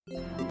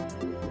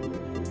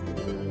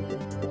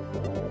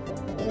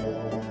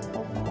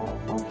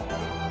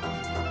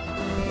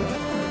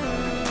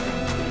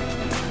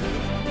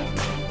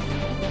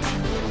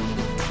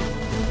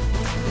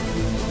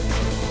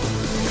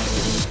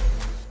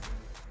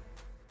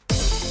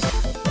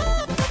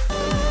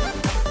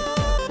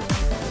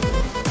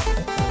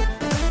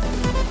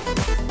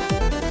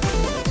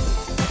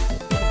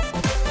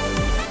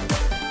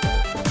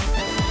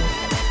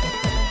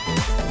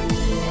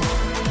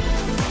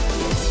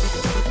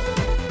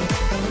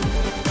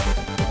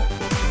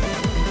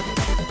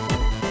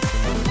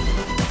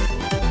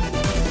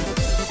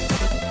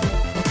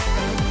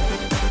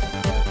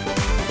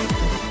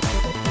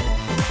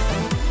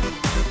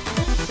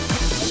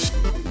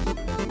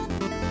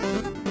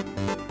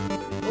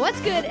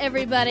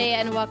Everybody,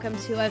 and welcome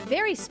to a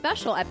very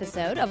special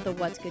episode of the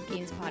What's Good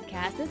Games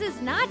podcast. This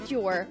is not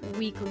your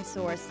weekly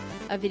source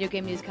of video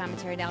game news,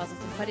 commentary, analysis,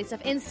 and funny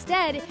stuff.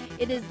 Instead,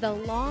 it is the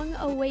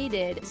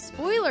long-awaited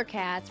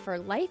Spoilercast for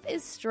Life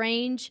is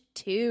Strange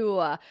 2.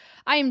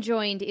 I am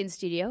joined in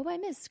studio by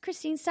Miss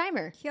Christine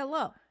Steimer.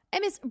 Hello.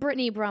 And Miss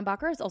Brittany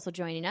Brombacher is also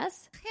joining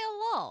us.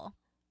 Hello.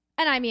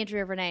 And I'm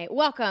Andrea Renee.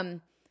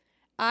 Welcome.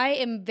 I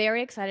am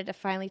very excited to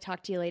finally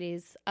talk to you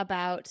ladies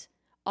about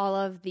all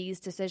of these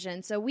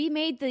decisions. So we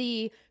made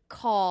the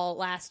call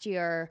last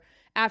year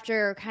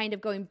after kind of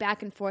going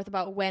back and forth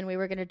about when we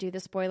were going to do the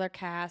spoiler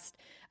cast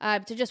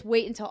to just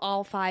wait until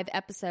all 5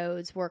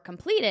 episodes were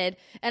completed.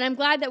 And I'm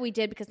glad that we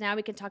did, because now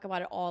we can talk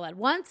about it all at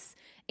once.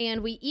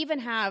 And we even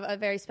have a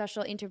very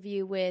special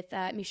interview with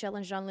Michelle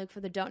and Jean-Luc for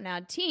the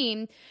DONTNOD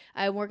team.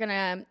 We're going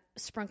to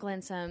sprinkle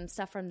in some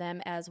stuff from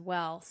them as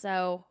well.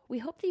 So we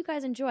hope that you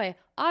guys enjoy.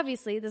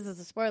 Obviously, this is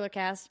a spoiler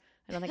cast.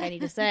 I don't think I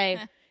need to say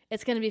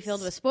it's going to be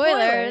filled with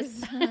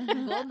spoilers.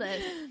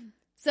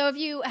 So if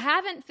you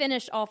haven't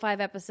finished all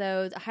 5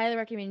 episodes, I highly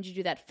recommend you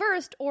do that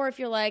first. Or if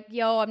you're like,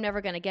 yo, I'm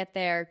never going to get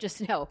there,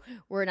 just know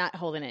we're not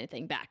holding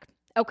anything back.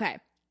 Okay.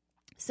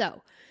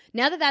 So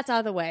now that that's out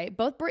of the way,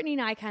 both Brittany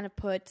and I kind of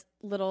put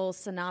little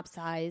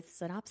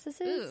synopses. I think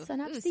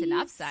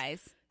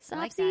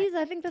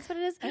that's what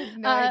it is. I have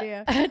no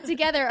idea.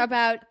 Together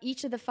about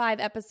each of the 5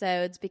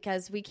 episodes,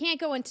 because we can't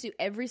go into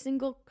every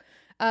single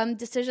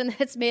decision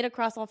that's made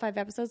across all 5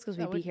 episodes, because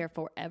we'd be here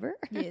forever.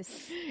 Yes.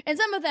 And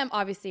some of them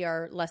obviously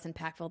are less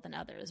impactful than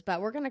others,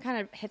 but we're going to kind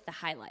of hit the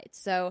highlights.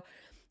 So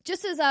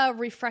just as a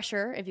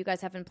refresher, if you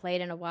guys haven't played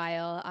in a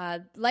while,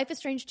 Life is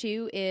Strange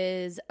 2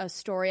 is a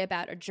story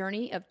about a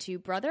journey of 2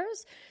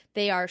 brothers.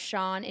 They are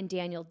Sean and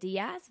Daniel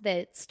Diaz.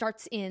 That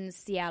starts in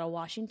Seattle,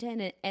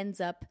 Washington, and ends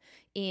up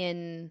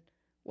in...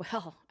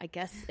 Well, I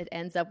guess it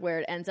ends up where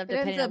it ends up,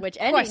 depending on which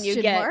ending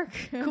you get.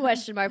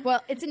 Question mark.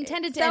 Well, it's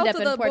intended to end up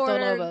in Puerto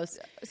Lobos.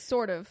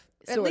 Sort of.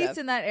 At least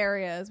in that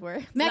area is where...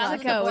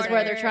 Mexico is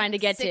where they're trying to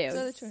get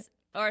to.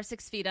 Or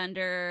 6 feet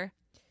under,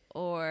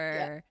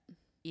 or,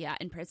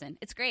 in prison.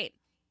 It's great.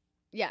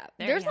 Yeah.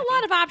 There's a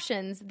lot of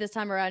options this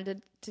time around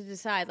to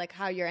decide like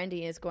how your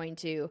ending is going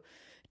to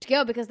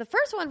go, because the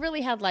first one really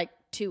had like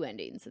 2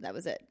 endings, and that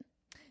was it.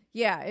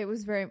 Yeah, it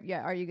was very,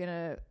 are you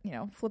going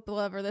to, flip the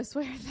lever this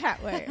way or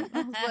that way?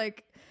 I was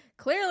like,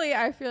 clearly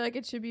I feel like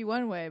it should be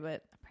one way,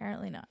 but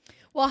apparently not.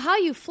 Well, how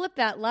you flip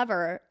that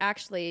lever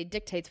actually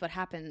dictates what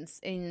happens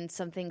in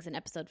some things in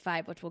episode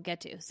 5, which we'll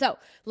get to. So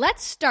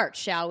let's start,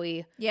 shall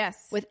we?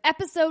 Yes. With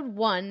episode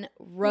 1,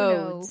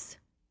 Roads.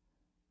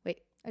 Uno.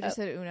 Wait. I just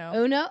said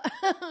Uno. Uno?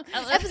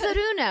 Episode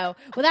Uno.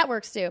 Well, that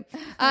works too.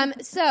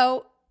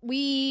 So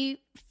we...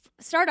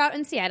 start out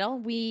in Seattle.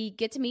 We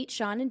get to meet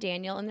Sean and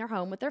Daniel in their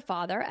home with their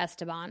father,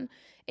 Esteban.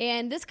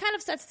 And this kind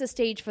of sets the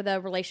stage for the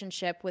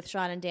relationship with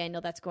Sean and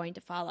Daniel that's going to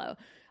follow.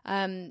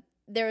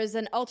 There is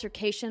an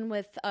altercation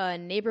with a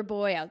neighbor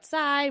boy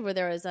outside where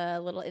there is a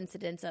little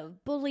incident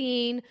of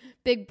bullying.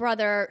 Big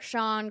brother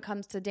Sean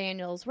comes to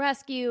Daniel's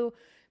rescue.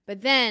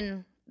 But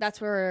then that's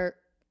where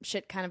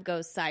shit kind of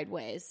goes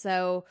sideways.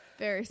 So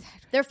very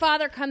sideways. Their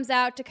father comes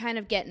out to kind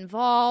of get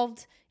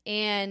involved.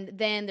 And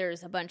then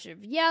there's a bunch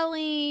of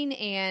yelling,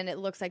 and it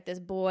looks like this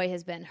boy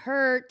has been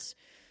hurt.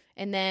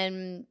 And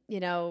then,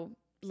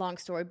 long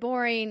story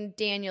boring,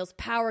 Daniel's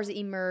powers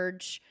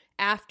emerge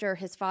after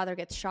his father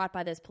gets shot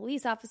by this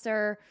police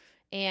officer.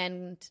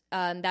 And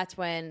that's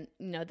when,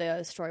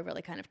 the story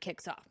really kind of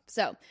kicks off.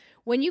 So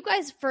when you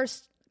guys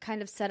first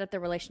kind of set up the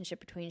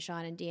relationship between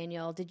Sean and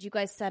Daniel, did you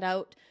guys set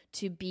out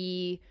to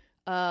be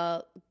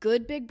a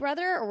good big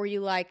brother? Or were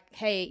you like,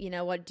 hey, you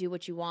know what, do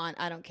what you want,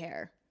 I don't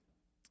care?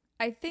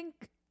 I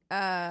think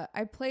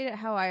I played it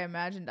how I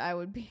imagined I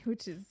would be,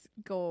 which is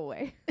go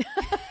away.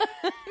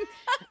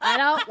 I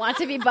don't want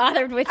to be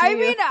bothered with you. I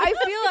mean, I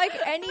feel like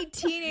any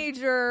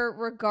teenager,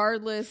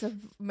 regardless of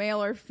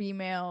male or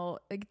female,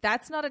 like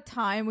that's not a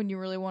time when you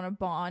really want to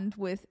bond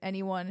with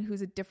anyone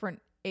who's a different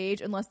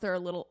age, unless they're a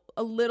little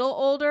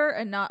older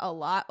and not a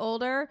lot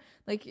older.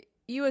 Like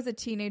you as a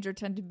teenager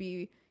tend to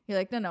be, you're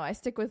like, no, I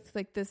stick with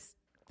like this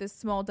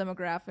small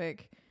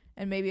demographic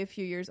and maybe a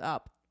few years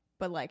up.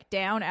 But like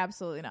down,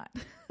 absolutely not.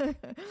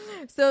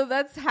 So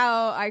that's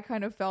how I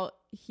kind of felt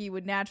he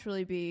would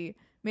naturally be.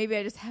 Maybe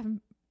I just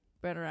haven't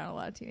been around a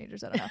lot of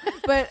teenagers. I don't know.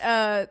 But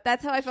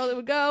that's how I felt it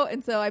would go.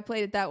 And so I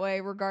played it that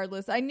way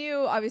regardless. I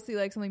knew obviously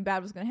like something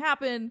bad was going to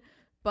happen,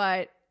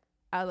 but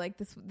I like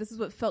this is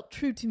what felt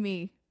true to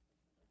me.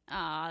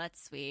 Oh,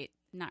 that's sweet.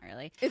 Not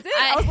really. Is it?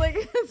 I was like,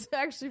 it's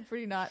actually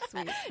pretty not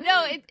sweet.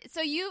 No,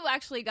 so you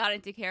actually got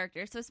into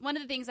character. So it's one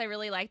of the things I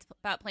really liked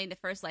about playing the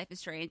first Life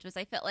is Strange was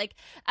I felt like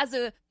as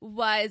a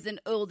wise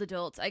and old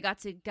adult, I got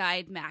to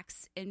guide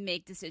Max and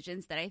make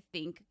decisions that I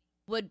think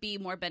would be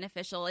more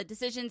beneficial.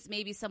 Decisions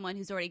maybe someone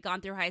who's already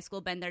gone through high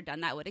school, been there,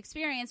 done that would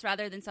experience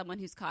rather than someone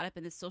who's caught up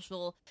in the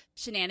social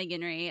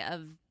shenaniganry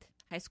of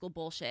high school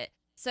bullshit.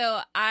 So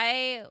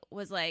I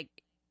was like,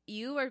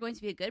 you are going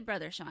to be a good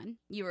brother, Sean.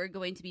 You are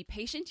going to be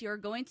patient. You're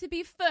going to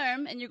be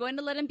firm, and you're going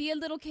to let him be a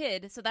little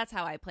kid. So that's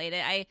how I played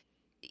it.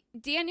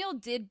 Daniel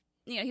did,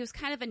 he was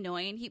kind of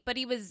annoying, but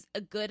he was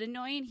a good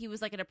annoying. He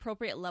was like an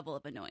appropriate level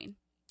of annoying.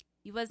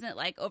 He wasn't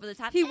like over the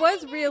top. He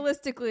was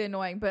realistically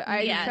annoying, but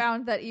I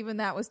found that even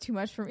that was too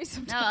much for me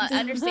sometimes. No, I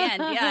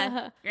understand.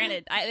 Yeah.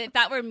 Granted, if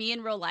that were me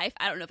in real life,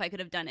 I don't know if I could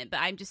have done it,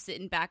 but I'm just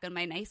sitting back on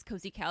my nice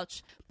cozy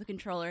couch with a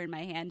controller in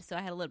my hand, so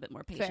I had a little bit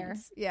more patience.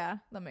 Fair. Yeah,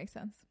 that makes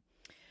sense.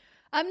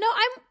 No,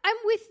 I'm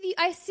with you.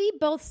 I see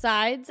both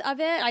sides of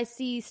it. I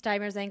see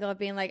Steimer's angle of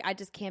being like, I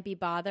just can't be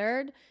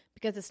bothered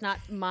because it's not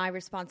my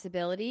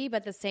responsibility. But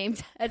at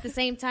the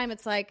same time,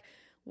 it's like,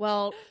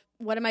 well,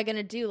 what am I going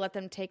to do? Let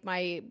them take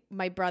my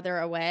brother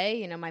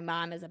away? My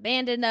mom has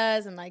abandoned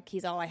us, and like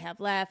he's all I have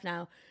left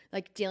now.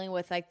 Like dealing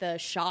with like the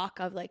shock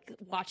of like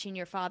watching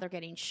your father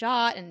getting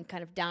shot and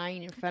kind of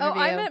dying in front of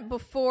you. I meant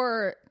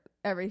before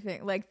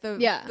everything, like the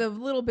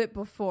little bit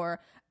before.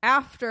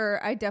 After,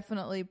 I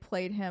definitely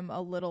played him a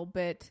little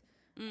bit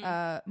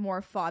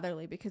more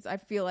fatherly because I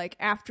feel like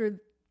after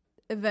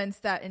events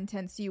that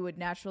intense, you would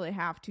naturally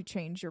have to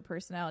change your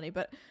personality.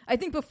 But I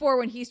think before,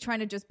 when he's trying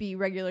to just be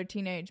regular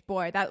teenage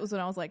boy, that was when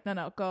I was like,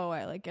 no, go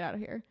away. Like, get out of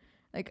here.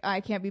 Like, I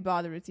can't be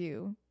bothered with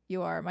you.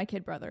 You are my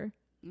kid brother.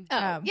 Oh,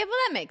 yeah, well,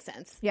 that makes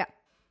sense. Yeah.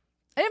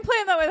 I didn't play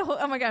him that way the whole...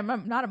 Oh, my God,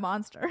 I'm not a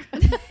monster.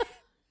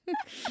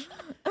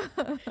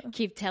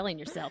 Keep telling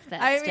yourself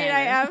that. I mean,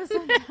 I am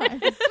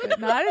sometimes, but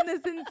not in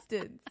this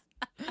instance.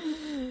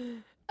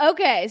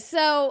 Okay,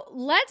 so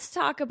let's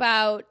talk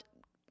about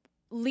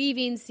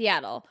leaving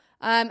Seattle.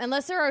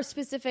 Unless there are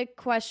specific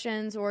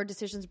questions or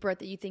decisions, Britt,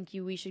 that you think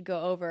we should go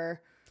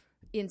over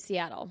in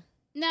Seattle.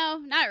 No,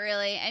 not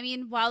really. I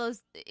mean, while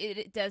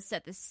it does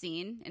set the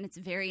scene and it's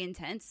very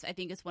intense, I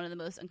think it's one of the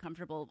most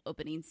uncomfortable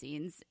opening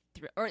scenes,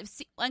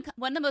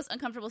 one of the most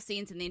uncomfortable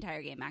scenes in the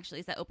entire game.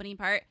 Actually, is that opening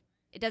part.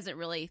 It doesn't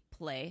really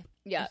play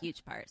a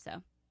huge part,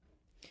 so.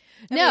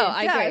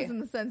 I agree. In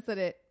the sense that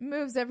it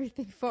moves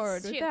everything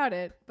forward without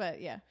it, but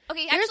yeah.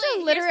 Okay, there's a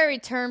literary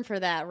term for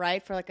that,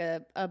 right? For like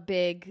a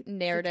big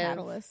narrative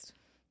catalyst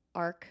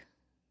arc.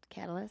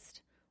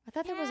 Catalyst? I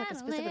thought there was like a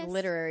specific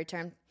literary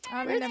term.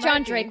 Where's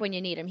John Drake when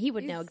you need him? He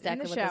would know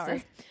exactly what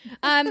this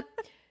is.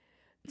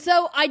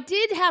 So I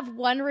did have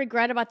one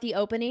regret about the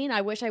opening.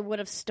 I wish I would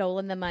have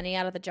stolen the money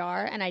out of the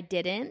jar, and I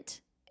didn't.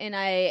 And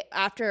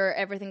after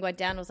everything went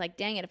down, was like,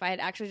 dang it, if I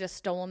had actually just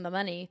stolen the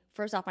money,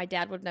 first off, my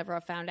dad would never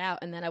have found out,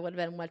 and then I would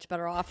have been much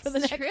better off for the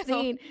next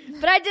scene.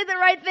 But I did the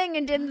right thing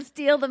and didn't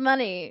steal the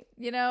money.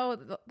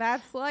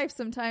 That's life.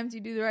 Sometimes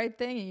you do the right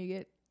thing and you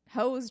get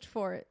hosed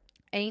for it.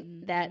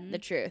 Ain't that the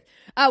truth?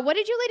 What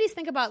did you ladies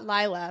think about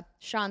Lila,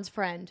 Sean's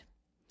friend?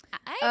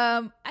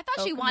 I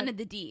thought she wanted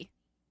the D.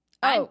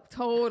 Oh,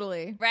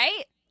 totally.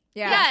 Right?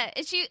 Yeah.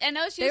 Yeah. I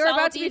know she they was were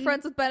about to be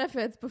friends with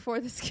benefits before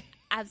this game.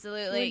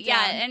 Absolutely.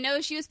 Yeah. I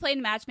know she was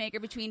playing matchmaker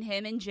between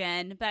him and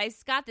Jen, but I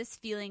got this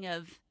feeling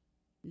of,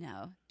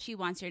 no, she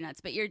wants your nuts,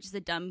 but you're just a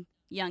dumb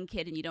young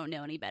kid and you don't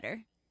know any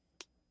better.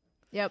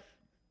 Yep.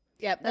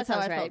 That's how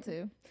I felt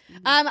too.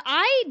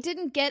 I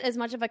didn't get as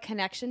much of a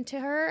connection to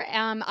her.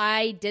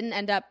 I didn't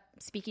end up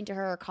speaking to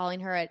her or calling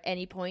her at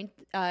any point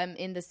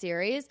in the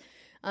series.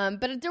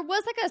 But there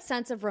was like a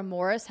sense of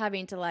remorse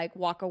having to like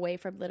walk away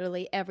from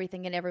literally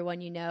everything and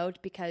everyone you know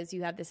because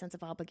you have this sense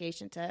of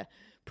obligation to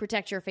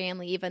protect your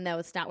family, even though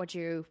it's not what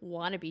you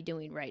want to be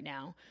doing right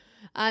now.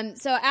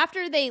 So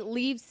after they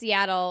leave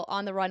Seattle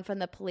on the run from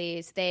the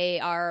police, they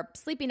are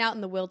sleeping out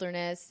in the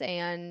wilderness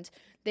and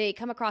they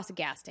come across a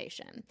gas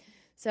station.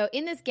 So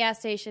in this gas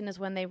station is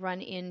when they run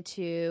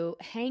into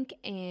Hank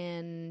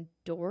and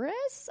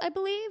Doris, I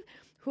believe,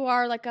 who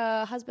are like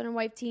a husband and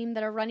wife team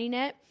that are running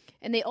it.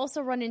 And they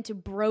also run into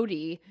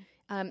Brody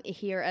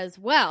here as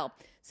well.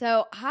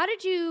 So how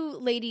did you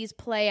ladies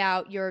play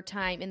out your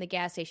time in the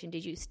gas station?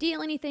 Did you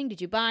steal anything? Did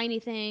you buy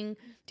anything?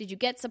 Did you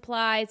get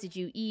supplies? Did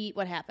you eat?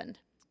 What happened?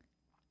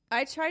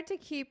 I tried to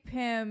keep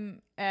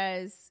him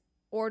as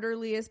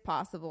orderly as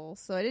possible.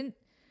 So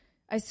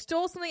I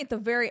stole something at the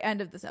very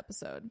end of this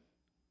episode.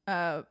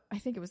 I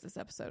think it was this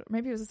episode.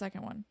 Maybe it was the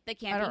second one. The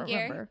camping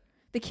gear? Remember.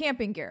 The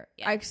camping gear.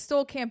 Yeah. I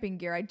stole camping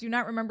gear. I do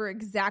not remember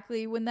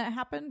exactly when that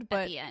happened,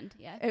 but at the end,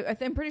 yeah.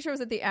 I'm pretty sure it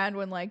was at the end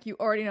when like you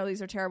already know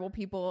these are terrible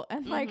people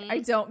and like I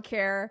don't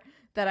care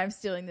that I'm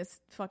stealing this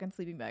fucking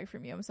sleeping bag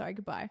from you. I'm sorry,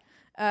 goodbye.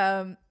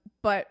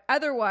 But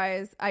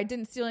otherwise, I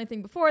didn't steal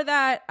anything before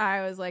that.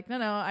 I was like, no,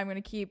 I'm going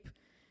to keep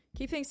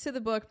keep things to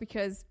the book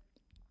because,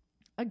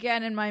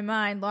 again, in my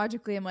mind,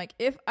 logically, I'm like,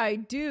 if I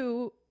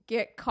do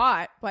get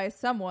caught by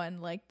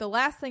someone, like the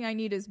last thing I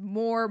need is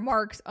more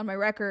marks on my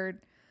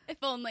record. If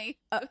only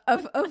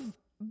of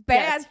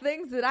bad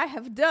things that I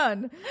have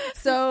done.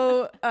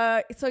 So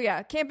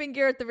yeah, camping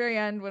gear at the very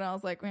end when I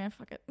was like, man,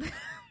 fuck it.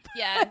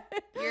 Yeah,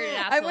 you're an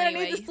asshole. I'm gonna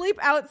anyway. need to sleep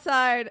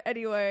outside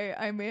anyway.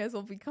 I may as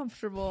well be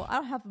comfortable. I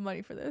don't have the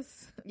money for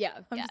this. Yeah.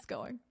 I'm just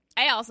going.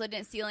 I also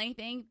didn't steal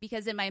anything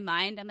because in my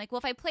mind, I'm like, well,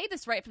 if I play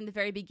this right from the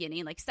very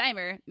beginning, like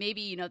Steimer,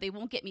 maybe, they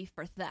won't get me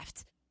for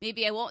theft.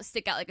 Maybe I won't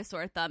stick out like a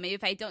sore thumb. Maybe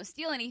if I don't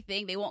steal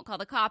anything, they won't call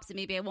the cops and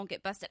maybe I won't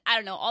get busted. I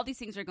don't know. All these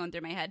things are going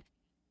through my head.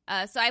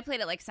 So I played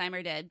it like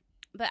Steimer did.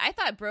 But I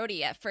thought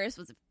Brody at first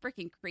was a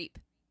freaking creep.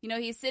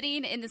 He's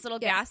sitting in this little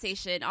gas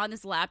station on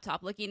this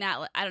laptop looking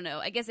at, I don't know,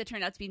 I guess it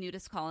turned out to be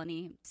nudist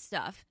colony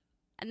stuff.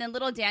 And then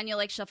little Daniel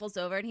like shuffles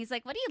over and he's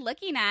like, what are you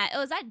looking at?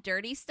 Oh, is that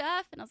dirty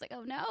stuff? And I was like,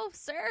 oh no,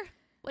 sir.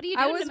 What are you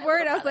doing? I was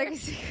worried. I was like,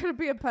 is he going to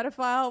be a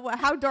pedophile?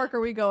 How dark are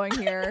we going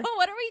here?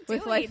 What are we doing?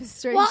 With Life is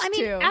Strange Well, I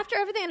mean, too? after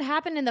everything that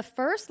happened in the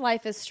first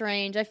Life is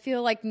Strange, I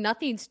feel like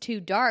nothing's too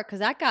dark because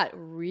that got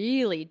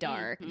really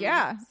dark.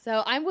 Yeah.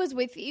 So I was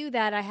with you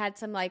that I had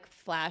some like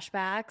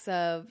flashbacks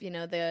of,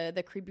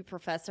 the creepy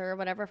professor or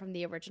whatever from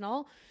the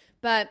original.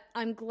 But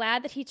I'm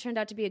glad that he turned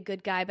out to be a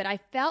good guy. But I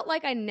felt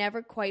like I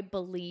never quite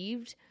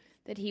believed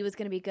that he was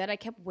going to be good. I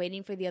kept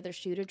waiting for the other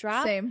shoe to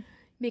drop. Same.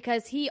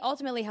 Because he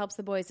ultimately helps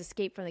the boys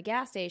escape from the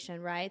gas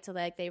station, right? So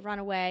like they run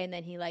away and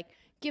then he like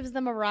gives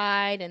them a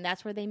ride and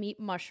that's where they meet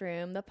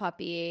Mushroom, the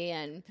puppy.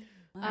 And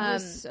I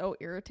was so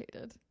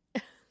irritated.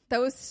 That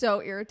was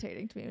so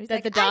irritating to me. He's that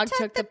like, the dog I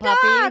took the dog.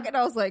 puppy. And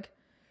I was like,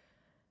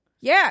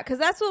 yeah, because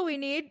that's what we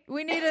need.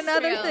 We need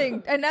another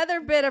thing,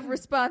 another bit of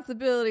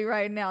responsibility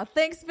right now.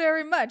 Thanks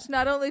very much.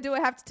 Not only do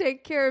I have to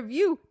take care of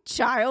you,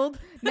 child,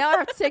 now I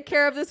have to take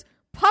care of this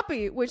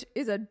puppy, which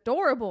is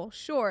adorable,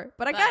 sure.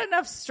 But I got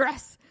enough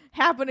stress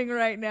happening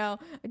right now.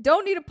 I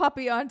don't need a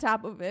puppy on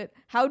top of it.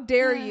 How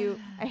dare you?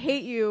 I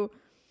hate you.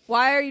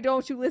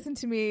 Don't you listen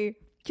to me?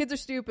 Kids are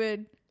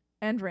stupid.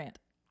 And rant.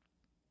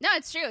 No,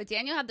 it's true.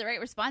 Daniel had the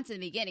right response in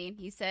the beginning.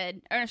 He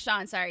said,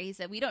 Sean, sorry. He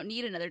said, we don't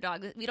need another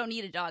dog. We don't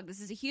need a dog.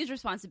 This is a huge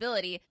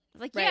responsibility. I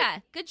was like, yeah,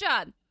 good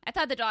job. I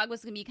thought the dog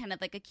was going to be kind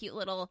of like a cute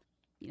little,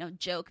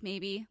 joke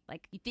maybe.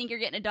 Like you think you're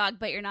getting a dog,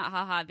 but you're not.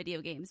 Haha, video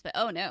games. But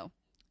oh no.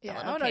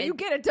 Yeah, no, you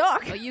get a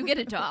dog. Oh, you get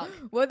a dog.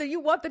 Whether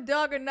you want the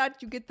dog or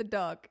not, you get the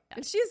dog. Yeah.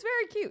 And she's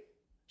very cute.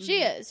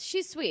 She is.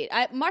 She's sweet.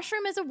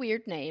 Mushroom is a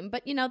weird name,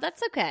 but,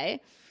 that's okay.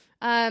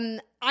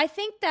 I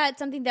think that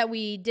something that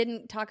we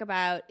didn't talk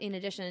about in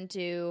addition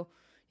to,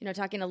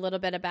 talking a little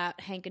bit about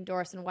Hank and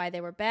Doris and why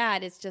they were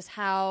bad is just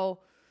how,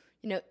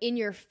 in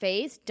your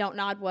face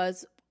DONTNOD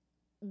was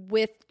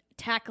with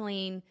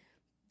tackling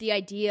the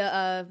idea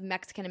of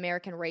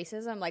Mexican-American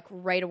racism, like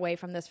right away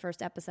from this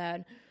first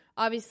episode.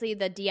 Obviously,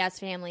 the Diaz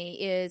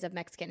family is of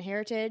Mexican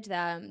heritage.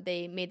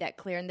 They made that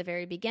clear in the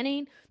very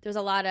beginning. There's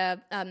a lot of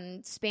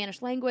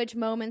Spanish language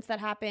moments that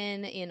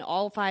happen in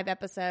all 5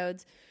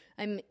 episodes.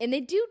 And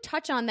they do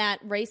touch on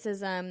that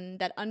racism,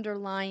 that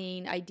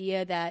underlying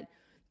idea that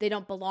they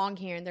don't belong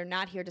here and they're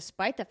not here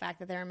despite the fact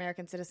that they're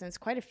American citizens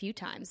quite a few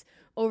times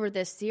over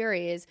this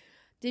series.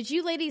 Did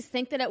you ladies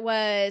think that it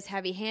was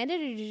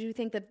heavy-handed, or did you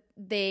think that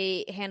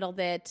they handled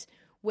it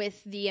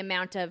with the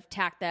amount of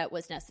tact that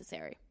was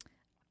necessary?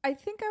 I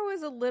think I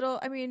was a little,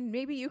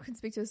 maybe you can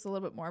speak to this a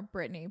little bit more,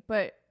 Brittany,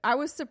 but I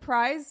was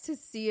surprised to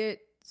see it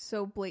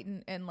so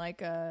blatant in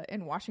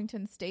in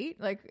Washington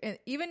State. Like,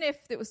 even if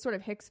it was sort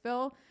of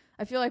Hicksville,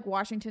 I feel like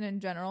Washington in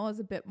general is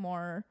a bit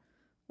more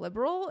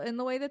liberal in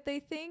the way that they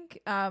think.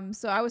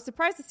 So I was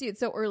surprised to see it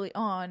so early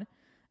on.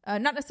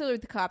 Not necessarily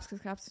with the cops, because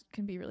cops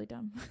can be really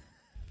dumb.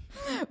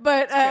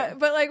 but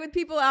like with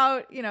people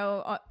out,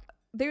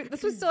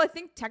 this was still, I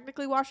think,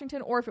 technically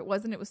Washington, or if it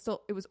wasn't, it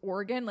was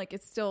Oregon. Like,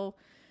 it's still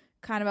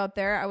kind of out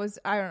there.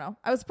 I don't know.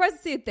 I was surprised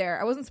to see it there.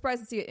 I wasn't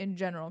surprised to see it in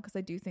general because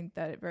I do think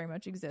that it very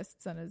much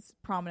exists and is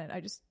prominent. I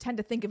just tend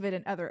to think of it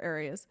in other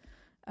areas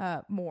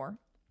more.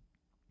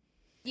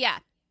 Yeah,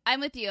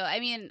 I'm with you.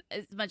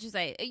 As much as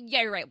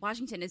you're right.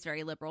 Washington is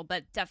very liberal,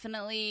 but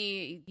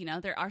definitely,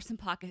 there are some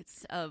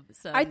pockets of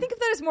some. I think of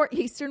that as more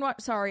Eastern.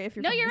 Sorry if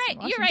you're. No, you're right.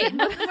 You're right.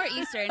 More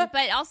Eastern,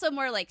 but also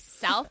more like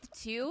south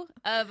too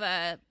of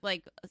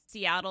like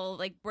Seattle,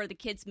 like where the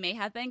kids may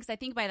have been. Because I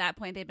think by that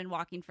point they've been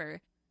walking for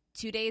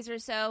 2 days or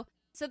so.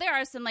 So there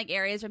are some like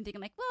areas where I'm thinking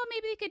like, well,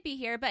 maybe they could be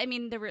here. But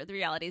the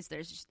reality is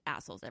there's just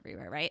assholes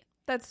everywhere, right?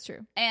 That's true.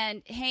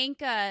 And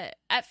Hank, at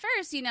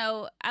first,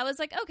 I was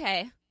like,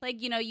 okay,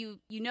 like, you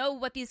know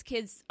what these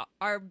kids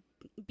are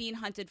being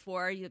hunted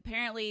for.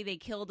 Apparently they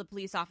killed a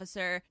police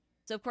officer.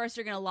 So of course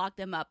you're going to lock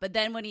them up. But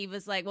then when he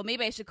was like, well,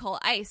 maybe I should call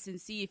ICE and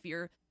see if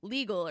you're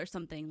legal or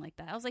something like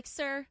that. I was like,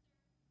 sir.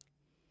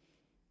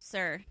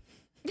 Sir,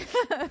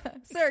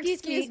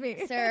 excuse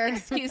me. Sir.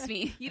 Excuse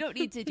me. You don't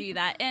need to do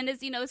that. And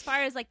as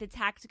far as like the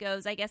tact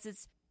goes, I guess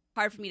it's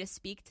hard for me to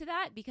speak to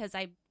that because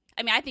I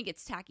think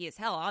it's tacky as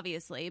hell,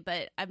 obviously,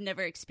 but I've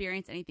never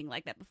experienced anything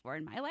like that before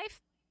in my life.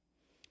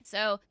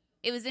 So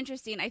it was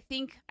interesting. I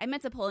think I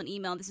meant to pull an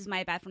email. This is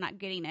my bad for not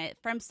getting it,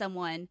 from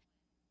someone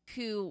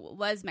who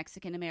was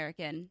Mexican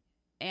American,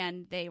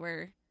 and they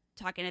were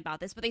talking about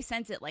this, but they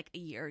sent it like a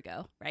year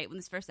ago, right when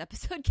this first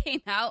episode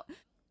came out.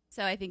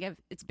 So I think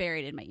it's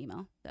buried in my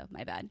email. So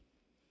my bad.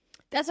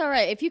 That's all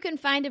right. If you can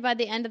find it by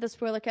the end of the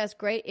Spoilercast,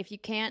 great. If you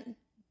can't,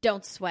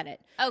 don't sweat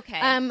it.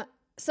 Okay.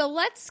 So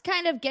let's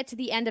kind of get to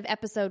the end of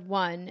episode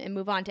 1 and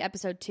move on to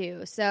episode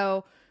 2.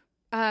 So,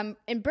 and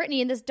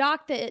Brittany, in this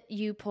doc that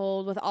you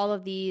pulled with all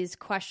of these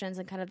questions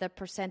and kind of the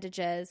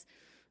percentages,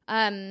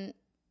 I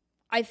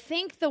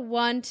think the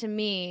one to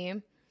me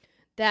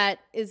that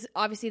is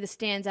obviously the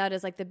stands out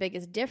as like the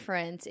biggest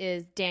difference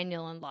is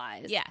Daniel and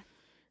lies. Yeah.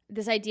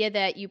 This idea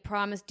that you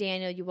promised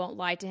Daniel you won't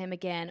lie to him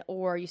again,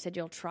 or you said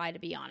you'll try to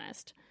be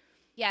honest.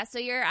 Yeah, so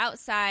you're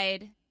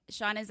outside.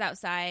 Sean is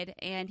outside,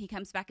 and he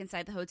comes back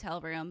inside the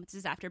hotel room. This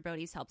is after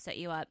Brody's helped set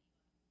you up.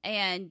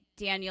 And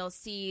Daniel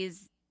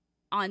sees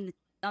on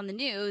the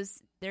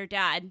news their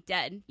dad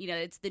dead. You know,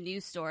 it's the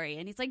news story.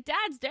 And he's like,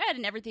 Dad's dead,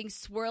 and everything's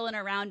swirling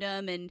around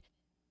him. And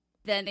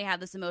then they have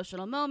this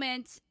emotional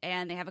moment,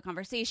 and they have a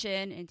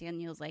conversation, and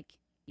Daniel's like,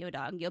 yo,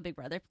 dog, yo, big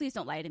brother, please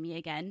don't lie to me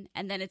again.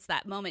 And then it's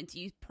that moment. Do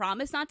you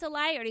promise not to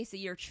lie, or do you say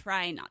you're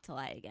trying not to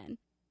lie again?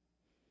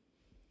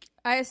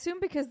 I assume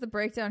because the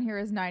breakdown here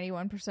is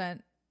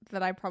 91%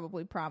 that I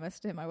probably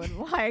promised him I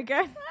wouldn't lie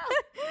again.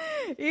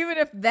 Even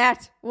if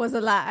that was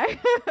a lie.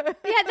 Yeah,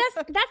 that's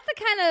the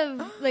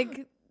kind of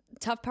like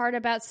tough part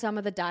about some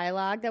of the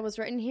dialogue that was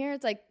written here.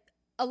 It's like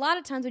a lot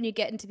of times when you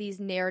get into these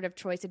narrative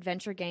choice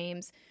adventure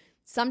games,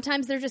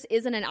 sometimes there just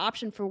isn't an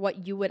option for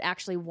what you would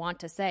actually want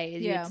to say.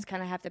 You just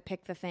kind of have to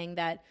pick the thing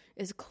that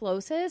is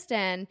closest.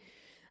 And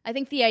I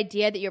think the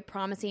idea that you're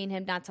promising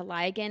him not to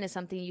lie again is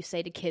something you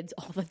say to kids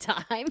all the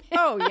time.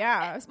 Oh,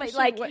 yeah. Especially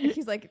like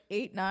he's like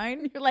 8,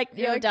 9. You're like,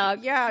 yo,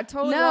 dog. Yeah,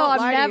 totally. No,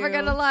 I'm never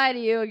going to lie to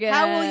you again.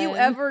 How will you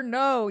ever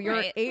know you're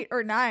Right. 8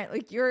 or 9?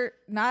 Like, you're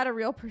not a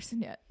real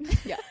person yet.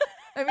 Yeah.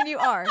 I mean, you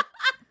are.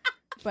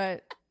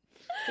 But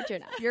you're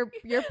not.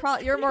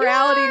 your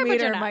morality but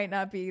meter you're not. might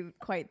not be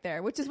quite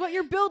there, which is what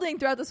you're building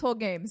throughout this whole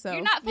game. So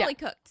You're not fully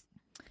cooked.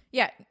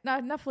 Yeah,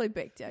 not fully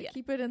baked yet. Yeah.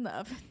 Keep it in the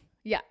oven.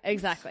 Yeah,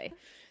 exactly.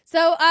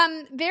 So,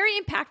 very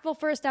impactful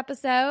first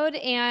episode,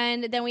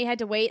 and then we had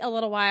to wait a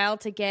little while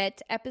to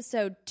get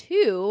episode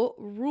 2,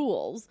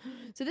 Rules.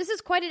 So this is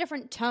quite a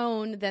different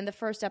tone than the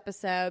first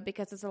episode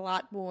because it's a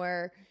lot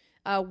more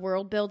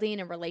world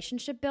building and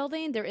relationship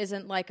building. There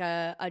isn't like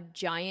a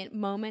giant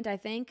moment, I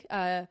think,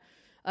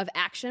 of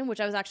action, which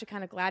I was actually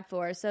kind of glad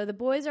for. So the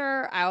boys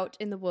are out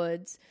in the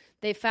woods.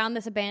 They found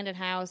this abandoned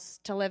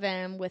house to live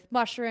in with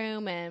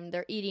Mushroom, and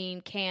they're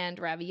eating canned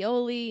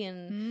ravioli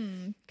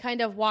and kind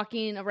of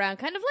walking around,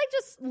 kind of like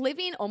just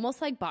living almost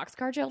like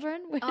boxcar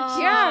children. Which,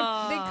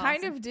 Yeah, they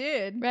kind of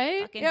did.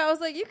 right? Fucking- Yeah, I was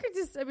like, you could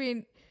just, I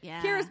mean,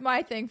 Yeah. here's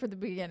my thing for the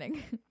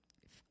beginning.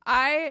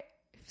 If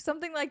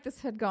something like this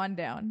had gone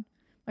down,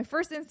 my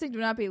first instinct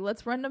would not be,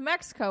 let's run to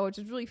Mexico, which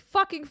is really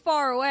fucking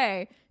far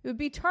away. It would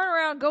be turn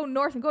around, go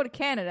north, and go to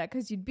Canada,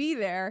 because you'd be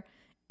there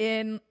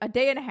in a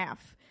day and a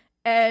half.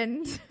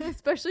 And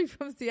especially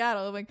from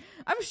Seattle, I'm like,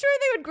 I'm sure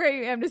they would grant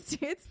you amnesty.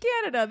 It's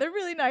Canada. They're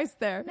really nice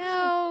there.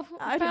 No,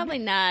 I don't probably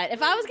not.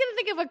 If I was going to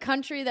think of a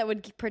country that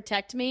would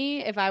protect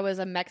me if I was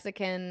a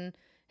Mexican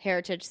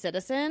heritage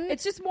citizen,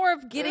 It's just more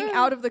of getting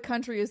out of the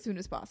country as soon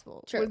as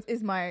possible. True.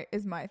 Is my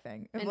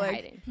thing. Of and like,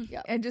 hiding.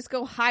 Yeah. and just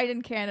go hide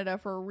in Canada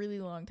for a really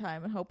long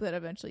time and hope that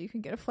eventually you can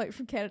get a flight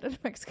from Canada to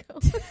Mexico.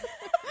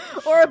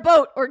 Or a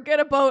boat, or get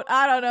a boat.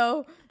 I don't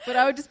know. But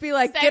I would just be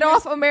like, get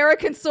off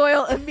American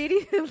soil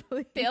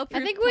immediately.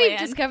 Fail-proof I think we've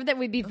plan. discovered that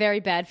we'd be very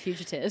bad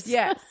fugitives.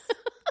 Yes,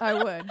 I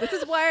would. This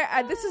is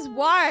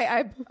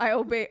why I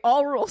obey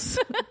all rules.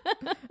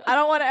 I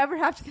don't want to ever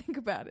have to think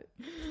about it.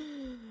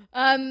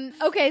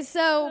 Okay,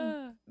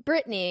 so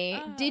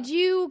Brittany, did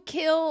you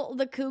kill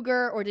the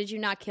cougar or did you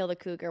not kill the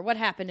cougar? What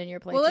happened in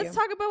your playthrough? Well, let's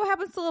talk about what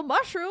happens to the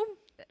mushroom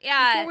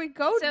Yeah. before we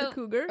go to so the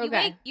cougar.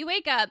 Okay. You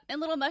wake up,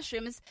 and little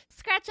Mushroom is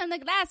scratching the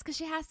glass because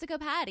she has to go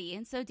potty.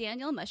 And so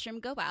Daniel and Mushroom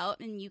go out,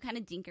 and you kind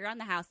of dink around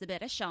the house a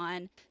bit as Sean.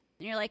 And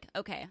you're like,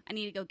 okay, I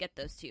need to go get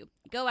those two. You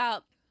go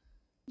out,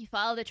 you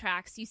follow the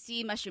tracks, you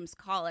see Mushroom's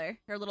collar,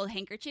 her little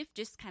handkerchief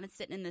just kind of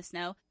sitting in the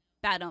snow.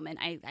 Bad omen.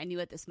 I knew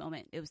at this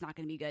moment it was not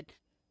going to be good.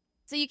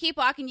 So you keep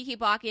walking,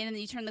 and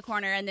then you turn the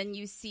corner, and then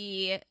you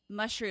see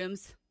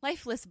Mushroom's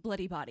lifeless,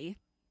 bloody body.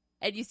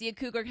 And you see a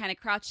cougar kind of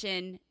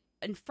crouching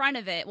in front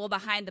of it, well,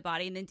 behind the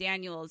body, and then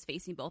Daniel is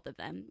facing both of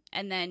them.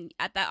 And then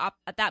at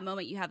that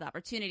moment, you have the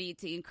opportunity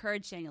to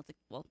encourage Daniel to,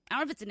 well, I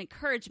don't know if it's an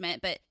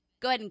encouragement, but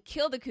go ahead and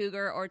kill the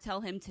cougar or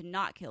tell him to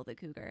not kill the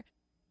cougar.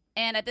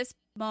 And at this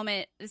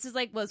moment, this is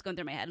like what was going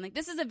through my head. I'm like,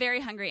 this is a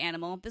very hungry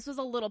animal. This was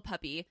a little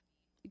puppy.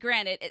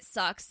 Granted, it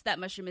sucks that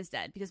Mushroom is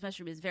dead because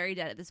Mushroom is very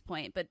dead at this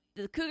point, but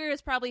the cougar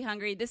is probably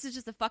hungry. This is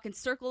just a fucking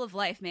circle of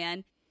life,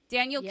 man.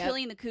 Daniel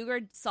killing the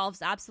cougar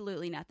solves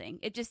absolutely nothing.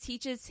 It just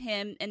teaches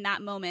him in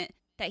that moment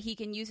that he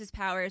can use his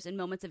powers in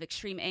moments of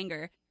extreme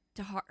anger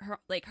to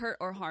hurt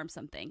or harm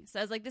something. So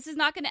I was like, this is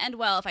not going to end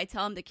well if I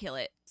tell him to kill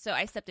it. So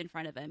I stepped in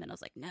front of him and I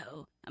was like,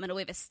 no, I'm going to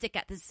wave a stick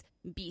at this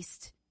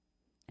beast.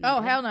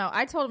 Oh, hell no.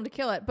 I told him to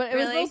kill it. But it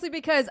was mostly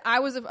because I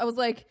was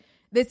like,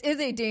 this is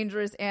a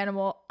dangerous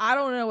animal. I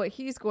don't know what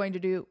he's going to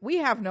do. We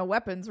have no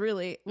weapons,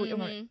 really.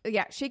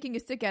 Yeah, shaking a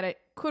stick at it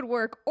could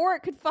work, or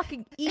it could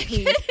fucking eat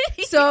me.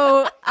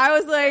 So I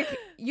was like,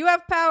 you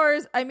have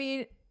powers. I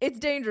mean, it's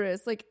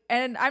dangerous. Like,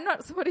 and I'm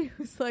not somebody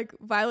who's like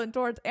violent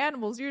towards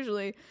animals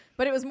usually,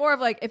 but it was more of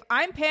like, if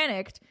I'm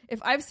panicked, if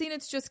I've seen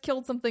it's just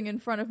killed something in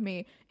front of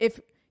me, if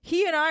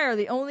he and I are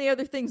the only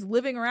other things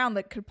living around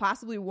that could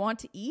possibly want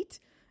to eat,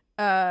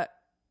 even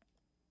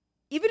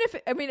if,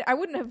 I mean, I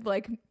wouldn't have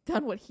like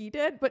done what he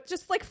did, but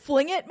just like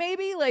fling it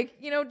maybe, like,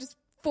 you know, just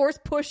force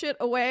push it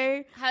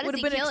away. How does would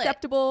he have been kill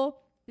acceptable.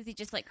 Does he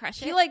just like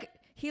crush it?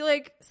 He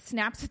like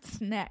snaps its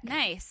neck.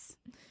 Nice.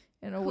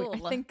 In a way.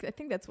 I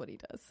think that's what he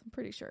does. I'm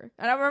pretty sure.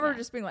 And I remember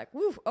just being like,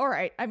 "Woof, all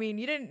right." I mean,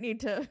 you didn't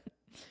need to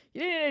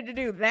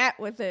do that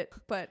with it,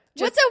 but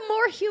what's a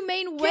more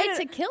humane way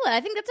to kill it?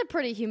 I think that's a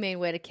pretty humane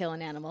way to kill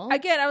an animal.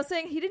 Again, I was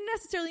saying he didn't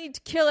necessarily need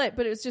to kill it,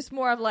 but it was just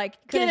more of like,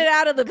 get it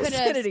out of the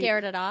vicinity.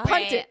 Scared it off.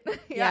 Punt it.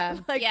 Yeah.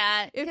 Like,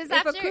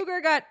 if a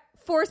cougar got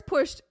force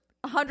pushed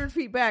 100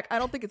 feet back, I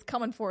don't think it's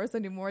coming for us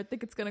anymore. I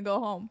think it's going to go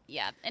home.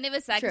 Yeah. And it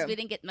was sad because we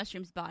didn't get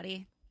Mushroom's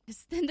body.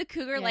 Then the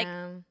cougar like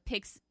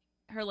picks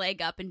her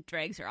leg up and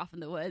drags her off in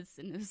the woods,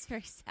 and it was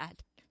very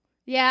sad.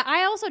 Yeah,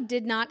 I also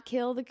did not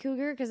kill the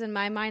cougar because in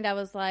my mind I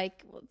was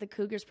like, well, the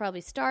cougar's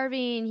probably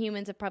starving.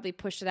 Humans have probably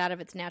pushed it out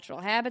of its natural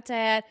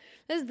habitat.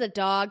 This is the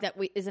dog that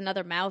is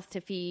another mouth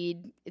to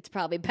feed. It's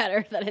probably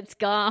better that it's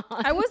gone.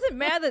 I wasn't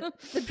mad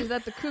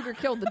that the cougar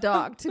killed the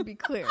dog, to be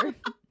clear.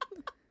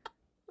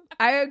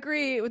 I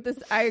agree with this.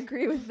 I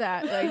agree with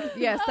that. Like,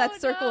 yes,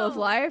 that circle of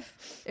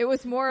life. It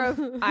was more of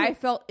I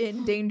felt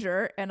in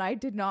danger and I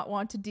did not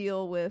want to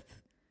deal with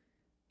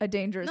a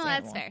dangerous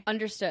animal. That's fair.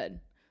 Understood.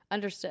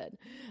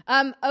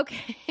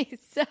 Okay,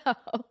 so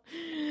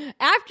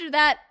after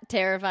that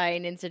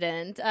terrifying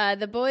incident,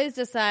 the boys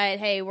decide,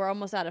 hey, we're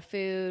almost out of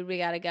food. We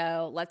got to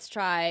go. Let's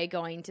try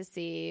going to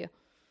see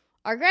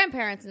our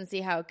grandparents and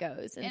see how it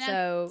goes. And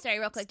so, sorry,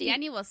 real quick.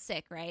 Daniel was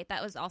sick, right?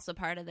 That was also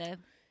part of the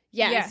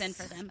reason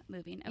for them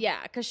moving. Okay.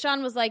 Yeah, because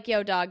Sean was like,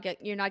 yo, dog,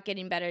 you're not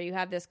getting better. You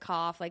have this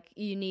cough. Like,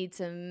 you need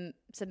some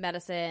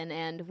medicine.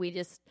 And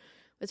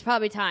it's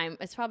probably time.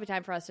 It's probably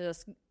time for us to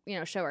just,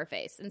 show our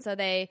face. And so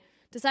they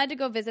decide to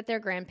go visit their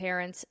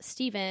grandparents,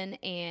 Stephen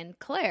and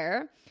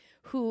Claire,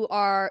 who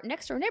are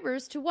next door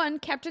neighbors to one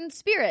Captain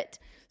Spirit.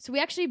 So we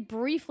actually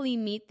briefly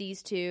meet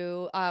these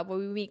two where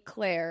we meet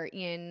Claire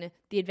in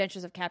The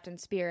Adventures of Captain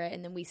Spirit,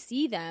 and then we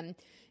see them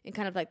in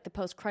kind of like the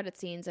post-credit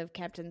scenes of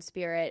Captain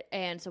Spirit,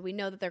 and so we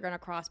know that they're going to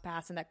cross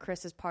paths and that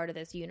Chris is part of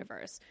this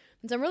universe.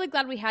 And so I'm really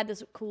glad we had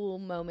this cool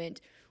moment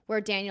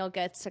where Daniel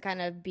gets to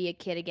kind of be a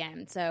kid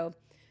again. So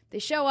they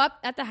show up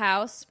at the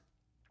house,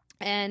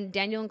 and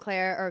Stephen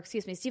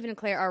and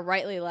Claire are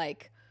rightly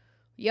like,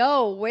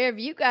 yo, where have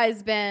you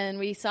guys been?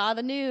 We saw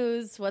the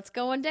news. What's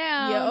going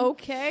down? You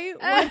okay?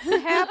 What's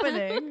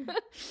happening?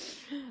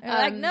 And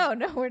like, no,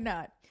 we're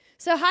not.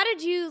 So how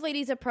did you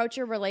ladies approach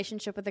your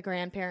relationship with the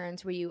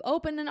grandparents? Were you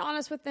open and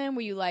honest with them?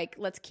 Were you like,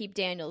 let's keep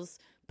Daniel's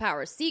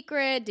power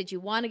secret? Did you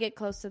want to get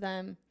close to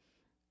them?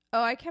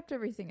 Oh, I kept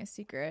everything a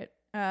secret.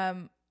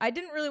 I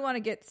didn't really want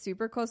to get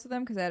super close to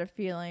them because I had a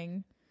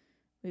feeling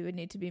we would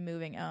need to be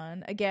moving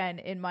on. Again,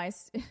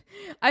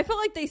 I felt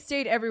like they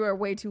stayed everywhere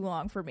way too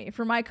long for me,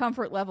 for my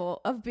comfort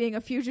level of being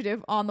a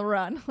fugitive on the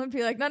run. I'd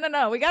be like,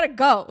 no, we gotta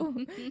go.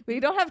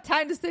 We don't have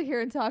time to sit here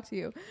and talk to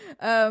you.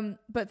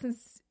 But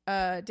since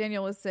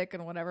Daniel was sick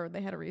and whatever, they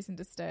had a reason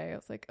to stay. I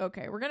was like,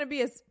 okay, we're going to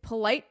be as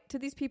polite to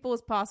these people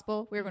as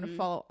possible. We're going to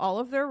follow all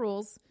of their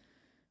rules,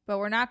 but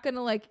we're not going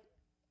to like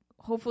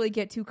hopefully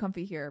get too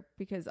comfy here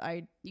because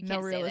I know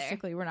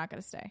realistically we're not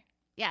going to stay.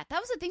 Yeah, that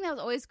was the thing that was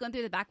always going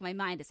through the back of my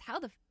mind is how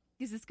the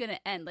is this going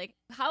to end? Like,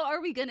 how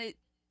are we going to,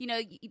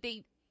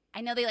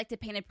 I know they like to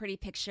paint a pretty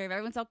picture of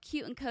everyone's all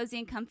cute and cozy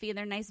and comfy in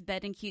their nice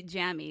bed and cute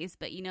jammies,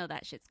 but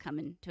that shit's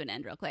coming to an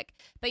end real quick.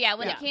 But yeah,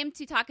 when it came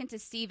to talking to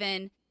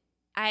Steven,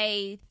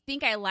 I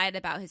think I lied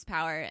about his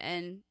power,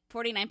 and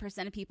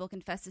 49% of people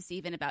confessed to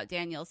Steven about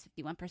Daniel's.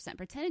 51%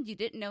 pretended you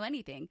didn't know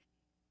anything.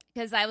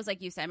 Because I was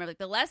like you, Sam, like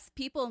the less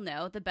people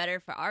know, the better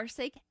for our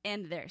sake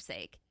and their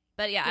sake.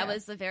 But yeah, I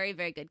was a very,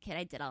 very good kid.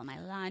 I did all my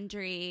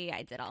laundry.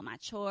 I did all my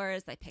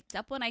chores. I picked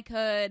up when I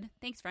could.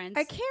 Thanks, friends.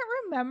 I can't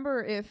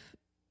remember if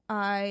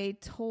I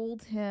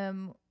told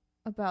him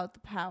about the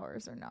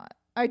powers or not.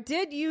 I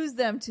did use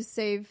them to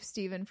save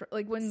Steven for,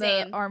 like, when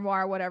the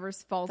armoire, whatever,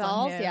 falls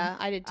on him. Yeah,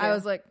 I did too. I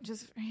was like,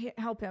 just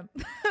help him.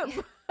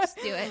 Just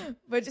do it.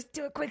 But just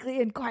do it quickly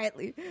and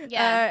quietly.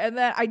 Yeah. And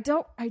then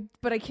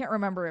but I can't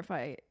remember if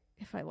I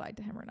lied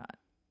to him or not.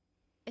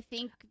 I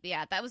think,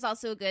 that was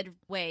also a good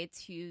way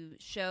to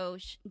show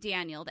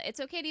Daniel that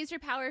it's okay to use your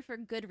power for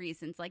good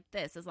reasons like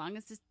this, as long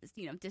as it's,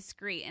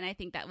 discreet. And I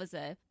think that was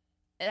a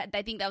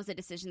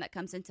decision that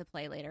comes into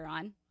play later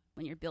on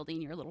when you're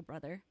building your little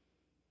brother.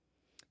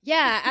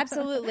 Yeah,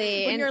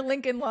 absolutely. When you're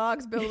Lincoln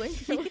Logs building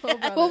your little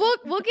brother. Well,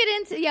 we'll get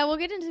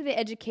into the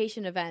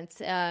education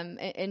events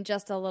in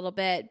just a little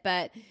bit,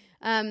 but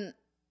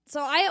So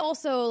I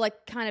also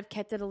like kind of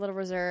kept it a little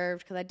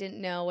reserved because I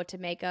didn't know what to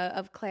make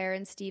of Claire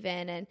and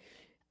Steven. And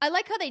I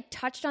like how they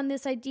touched on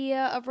this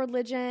idea of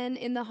religion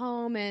in the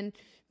home and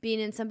being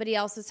in somebody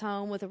else's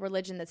home with a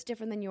religion that's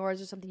different than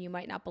yours or something you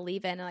might not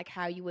believe in, and like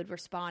how you would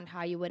respond,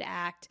 how you would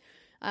act.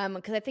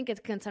 Because I think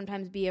it can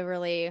sometimes be a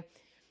really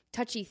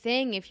touchy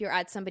thing if you're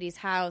at somebody's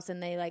house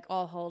and they like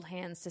all hold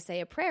hands to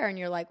say a prayer and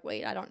you're like,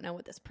 wait, I don't know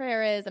what this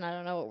prayer is and I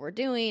don't know what we're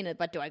doing,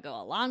 but do I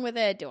go along with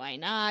it? Do I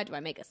not? Do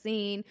I make a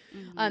scene?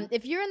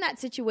 If you're in that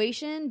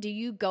situation, do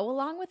you go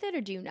along with it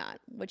or do you not?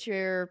 What's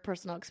your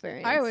personal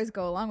experience? I always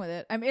go along with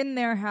it. I'm in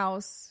their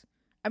house.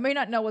 I may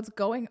not know what's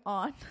going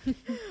on,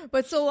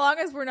 but so long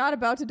as we're not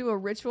about to do a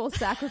ritual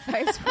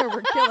sacrifice where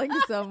we're killing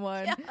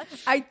someone,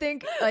 I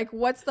think like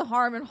what's the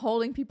harm in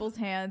holding people's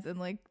hands and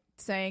like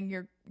saying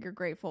you're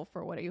grateful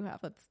for what you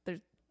have?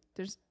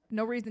 There's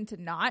no reason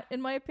to not,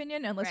 in my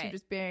opinion, unless you're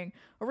just being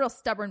a real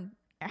stubborn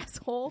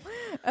asshole.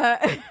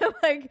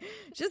 Like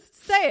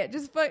just say it,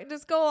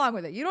 just go along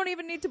with it. You don't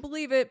even need to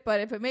believe it, but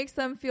if it makes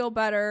them feel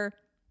better,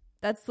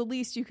 that's the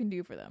least you can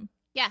do for them.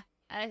 Yeah.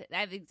 I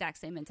have the exact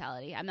same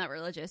mentality. I'm not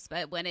religious,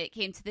 but when it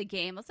came to the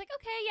game, I was like,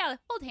 okay, yeah,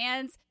 hold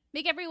hands,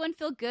 make everyone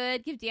feel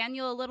good, give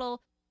Daniel a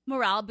little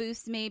morale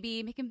boost,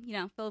 maybe make him,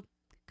 feel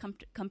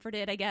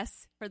comforted, I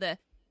guess, for the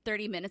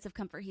 30 minutes of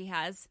comfort he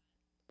has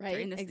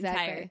during this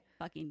entire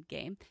fucking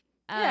game.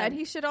 Yeah, and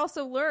he should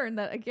also learn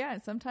that,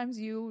 again, sometimes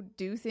you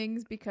do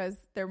things because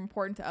they're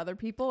important to other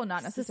people and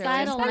not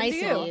necessarily societal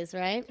niceties,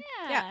 right?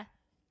 Yeah.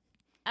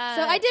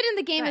 So I did in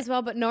the game as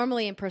well, but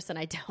normally in person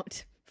I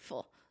don't.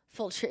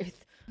 Full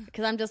truth.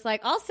 Because I'm just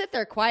like, I'll sit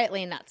there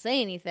quietly and not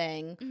say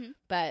anything.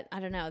 But I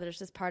don't know. There's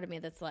this part of me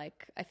that's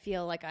like, I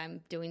feel like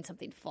I'm doing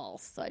something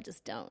false. So I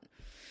just don't.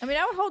 I mean,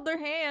 I would hold their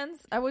hands.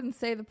 I wouldn't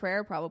say the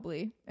prayer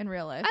probably in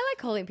real life. I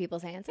like holding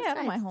people's hands. I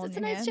don't mind holding It's a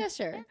nice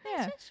gesture.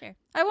 Yeah.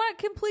 I want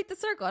to complete the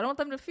circle. I don't want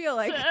them to feel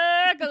like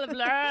circle of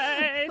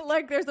life.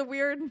 like there's a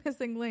weird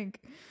missing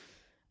link.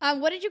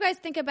 What did you guys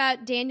think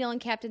about Daniel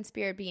and Captain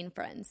Spirit being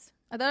friends?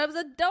 I thought it was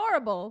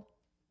adorable.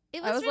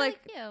 It was, I was really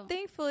like, cute.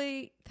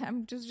 Thankfully,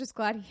 I'm just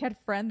glad he had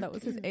a friend that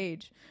was his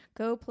age.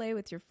 Go play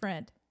with your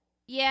friend.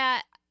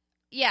 Yeah.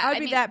 I would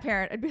be that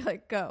parent. I'd be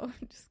like, go.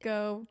 Just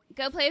go.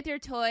 Go play with your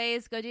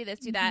toys. Go do this,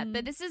 do that.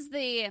 But this is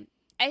I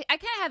kind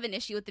of have an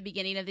issue with the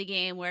beginning of the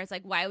game where it's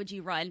like, why would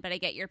you run? But I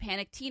get you're a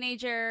panicked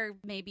teenager.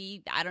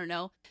 Maybe, I don't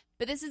know.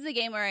 But this is the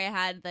game where I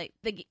had like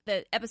the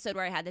episode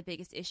where I had the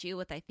biggest issue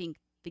with, I think,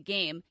 the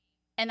game.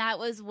 And that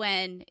was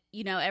when,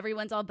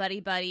 everyone's all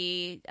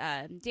buddy-buddy.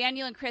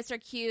 Daniel and Chris are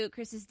cute.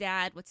 Chris's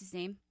dad, what's his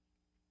name?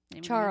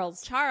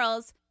 Charles.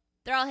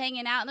 They're all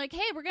hanging out. And they're like,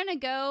 hey, we're going to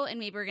go, and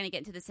maybe we're going to get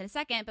into this in a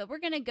second, but we're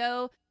going to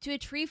go to a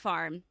tree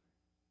farm.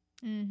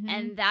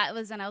 And that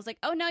was, and I was like,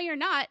 oh, no, you're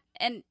not.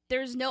 And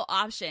there's no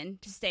option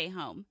to stay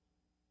home.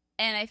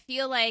 And I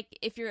feel like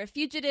if you're a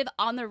fugitive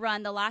on the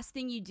run, the last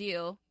thing you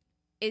do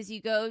is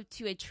you go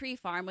to a tree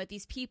farm with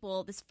these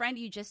people, this friend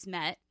you just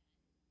met,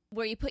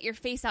 where you put your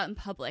face out in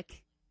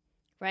public.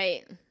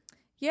 Right.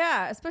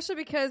 Yeah, especially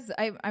because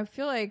I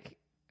feel like,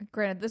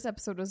 granted, this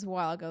episode was a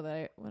while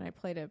ago when I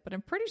played it, but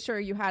I'm pretty sure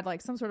you had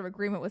like some sort of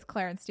agreement with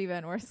Claire and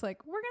Steven where it's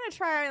like, we're going to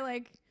try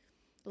like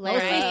mostly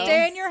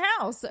stay in your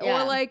house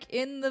or like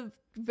in the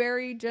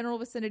very general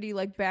vicinity,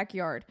 like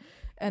backyard.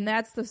 And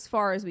that's as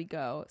far as we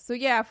go. So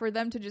yeah, for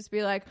them to just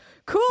be like,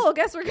 cool,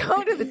 guess we're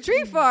going to the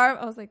tree farm.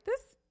 I was like,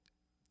 this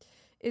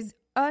is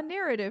a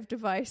narrative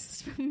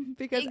device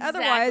because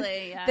otherwise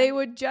they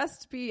would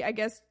just be, I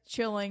guess,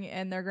 chilling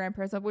in their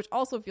grandparents' home, which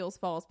also feels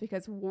false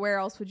because where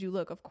else would you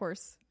look? Of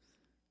course,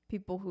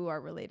 people who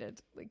are related.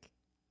 Like,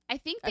 I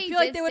think I feel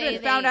like they would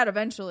have found out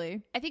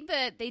eventually. I think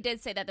that they did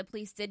say that the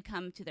police did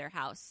come to their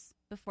house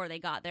before they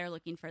got there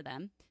looking for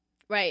them.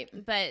 Right.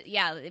 But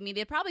yeah, I mean,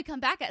 they'd probably come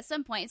back at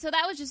some point. So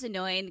that was just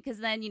annoying because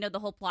then, the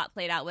whole plot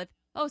played out with,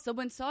 oh,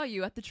 someone saw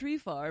you at the tree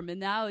farm and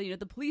now,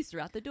 the police are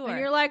at the door. And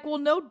you're like, well,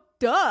 no,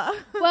 duh.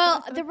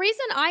 Well, the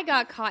reason I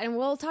got caught, and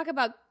we'll talk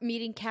about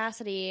meeting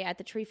Cassidy at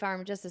the tree farm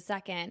in just a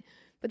second,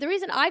 but the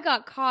reason I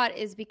got caught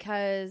is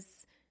because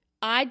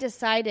I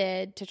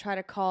decided to try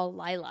to call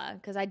Lila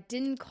because I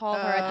didn't call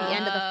her at the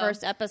end of the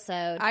first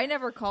episode. I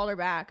never called her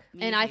back.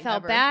 And I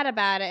felt bad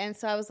about it. And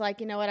so I was like,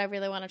 you know what? I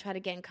really want to try to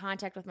get in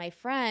contact with my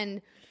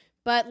friend.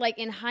 But like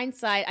in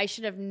hindsight, I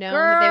should have known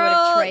that they would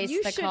have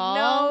traced the call.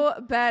 You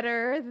should know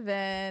better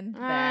than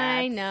that.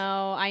 I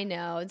know.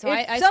 And so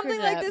if I something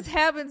like this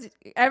happens,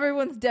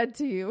 everyone's dead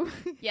to you.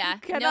 Yeah,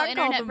 you no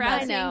internet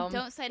browsing. I know.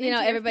 Don't sign into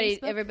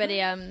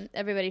Facebook.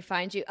 everybody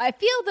finds you. I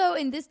feel though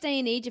in this day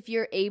and age, if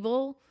you're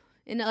able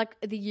in like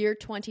the year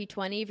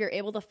 2020, if you're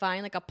able to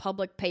find like a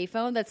public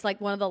payphone, that's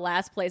like one of the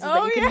last places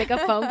that you can make a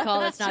phone call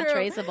that's not true.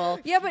 traceable.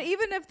 Yeah, but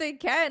even if they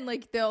can,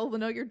 like they'll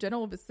know your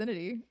general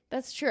vicinity.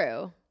 That's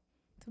true.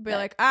 To be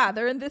like,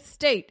 they're in this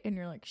state, and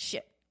you're like,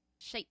 shit.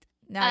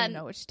 Now you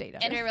know which state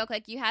I'm in. And real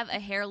quick, you have a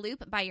hair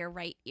loop by your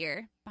right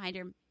ear behind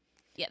your.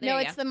 Yeah, no,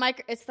 it's the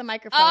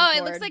microphone. Oh, cord.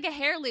 It looks like a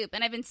hair loop,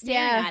 and I've been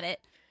staring at it.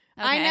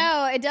 Okay. I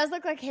know it does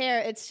look like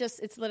hair. It's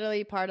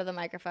literally part of the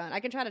microphone. I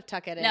can try to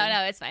tuck it in. No,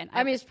 it's fine.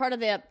 I mean, it's part of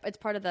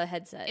the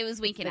headset. It was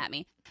winking at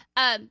me.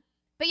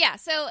 But yeah,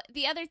 so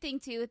the other thing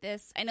too with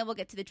this, I know we'll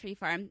get to the tree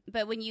farm,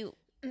 but when you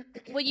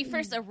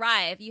first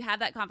arrive, you have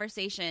that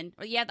conversation,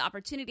 or you have the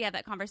opportunity to have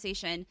that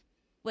conversation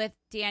with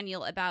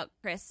Daniel about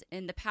Chris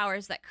and the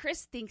powers that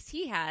Chris thinks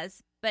he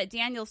has, but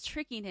Daniel's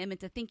tricking him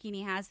into thinking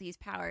he has these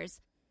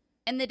powers.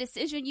 And the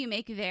decision you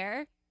make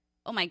there,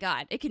 oh my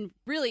God, it can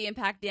really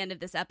impact the end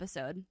of this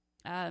episode.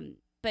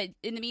 But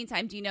in the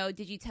meantime,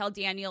 did you tell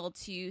Daniel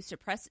to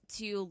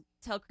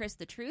tell Chris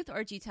the truth, or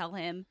did you tell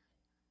him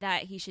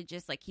that he should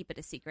just keep it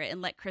a secret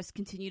and let Chris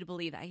continue to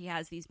believe that he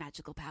has these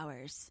magical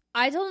powers?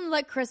 I told him to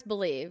let Chris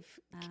believe.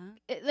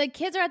 The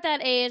kids are at that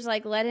age,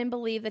 let him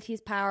believe that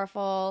he's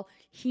powerful.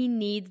 He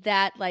needs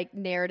that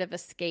narrative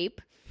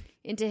escape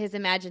into his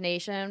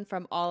imagination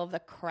from all of the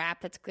crap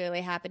that's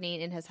clearly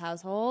happening in his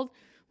household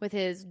with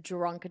his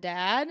drunk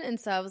dad. And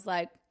so I was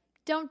like,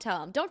 don't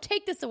tell him. Don't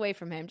take this away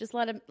from him. Just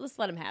let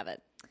him have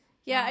it.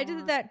 Yeah, I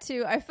did that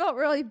too. I felt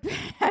really bad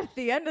at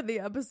the end of the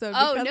episode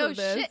because of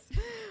this. Shit.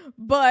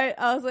 But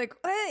I was like,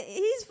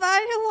 he's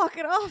fine. He'll walk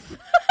it off.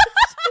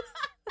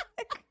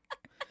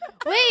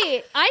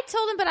 Wait, I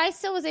told him, but I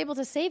still was able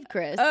to save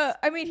Chris.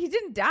 I mean, he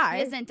didn't die.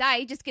 He doesn't die.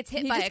 He just gets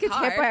hit by a car. He just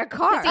gets hit by a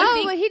car.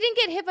 Oh, but he didn't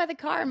get hit by the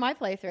car in my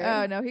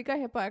playthrough. Oh, no, he got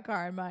hit by a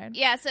car in mine.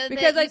 Yeah, so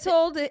because I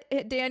told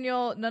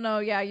Daniel, no,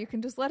 yeah, you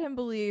can just let him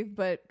believe,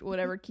 but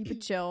whatever, keep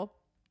it chill.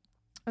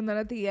 And then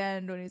at the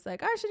end, when he's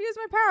like, I should use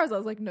my powers, I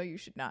was like, no, you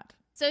should not.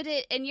 So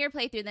in your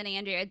playthrough then,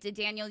 Andrea, did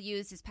Daniel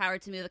use his power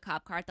to move the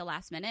cop car at the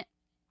last minute?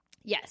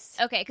 Yes.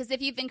 Okay, because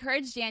if you've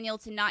encouraged Daniel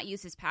to not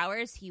use his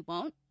powers, he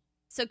won't.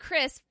 So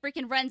Chris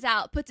freaking runs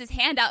out, puts his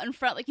hand out in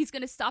front like he's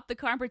going to stop the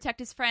car and protect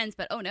his friends.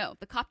 But oh no,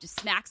 the cop just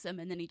smacks him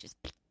and then he just...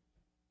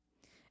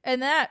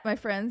 And that, my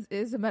friends,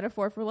 is a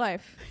metaphor for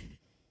life.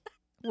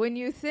 When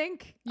you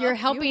think you're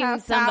helping you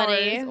have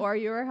somebody powers or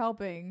you're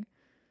helping,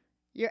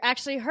 you're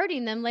actually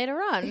hurting them later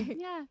on.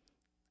 Yeah.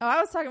 Oh, I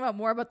was talking about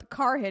more about the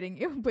car hitting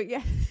you, but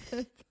yes.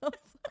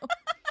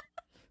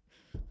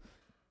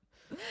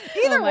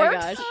 Either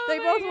works. Gosh. They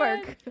both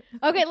work.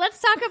 Okay, let's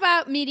talk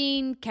about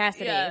meeting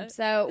Cassidy. Yeah.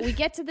 So we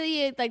get to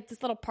the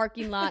this little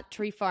parking lot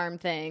tree farm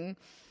thing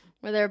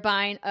where they're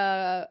buying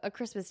a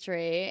Christmas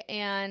tree,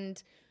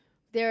 and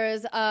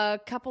there's a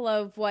couple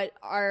of what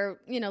are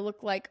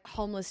look like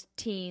homeless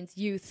teens,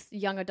 youth,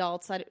 young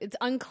adults. It's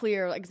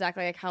unclear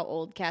exactly how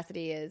old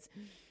Cassidy is.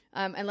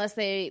 Unless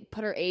they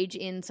put her age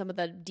in some of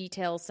the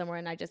details somewhere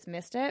and I just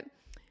missed it.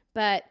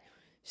 But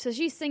so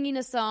she's singing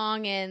a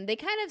song, and they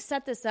kind of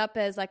set this up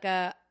as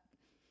a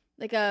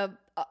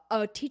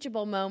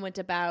teachable moment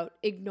about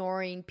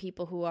ignoring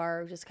people who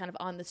are just kind of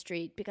on the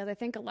street. Because I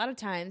think a lot of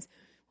times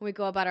when we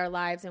go about our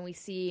lives and we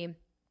see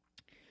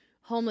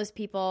homeless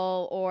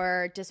people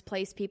or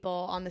displaced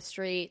people on the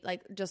street,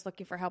 just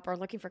looking for help or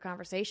looking for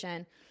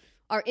conversation,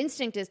 our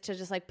instinct is to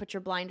just put your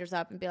blinders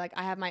up and be like,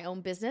 I have my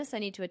own business I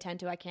need to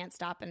attend to. I can't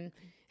stop and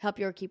help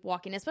you or keep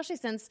walking, especially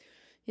since,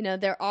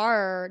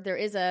 there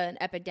is an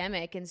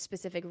epidemic in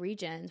specific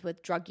regions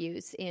with drug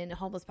use in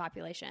homeless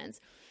populations.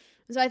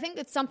 So I think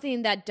it's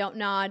something that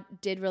DONTNOD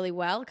did really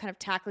well, kind of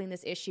tackling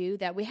this issue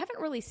that we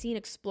haven't really seen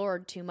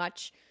explored too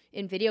much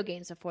in video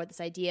games before, this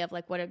idea of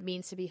what it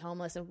means to be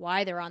homeless and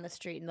why they're on the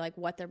street and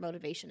what their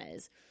motivation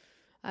is.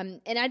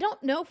 And I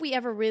don't know if we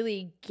ever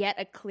really get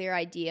a clear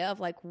idea of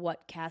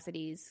what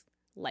Cassidy's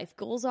life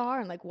goals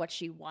are and what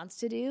she wants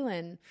to do.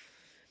 And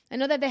I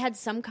know that they had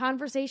some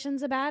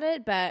conversations about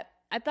it, but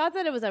I thought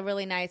that it was a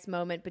really nice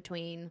moment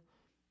between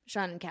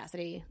Sean and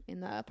Cassidy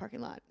in the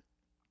parking lot.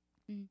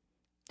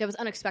 That was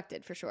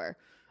unexpected for sure.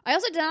 I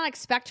also did not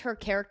expect her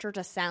character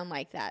to sound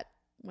like that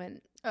when.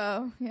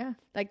 Oh yeah,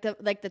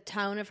 the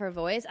tone of her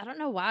voice. I don't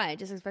know why. I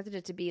just expected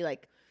it to be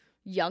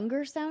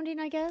younger sounding,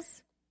 I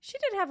guess. She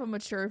did have a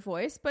mature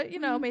voice, but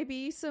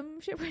maybe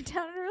some shit went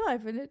down in her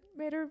life and it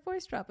made her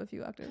voice drop a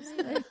few octaves.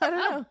 I don't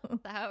know. Is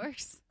that how it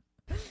works?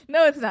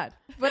 No, it's not.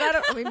 But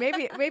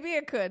maybe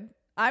it could.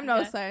 I'm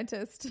no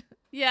scientist.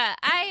 Yeah,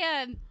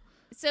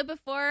 so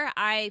before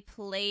I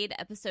played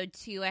episode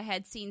 2, I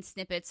had seen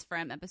snippets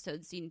from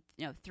episodes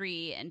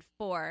 3 and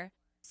 4.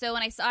 So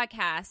when I saw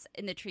Cass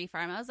in the tree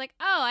farm, I was like,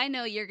 oh, I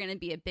know you're going to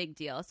be a big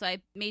deal. So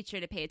I made sure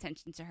to pay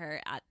attention to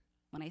her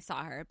when I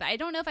saw her. But I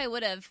don't know if I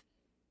would have,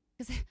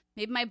 because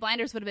maybe my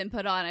blinders would have been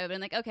put on. I would have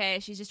been like, okay,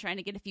 she's just trying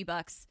to get a few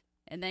bucks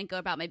and then go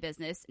about my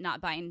business,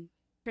 not buying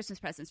Christmas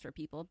presents for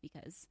people.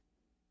 Because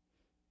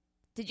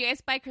did you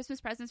guys buy Christmas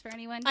presents for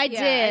anyone? I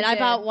did.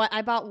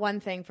 I bought one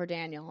thing for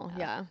Daniel. Oh.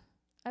 Yeah.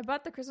 I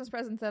bought the Christmas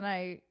presents and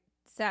I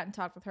sat and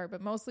talked with her,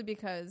 but mostly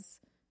because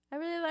I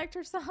really liked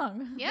her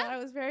song. Yeah. I thought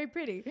it was very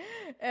pretty.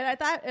 And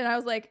I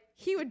was like,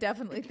 he would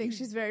definitely think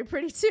she's very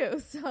pretty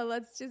too. So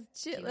let's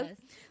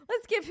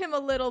give him a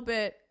little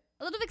bit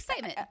of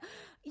excitement.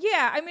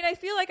 Yeah. I mean, I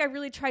feel like I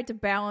really tried to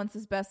balance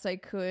as best I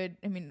could.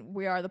 I mean,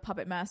 we are the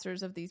puppet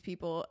masters of these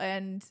people.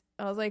 And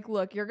I was like,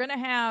 look, you're going to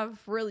have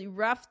really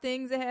rough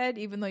things ahead,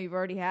 even though you've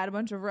already had a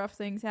bunch of rough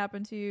things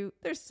happen to you.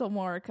 There's still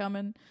more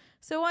coming.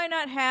 So why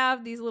not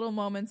have these little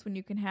moments when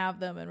you can have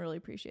them and really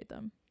appreciate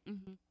them?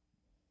 Mm-hmm.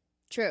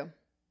 True.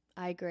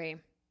 I agree.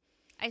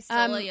 I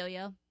stole a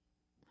yo-yo.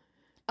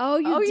 Oh,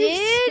 you Oh, did?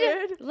 you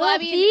did? Well, I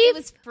Little mean, thief? it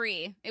was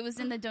free. It was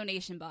in the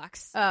donation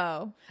box.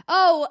 Oh.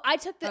 Oh, I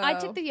took the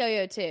Oh.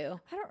 yo-yo too.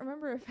 I don't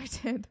remember if I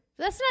did.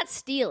 That's not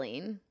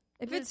stealing.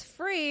 If it's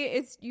free,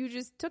 it's you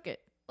just took it.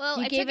 Well,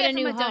 You I gave took it a it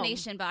new from a home.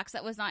 donation box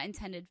that was not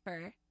intended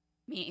for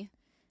me.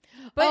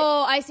 But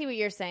Oh, I see what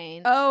you're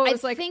saying. oh, I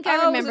it's like think oh, I it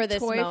was remember a this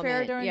toy moment.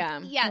 fair during. Yeah.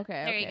 Yeah, Okay.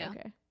 there okay. you go.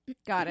 Okay.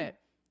 Got it.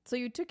 So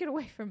you took it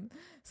away from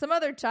some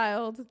other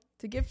child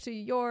to give to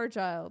your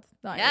child.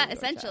 Not Yeah, your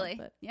essentially.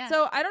 Child, Yeah.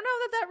 So I don't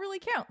know that really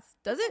counts.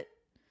 Does it?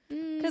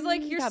 Because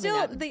like you're Probably still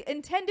not. the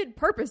intended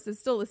purpose is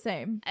still the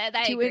same. I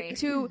to agree.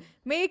 to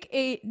make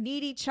a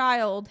needy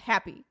child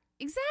happy.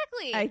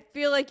 Exactly. I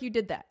feel like you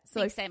did that. So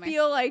Thanks, I Timer.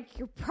 feel like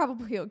you're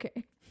probably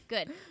okay.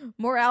 Good.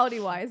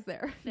 Morality wise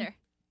there. There.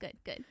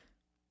 Good.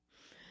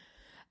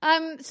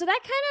 So that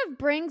kind of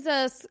brings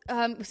us,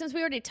 since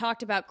we already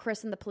talked about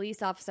Chris and the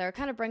police officer, it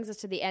kind of brings us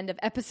to the end of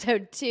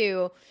episode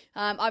 2.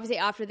 Obviously,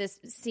 after this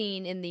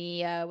scene in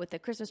the with the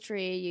Christmas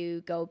tree,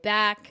 you go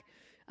back.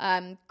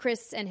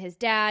 Chris and his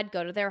dad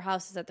go to their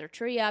house to set their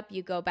tree up.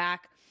 You go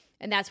back,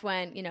 and that's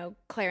when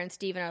Claire and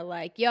Steven are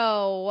like,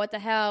 "Yo, what the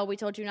hell? We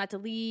told you not to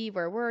leave.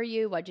 Where were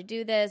you? Why'd you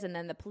do this?" And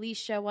then the police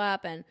show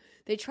up, and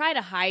they try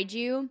to hide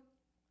you,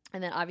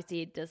 and then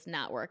obviously it does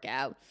not work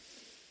out.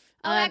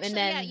 Oh, actually, and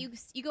then, yeah,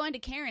 you go into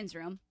Karen's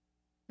room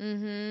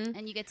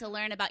and you get to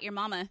learn about your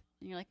mama, and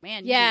you're like, man,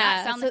 you do Yeah,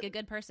 not sound so- like a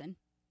good person.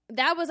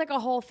 that was like a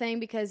whole thing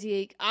because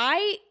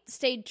I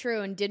stayed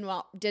true and did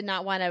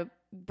not want to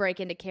break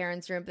into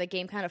Karen's room, but the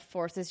game kind of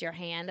forces your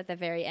hand at the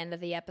very end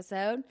of the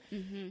episode.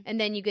 And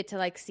then you get to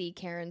like see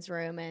Karen's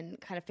room and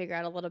kind of figure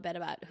out a little bit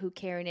about who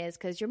Karen is,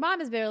 because your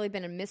mom has barely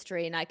been a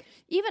mystery, and like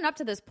even up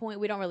to this point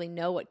we don't really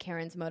know what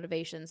Karen's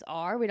motivations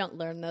are. We don't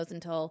learn those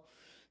until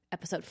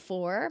episode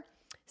 4.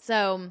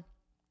 So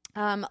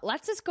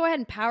let's just go ahead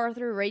and power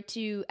through right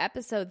to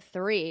episode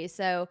 3.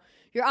 So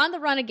you're on the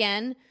run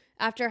again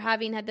after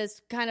having had this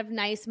kind of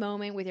nice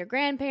moment with your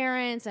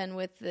grandparents and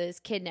with this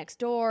kid next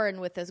door and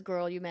with this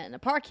girl you met in a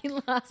parking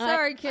lot.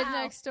 Sorry, kid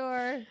next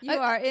door. You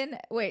are in.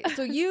 Wait,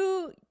 so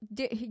you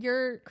did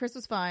your Chris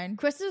was fine.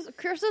 Chris is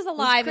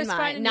alive Chris in fine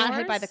mine, in not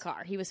hit by yours? the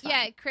car. He was fine.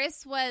 Yeah,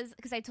 Chris was,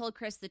 because I told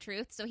Chris the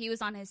truth, so he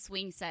was on his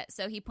swing set,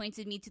 so he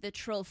pointed me to the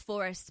troll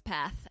forest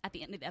path at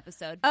the end of the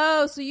episode.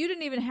 Oh, so you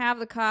didn't even have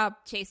the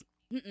cop Chase.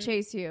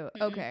 chase you.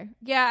 Okay.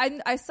 Yeah,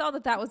 I saw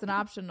that was an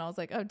option. And I was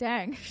like, oh,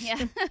 dang.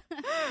 Yeah.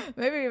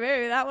 maybe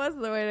that was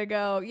the way to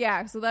go.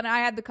 Yeah, so then I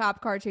had the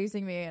cop car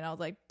chasing me, and I was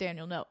like,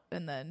 Daniel, no.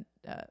 And then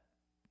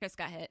Chris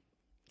got hit.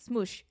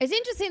 smoosh. It's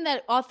interesting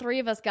that all 3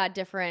 of us got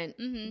different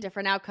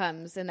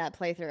outcomes in that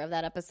playthrough of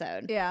that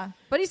episode. Yeah,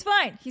 but he's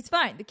fine. He's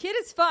fine. The kid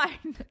is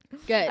fine.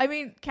 Good. I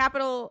mean,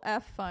 capital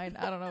F fine.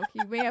 I don't know.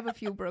 He may have a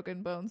few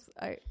broken bones.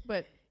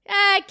 But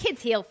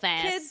Kids heal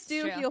fast. kids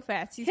do True. heal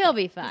fast. He'll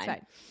be He's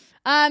fine.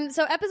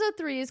 So episode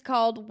 3 is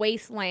called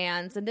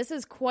Wastelands, and this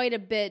is quite a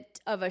bit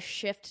of a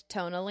shift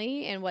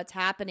tonally in what's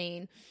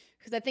happening,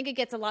 because I think it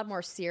gets a lot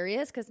more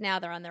serious because now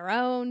they're on their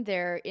own.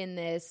 They're in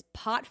this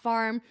pot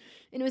farm,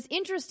 and it was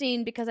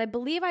interesting because I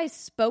believe I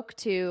spoke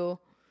to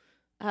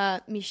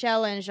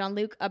Michelle and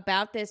Jean-Luc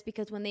about this,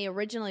 because when they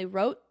originally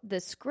wrote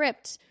the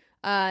script,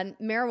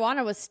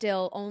 marijuana was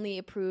still only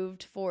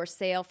approved for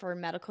sale for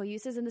medical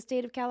uses in the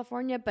state of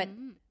California, but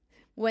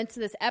once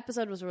this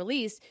episode was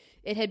released,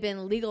 it had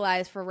been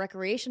legalized for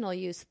recreational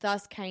use,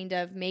 thus kind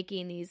of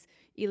making these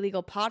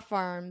illegal pot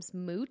farms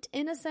moot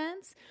in a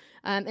sense.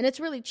 And it's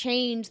really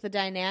changed the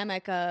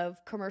dynamic of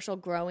commercial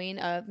growing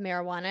of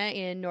marijuana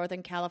in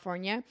Northern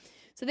California.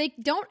 So they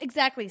don't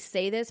exactly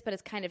say this, but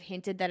it's kind of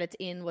hinted that it's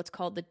in what's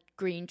called the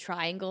Green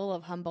Triangle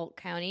of Humboldt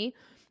County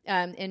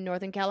in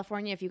Northern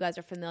California, if you guys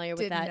are familiar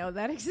with Didn't that. know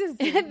that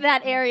existed.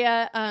 That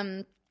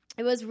area,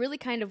 it was really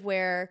kind of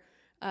where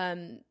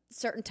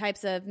certain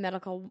types of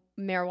medical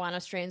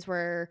marijuana strains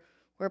were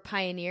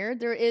pioneered.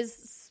 There is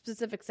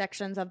specific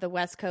sections of the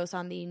West Coast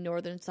on the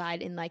northern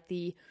side in like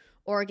the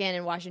Oregon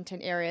and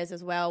Washington areas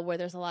as well, where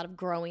there's a lot of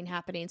growing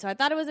happening. So I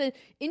thought it was an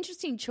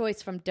interesting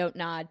choice from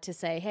DONTNOD to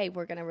say, hey,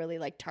 we're going to really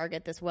like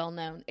target this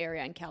well-known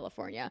area in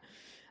California.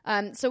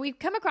 So we've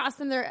come across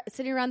them. They're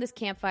sitting around this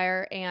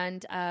campfire,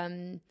 and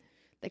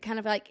they kind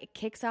of like it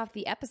kicks off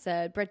the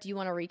episode. Brett, do you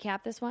want to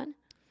recap this one?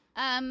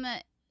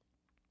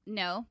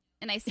 No.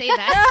 And I say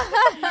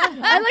that.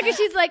 I look at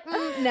she's like,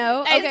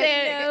 no. I Okay.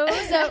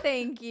 say No,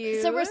 thank you.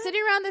 So we're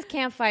sitting around this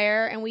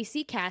campfire, and we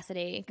see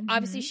Cassidy.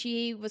 Obviously,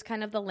 she was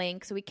kind of the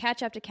link. So we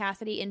catch up to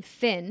Cassidy and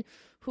Finn,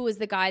 who was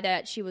the guy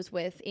that she was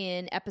with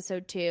in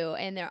episode 2.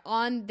 And they're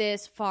on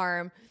this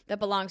farm that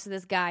belongs to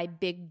this guy,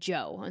 Big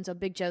Joe. And so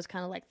Big Joe's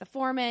kind of like the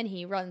foreman.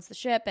 He runs the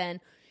ship, and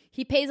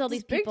he pays all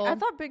these people. I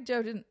thought Big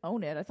Joe didn't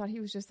own it. I thought he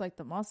was just like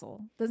the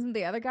muscle. Doesn't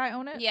the other guy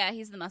own it? Yeah,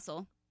 he's the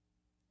muscle.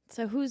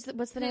 So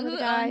what's the name Who of the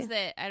guy? owns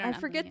it? I don't know. I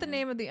forget the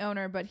name of the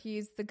owner, but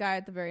he's the guy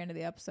at the very end of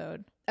the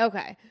episode.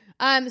 Okay.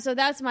 So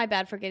that's my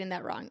bad for getting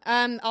that wrong.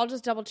 I'll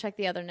just double check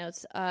the other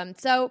notes.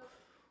 So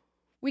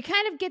we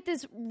kind of get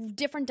this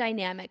different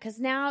dynamic because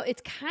now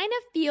it kind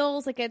of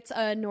feels like it's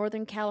a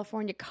Northern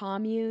California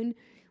commune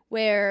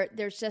where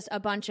there's just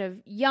a bunch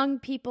of young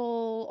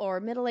people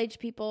or middle-aged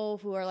people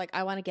who are like,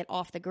 I want to get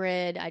off the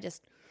grid. I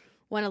just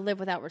want to live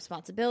without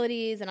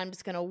responsibilities, and I'm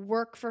just going to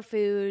work for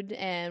food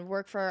and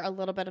work for a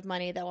little bit of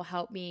money that will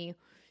help me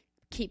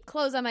keep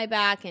clothes on my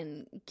back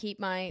and keep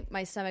my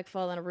stomach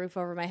full and a roof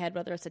over my head,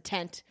 whether it's a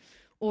tent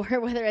or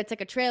whether it's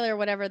like a trailer or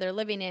whatever they're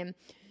living in.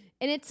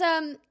 And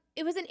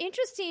it was an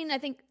interesting, I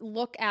think,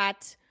 look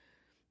at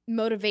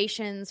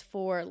motivations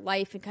for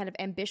life and kind of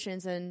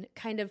ambitions, and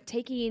kind of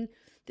taking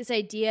this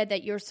idea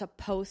that you're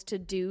supposed to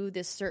do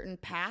this certain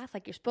path.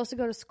 Like, you're supposed to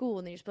go to school,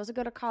 and then you're supposed to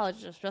go to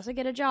college, you're supposed to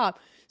get a job,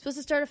 you're supposed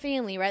to start a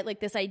family, right? Like,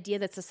 this idea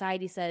that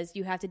society says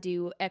you have to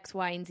do X,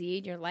 Y, and Z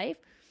in your life.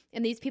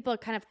 And these people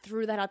kind of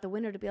threw that out the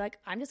window to be like,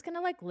 I'm just going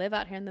to like live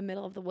out here in the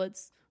middle of the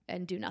woods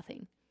and do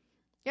nothing.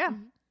 Yeah.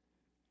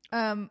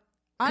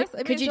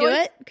 Honestly, could you do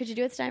it? Could you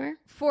do it, Steimer?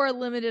 For a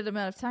limited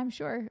amount of time,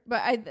 sure.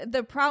 But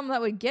the problem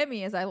that would get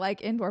me is I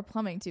like indoor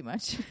plumbing too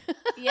much.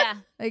 Yeah.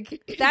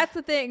 Like, that's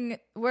the thing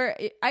where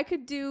I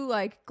could do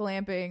like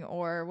glamping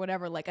or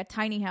whatever, like a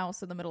tiny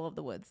house in the middle of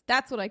the woods.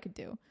 That's what I could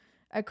do.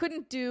 I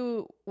couldn't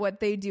do what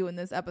they do in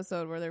this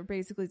episode where they're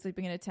basically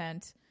sleeping in a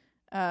tent.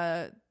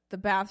 The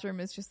bathroom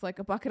is just like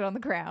a bucket on the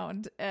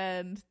ground,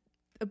 and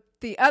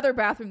the other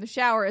bathroom, the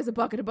shower, is a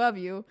bucket above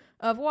you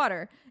of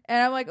water.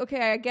 And I'm like,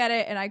 okay, I get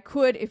it. And I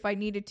could if I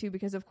needed to,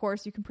 because of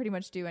course you can pretty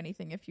much do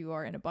anything if you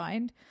are in a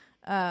bind.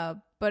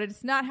 But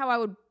it's not how I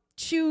would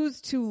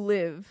choose to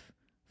live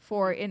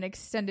for an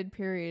extended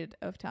period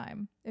of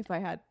time if I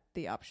had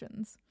the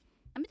options.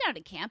 I'm down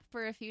to camp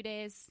for a few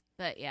days,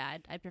 but yeah,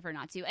 I'd prefer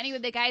not to. Anyway,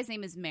 the guy's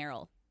name is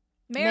Meryl.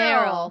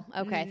 Meryl.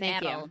 Okay,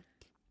 thank you.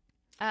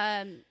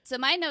 So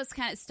my notes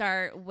kind of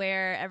start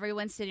where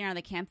everyone's sitting around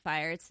the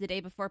campfire. It's the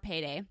day before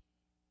payday,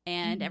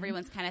 and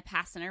everyone's kind of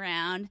passing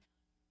around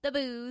the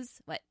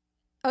booze. What?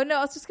 Oh no,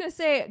 I was just gonna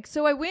say.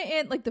 So I went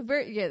in like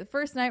the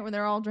first night when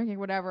they're all drinking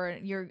whatever,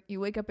 and you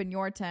wake up in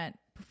your tent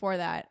before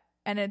that,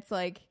 and it's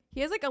like he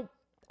has like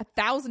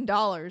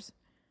 $1,000,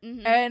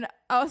 and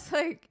I was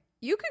like,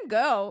 you can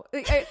go.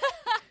 Like,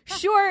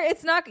 sure,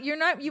 it's not.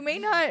 You may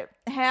not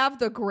have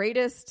the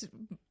greatest,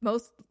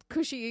 most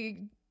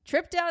cushy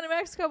trip down to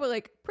Mexico, but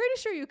like pretty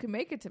sure you can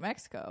make it to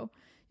Mexico.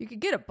 You could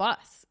get a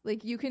bus.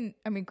 Like, you can,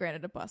 I mean,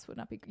 granted, a bus would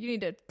not be, you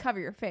need to cover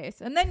your face,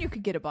 and then you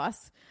could get a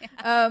bus.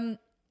 Yeah.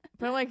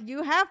 But I'm like,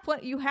 you have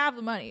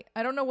the money.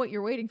 I don't know what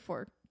you're waiting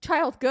for.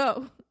 Child,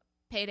 go.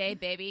 Payday,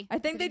 baby. I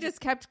think they just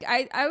kept,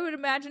 I would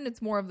imagine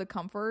it's more of the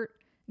comfort,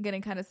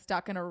 getting kind of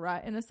stuck in a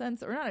rut in a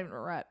sense, or not even a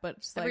rut,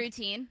 but just like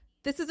routine.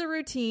 This is a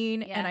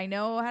routine, and I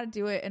know how to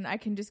do it, and I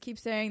can just keep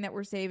saying that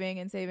we're saving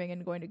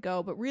and going to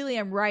go. But really,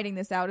 I'm writing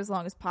this out as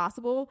long as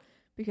possible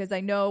because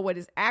I know what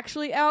is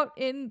actually out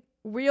in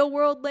real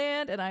world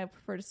land, and I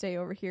prefer to stay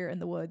over here in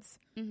the woods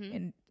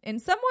in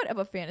somewhat of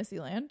a fantasy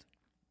land.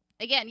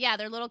 Again, yeah,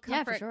 their little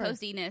comfort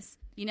coziness.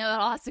 You know, it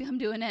all has to come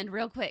to an end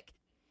real quick.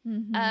 So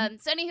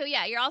anywho,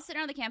 yeah, you're all sitting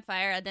around the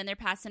campfire, and then they're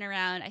passing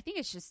around. I think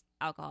it's just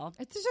alcohol.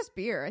 It's just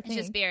beer, I think.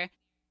 It's just beer.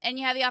 And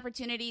you have the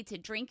opportunity to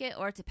drink it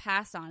or to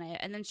pass on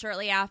it. And then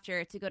shortly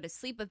after, to go to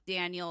sleep with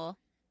Daniel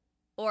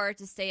or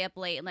to stay up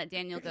late and let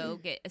Daniel go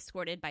get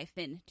escorted by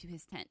Finn to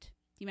his tent. Do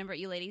you remember what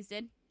you ladies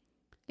did?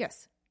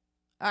 Yes.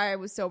 I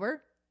was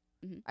sober.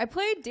 I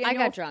played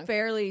Daniel I got drunk.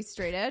 Fairly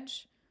straight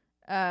edge.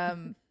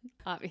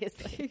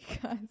 Obviously.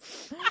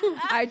 Because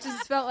I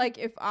just felt like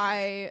if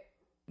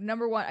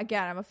number one,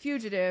 again, I'm a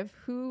fugitive.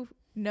 Who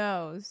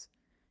knows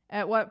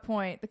at what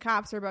point the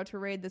cops are about to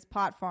raid this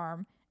pot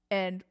farm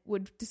and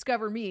would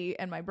discover me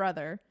and my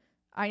brother.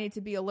 I need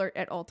to be alert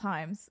at all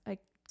times. I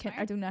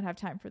do not have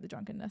time for the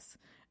drunkenness.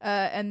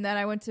 And then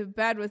I went to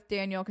bed with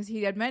Daniel because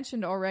he had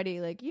mentioned already,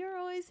 like, you're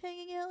always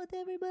hanging out with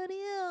everybody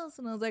else.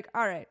 And I was like,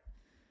 all right,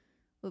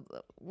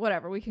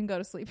 whatever. We can go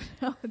to sleep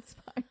now. It's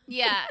fine.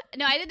 Yeah.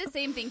 No, I did the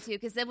same thing too.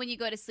 Because then when you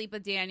go to sleep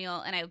with Daniel,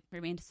 and I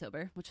remained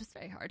sober, which was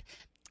very hard.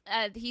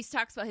 He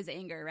talks about his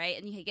anger,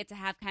 right? And you get to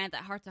have kind of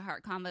that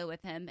heart-to-heart combo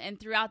with him. And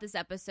throughout this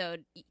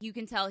episode, you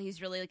can tell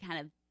he's really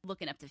kind of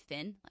looking up to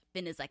Finn.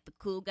 Finn is like the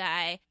cool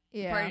guy.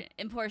 Yeah.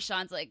 And poor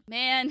Sean's like,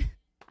 man,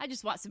 I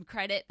just want some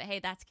credit. But hey,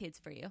 that's kids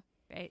for you,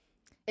 right?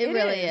 It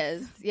really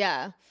is.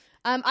 Yeah.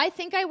 I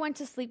think I went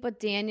to sleep with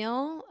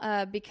Daniel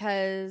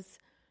because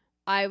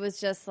I was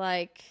just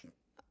like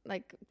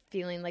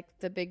feeling like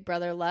the big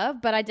brother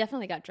love. But I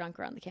definitely got drunk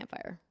around the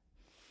campfire.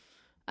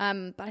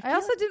 But I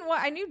also didn't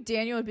want. I knew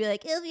Daniel would be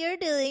like, "If you're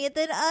doing it,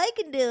 then I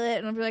can do it."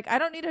 And I'd be like, "I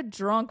don't need a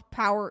drunk,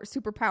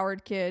 super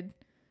powered kid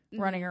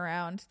running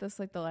around. That's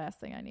like the last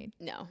thing I need."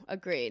 No,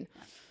 agreed.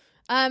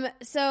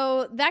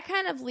 So that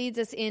kind of leads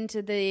us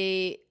into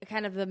the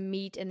kind of the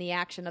meat and the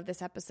action of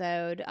this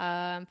episode.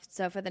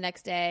 So for the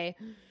next day,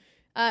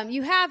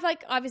 you have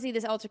like obviously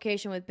this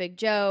altercation with Big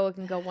Joe. It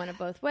can go one of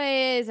both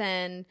ways,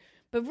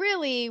 but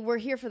really we're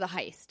here for the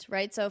heist,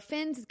 right? So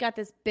Finn's got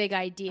this big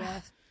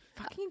idea.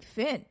 Fucking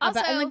Finn.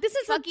 Also, I'm like, this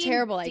is a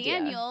terrible idea.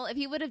 Daniel, if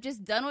he would have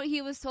just done what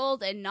he was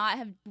told and not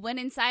have went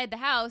inside the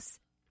house,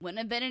 wouldn't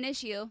have been an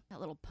issue. That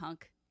little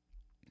punk.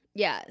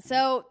 Yeah.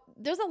 So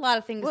there's a lot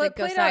of things that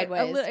go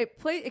sideways.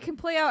 It can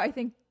play out, I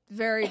think,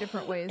 very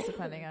different ways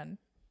depending on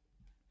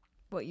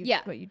what you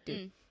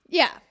do.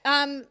 Yeah.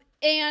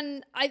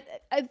 And I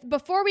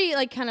before we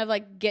like kind of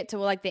like get to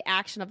like the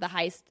action of the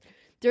heist,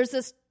 there's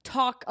this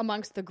talk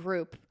amongst the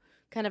group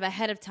kind of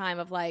ahead of time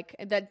of like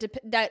that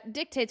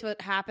dictates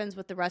what happens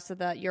with the rest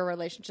of your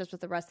relationships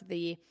with the rest of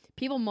the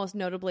people, most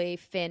notably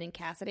Finn and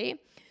Cassidy.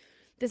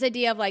 This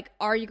idea of like,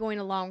 are you going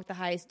along with the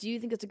heist? Do you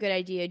think it's a good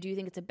idea? Do you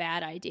think it's a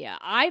bad idea?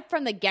 I,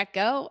 from the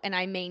get-go, and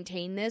I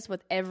maintain this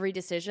with every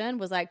decision,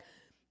 was like,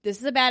 this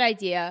is a bad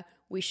idea.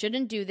 We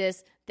shouldn't do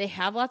this. They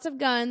have lots of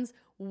guns.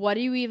 What are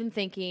you even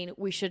thinking?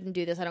 We shouldn't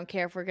do this. I don't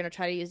care if we're going to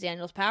try to use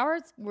Daniel's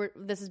powers.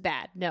 This is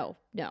bad. No.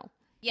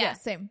 Yeah,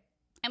 same.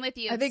 I'm with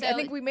you. I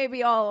think we may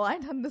be all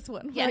aligned on this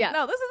one. Yeah. Like,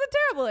 no, this is a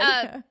terrible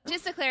idea.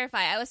 Just to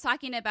clarify, I was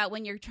talking about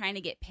when you're trying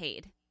to get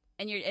paid.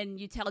 And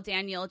you tell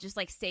Daniel, just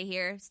like stay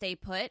here, stay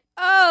put.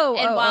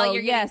 While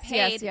you're getting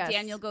paid,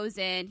 Daniel goes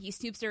in, he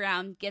snoops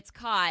around, gets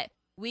caught.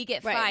 We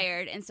get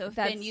fired, and so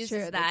Finn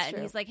uses that,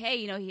 and he's like,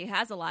 "Hey, he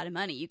has a lot of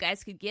money. You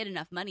guys could get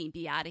enough money and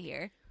be out of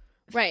here."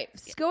 Right.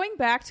 Going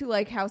back to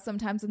like how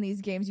sometimes in these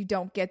games you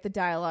don't get the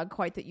dialogue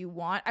quite that you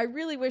want. I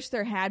really wish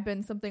there had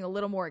been something a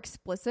little more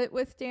explicit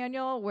with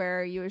Daniel,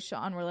 where you and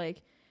Sean were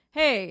like,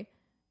 "Hey,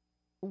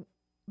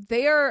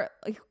 they are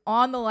like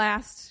on the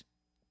last."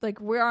 Like,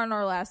 we're on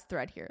our last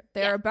thread here.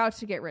 They're about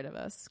to get rid of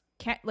us.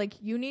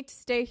 You need to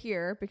stay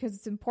here because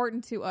it's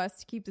important to us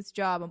to keep this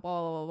job and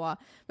blah, blah, blah, blah.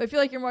 But I feel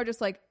like you're more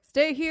just like,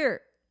 stay here.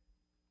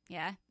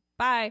 Yeah.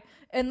 Bye.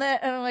 And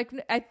I'm like,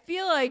 I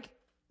feel like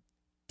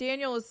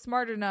Daniel is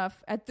smart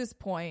enough at this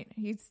point.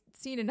 He's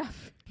seen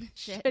enough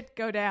shit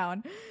go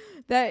down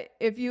that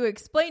if you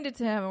explained it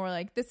to him and we're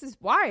like, this is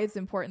why it's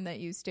important that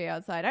you stay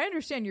outside. I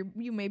understand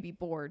you may be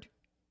bored,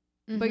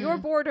 but your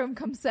boredom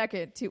comes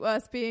second to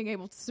us being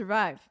able to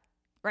survive.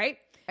 Right?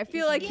 I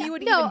feel like he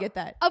would even get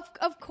that.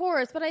 Of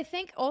course. But I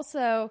think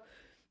also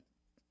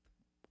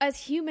as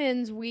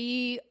humans,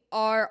 we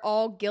are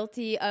all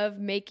guilty of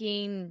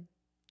making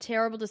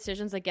terrible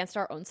decisions against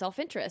our own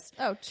self-interest.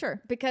 Oh,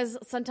 sure. Because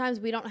sometimes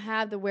we don't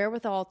have the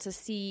wherewithal to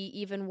see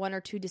even one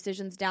or two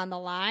decisions down the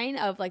line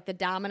of like the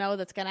domino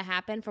that's going to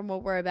happen from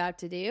what we're about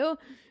to do.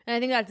 And I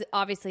think that's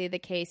obviously the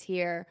case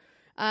here.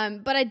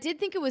 But I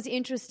did think it was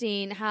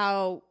interesting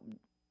how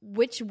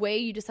which way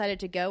you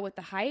decided to go with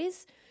the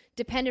heist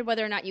depended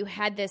whether or not you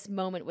had this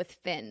moment with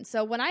Finn.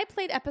 So when I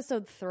played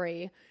episode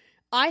 3,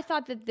 I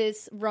thought that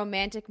this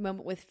romantic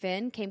moment with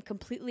Finn came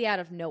completely out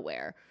of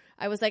nowhere.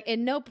 I was like, at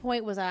no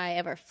point was I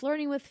ever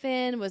flirting with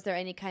Finn. Was there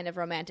any kind of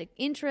romantic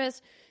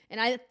interest? And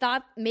I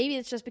thought maybe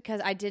it's just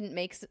because I didn't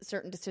make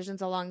certain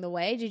decisions along the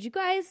way. Did you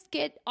guys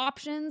get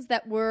options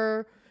that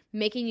were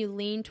making you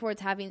lean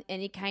towards having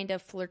any kind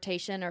of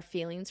flirtation or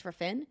feelings for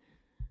Finn?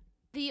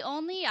 The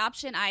only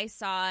option I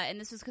saw, and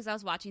this was because I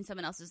was watching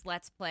someone else's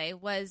Let's Play,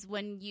 was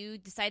when you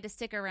decide to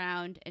stick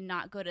around and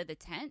not go to the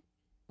tent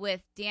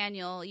with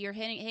Daniel. You're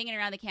hanging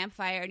around the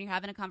campfire and you're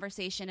having a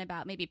conversation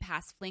about maybe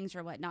past flings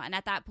or whatnot. And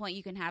at that point,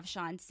 you can have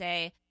Sean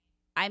say,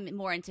 I'm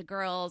more into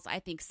girls. I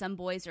think some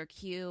boys are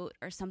cute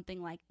or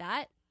something like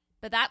that.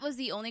 But that was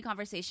the only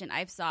conversation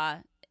I saw.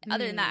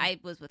 Other than that, I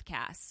was with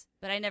Cass.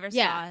 But I never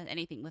saw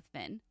anything with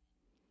Finn.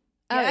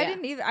 Yeah,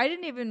 I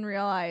didn't even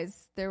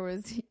realize there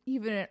was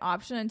even an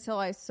option until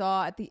I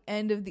saw at the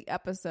end of the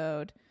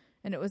episode,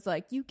 and it was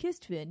like, you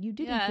kissed Finn, you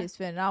didn't kiss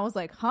Finn, and I was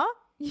like, huh?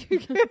 You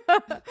didn't know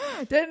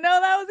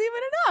that was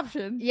even an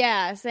option.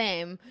 Yeah,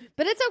 same.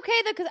 But it's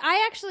okay though, because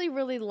I actually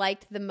really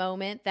liked the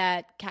moment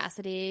that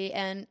Cassidy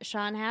and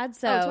Sean had.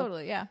 So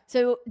totally, yeah.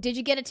 So did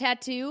you get a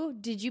tattoo?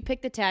 Did you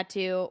pick the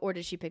tattoo, or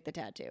did she pick the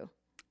tattoo?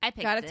 I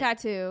picked got a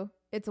tattoo.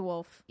 It's a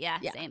wolf. Yeah,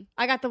 same.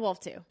 I got the wolf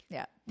too.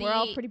 Yeah, we're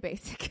all pretty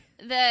basic.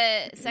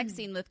 The sex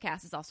scene with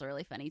Cass is also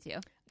really funny too.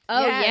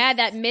 Oh yeah,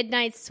 that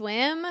midnight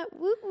swim.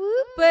 Whoop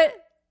whoop. But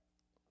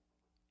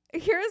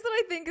here's what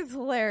I think is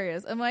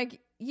hilarious. I'm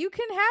like, you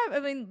can have. I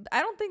mean,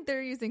 I don't think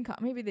they're using.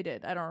 Maybe they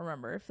did. I don't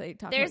remember if they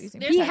talked about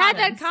using. He had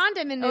that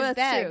condom in his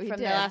bag true, from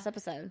the last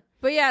episode.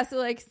 But yeah, so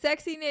like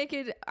sexy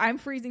naked, I'm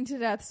freezing to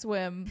death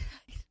swim.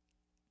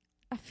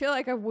 I feel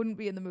like I wouldn't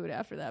be in the mood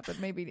after that,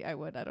 but maybe I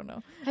would. I don't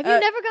know. Have you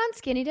never gone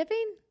skinny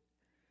dipping?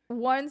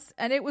 Once,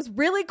 and it was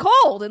really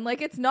cold, and like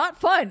it's not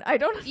fun.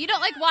 You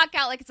don't like walk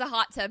out like it's a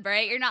hot tub,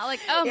 right? You're not like,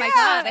 oh my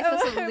god, I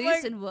feel so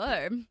loose and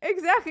warm.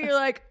 Exactly. You're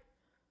like,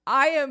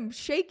 I am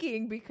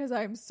shaking because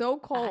I'm so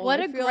cold. What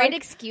a great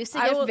excuse to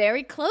get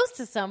very close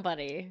to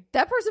somebody.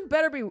 That person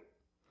better be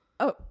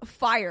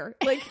fire.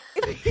 Like,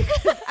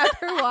 because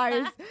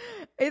otherwise,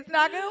 it's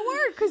not gonna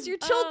work because you're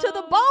chilled to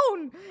the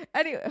bone.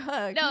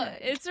 Anyway, no,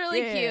 it's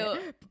really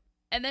cute.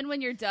 And then when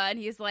you're done,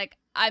 he's like,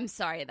 I'm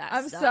sorry that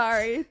I'm sucked.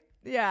 sorry.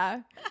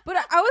 Yeah. But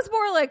I was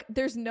more like,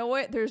 there's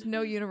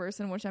no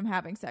universe in which I'm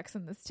having sex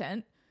in this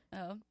tent.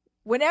 Oh.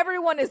 When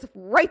everyone is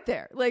right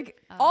there.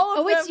 Like, all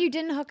of them. Oh, so you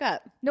didn't hook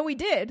up? No, we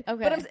did.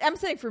 Okay. But I'm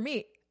saying for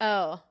me.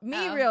 Oh.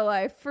 Real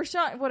life. For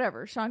Sean,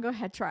 whatever. Sean, go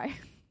ahead, try.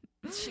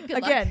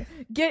 Again,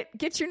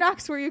 get your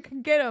knocks where you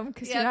can get them,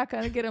 because you're not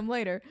going to get them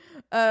later.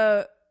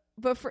 But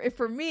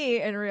for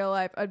me in real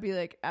life, I'd be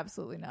like,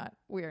 absolutely not.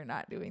 We are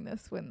not doing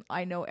this when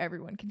I know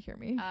everyone can hear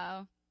me.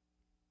 Oh.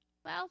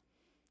 Well.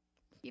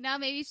 You know,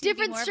 maybe you should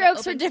Different be more strokes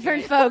of for an open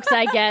different spirit. folks,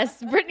 I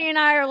guess. Brittany and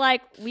I are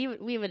like, we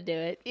would do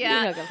it.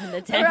 Yeah. We hook up in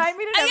the tent. Remind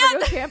me to never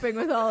go camping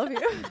with all of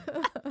you.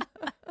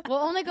 We'll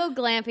only go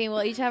glamping.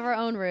 We'll each have our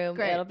own room.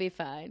 Great. It'll be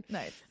fine.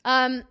 Nice.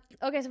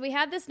 Okay, so we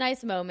had this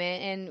nice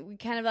moment, and we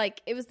kind of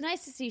like, it was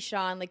nice to see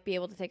Sean like be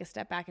able to take a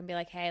step back and be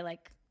like, hey,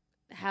 like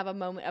have a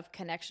moment of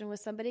connection with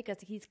somebody,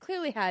 because he's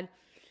clearly had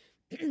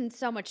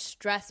so much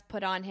stress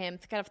put on him,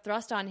 kind of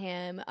thrust on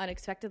him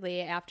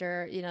unexpectedly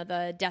after, you know,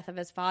 the death of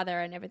his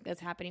father and everything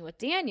that's happening with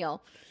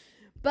Daniel.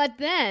 But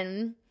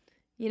then,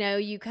 you know,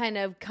 you kind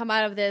of come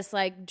out of this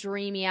like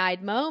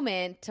dreamy-eyed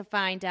moment to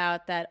find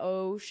out that,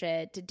 oh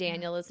shit,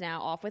 Daniel is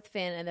now off with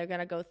Finn and they're going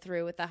to go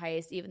through with the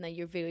heist, even though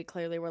you very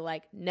clearly were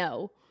like,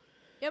 no.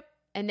 Yep.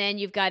 And then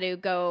you've got to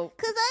go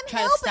 'Cause I'm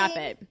try to stop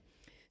it.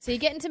 So you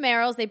get into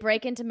Meryl's, they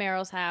break into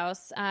Meryl's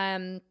house,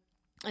 and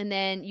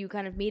then you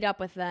kind of meet up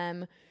with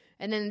them.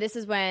 And then this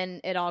is when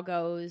it all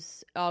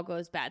goes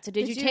bad. So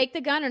did you take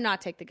the gun or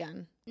not take the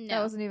gun? No.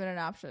 That wasn't even an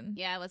option.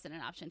 Yeah, it wasn't an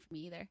option for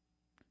me either.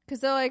 Because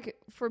they're like,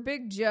 for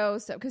Big Joe,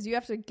 because you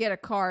have to get a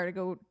car to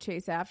go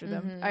chase after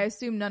them. Mm-hmm. I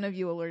assume none of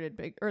you alerted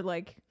Big, or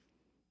like,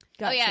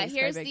 got Oh yeah, chased by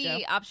here's Big the Joe.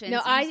 options.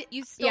 No,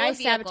 you stole I a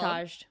vehicle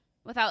sabotaged.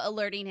 without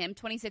alerting him.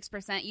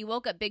 26%. You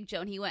woke up Big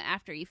Joe and he went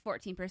after you.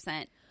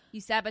 14%. You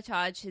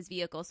sabotaged his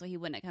vehicle so he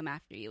wouldn't come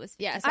after you. It was 50%.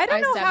 Yeah, so I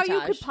don't know how you could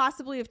sabotaged.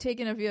 possibly have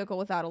taken a vehicle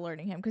without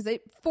alerting him, because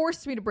it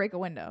forced me to break a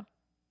window.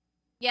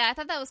 Yeah, I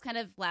thought that was kind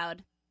of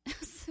loud.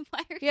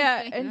 Why are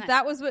Yeah, you doing and that?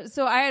 that was what.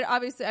 So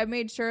I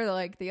made sure that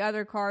like the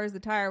other cars, the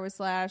tire was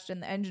slashed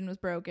and the engine was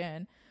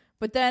broken.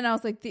 But then I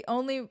was like, the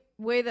only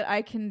way that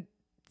I can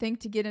think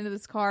to get into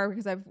this car,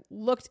 because I've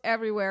looked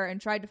everywhere and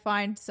tried to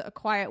find a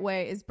quiet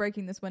way, is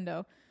breaking this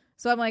window.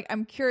 So I'm like,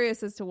 I'm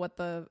curious as to what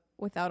the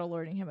without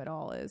alerting him at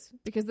all is,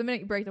 because the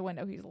minute you break the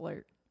window, he's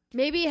alert.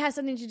 Maybe it has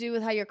something to do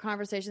with how your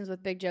conversations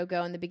with Big Joe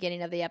go in the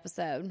beginning of the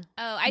episode.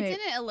 Oh, I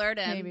didn't alert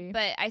him, Maybe.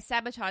 but I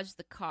sabotaged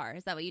the car.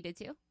 Is that what you did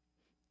too?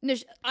 No,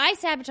 I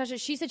sabotaged it.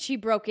 She said she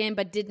broke in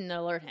but didn't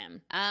alert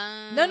him.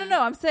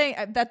 No. I'm saying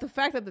that the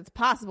fact that it's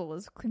possible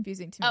was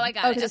confusing to me. Oh, I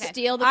got it. To Okay.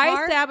 steal the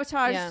car? I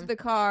sabotaged Yeah. the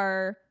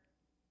car,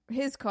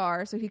 his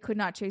car, so he could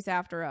not chase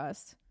after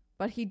us.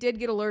 But he did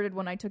get alerted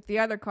when I took the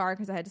other car,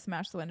 because I had to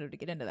smash the window to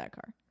get into that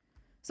car.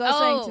 So I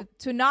was saying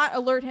to not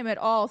alert him at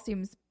all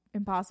seems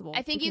impossible.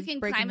 I think you because can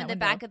breaking climb that in the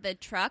window- back of the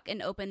truck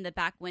and open the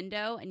back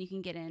window, and you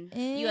can get in.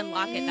 You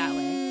unlock it that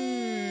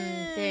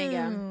way. There you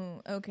go.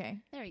 Okay,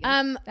 There we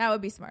go. that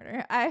would be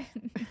smarter.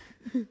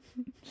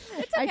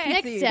 It's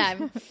okay. Next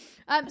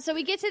time. So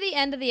we get to the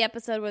end of the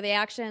episode where the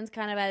action's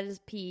kind of at its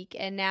peak,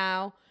 and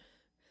now,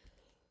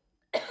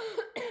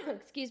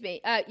 excuse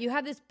me, you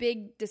have this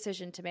big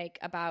decision to make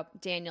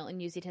about Daniel and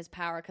using his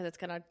power, because it's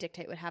going to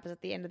dictate what happens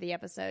at the end of the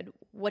episode.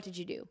 What did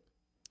you do?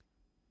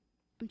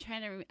 I'm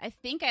trying to. I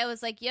think I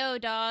was like, "Yo,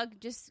 dog,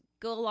 just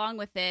go along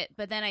with it."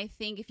 But then I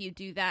think if you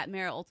do that,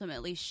 Meryl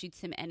ultimately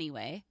shoots him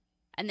anyway,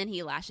 and then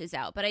he lashes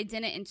out. But I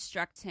didn't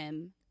instruct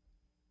him.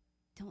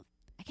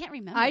 I can't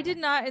remember. I did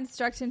not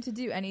instruct him to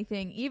do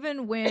anything,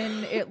 even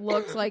when it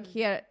looked like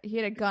he had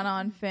a gun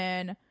on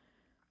Finn.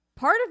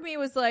 Part of me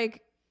was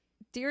like,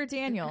 "Dear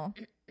Daniel,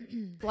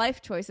 life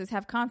choices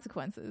have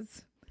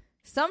consequences.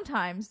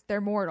 Sometimes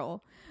they're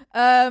mortal."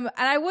 And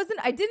I wasn't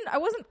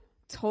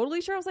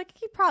totally sure. I was like,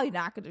 he probably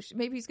not gonna.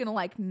 Maybe he's gonna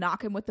like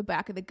knock him with the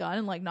back of the gun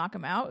and like knock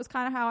him out. It was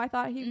kind of how I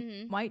thought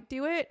he might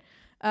do it.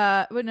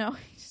 But no,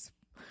 he's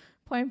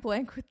point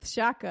blank with the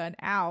shotgun.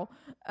 Ow.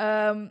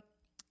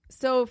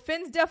 So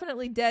Finn's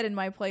definitely dead in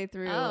my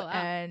playthrough, Oh, wow.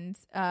 and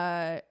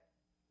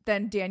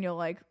then Daniel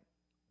like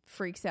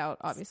freaks out.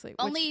 Obviously,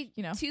 Only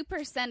which,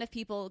 2% of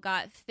people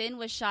got Finn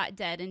was shot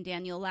dead and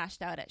Daniel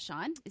lashed out at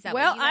Sean. Is that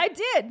well, what you I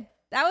did.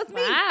 That was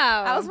me.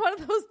 Wow. I was one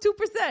of those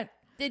 2%.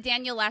 did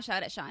Daniel lash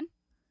out at Sean?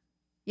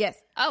 Yes.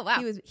 Oh wow.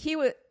 He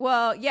was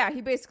well, yeah,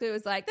 he basically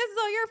was like, "This is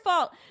all your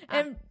fault."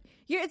 And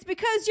it's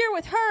because you're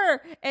with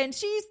her and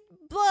she's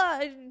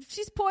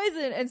she's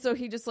poison. And so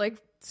he just like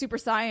super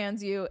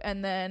saiyans you,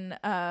 and then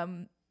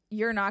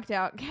you're knocked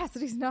out.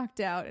 Cassidy's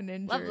knocked out and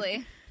injured.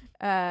 Lovely.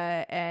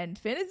 And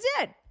Finn is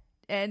dead.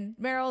 And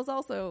Meryl's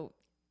also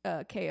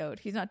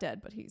KO'd. He's not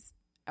dead, but he's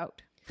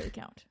out for the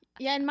count.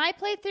 Yeah, in my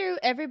playthrough,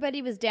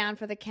 everybody was down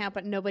for the count,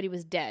 but nobody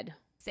was dead.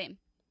 Same.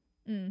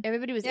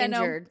 Everybody was Yeah, no.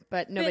 injured,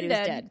 but nobody was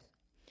dead.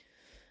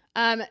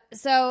 dead.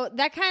 So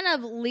that kind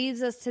of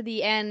leads us to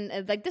the end.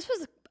 Like, this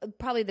was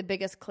probably the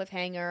biggest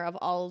cliffhanger of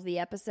all of the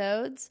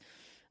episodes.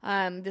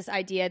 This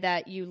idea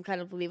that you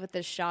kind of leave with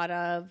this shot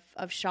of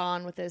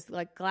Sean with this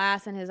like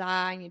glass in his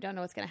eye, and you don't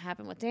know what's going to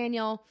happen with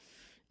Daniel.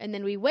 And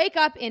then we wake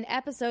up in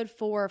episode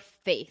 4,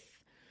 Faith.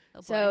 Oh,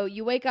 boy. So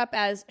you wake up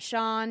as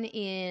Sean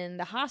in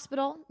the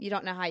hospital. You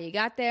don't know how you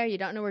got there. You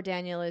don't know where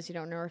Daniel is. You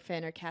don't know where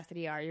Finn or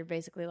Cassidy are. You're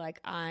basically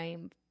like,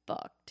 I'm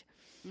fucked.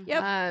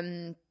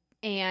 Yep.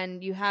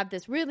 And you have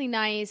this really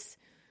nice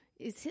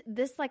is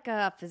this like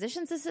a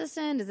physician's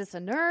assistant? Is this a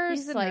nurse?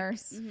 He's a like,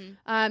 nurse.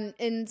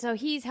 And so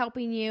he's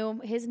helping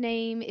you. His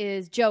name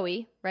is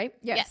Joey, right?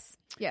 Yes,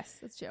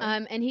 that's Joey.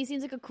 And he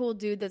seems like a cool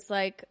dude that's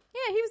like,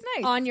 yeah, he was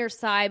nice. on your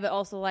side, but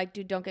also like,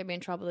 dude, don't get me in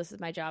trouble. This is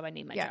my job. I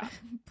need my job.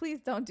 Please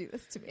don't do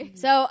this to me.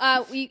 So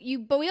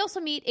we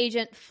also meet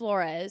Agent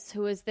Flores,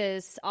 who is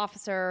this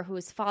officer who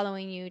is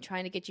following you,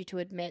 trying to get you to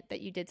admit that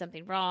you did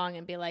something wrong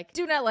and be like,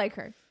 Do not like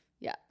her.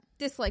 yeah,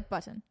 Dislike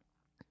button.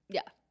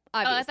 yeah. Oh,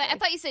 Obviously. I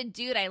thought you said,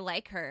 dude, I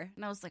like her.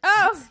 And I was like,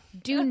 Oh,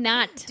 what? do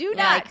not do like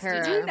not.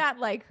 her. Do not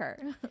like her.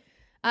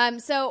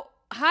 So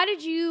how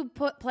did you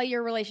play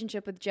your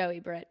relationship with Joey,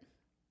 Britt?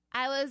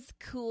 I was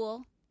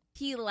cool.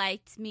 He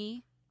liked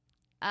me.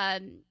 Yeah,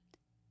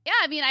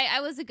 I mean,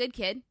 I was a good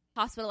kid,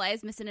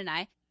 hospitalized, missing an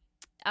eye.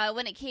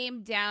 When it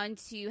came down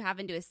to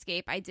having to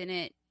escape, I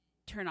didn't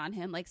turn on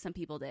him like some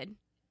people did.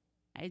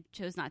 I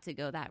chose not to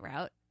go that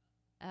route.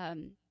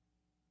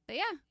 But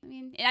yeah, I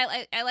mean,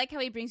 and I like how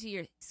he brings you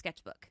your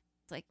sketchbook.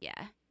 It's like,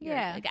 yeah.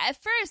 Like, at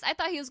first, I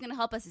thought he was going to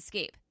help us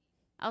escape.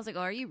 I was like,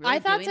 oh, are you really I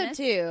thought doing so this?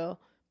 too.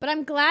 But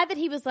I'm glad that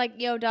he was like,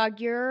 yo, dog,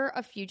 you're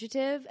a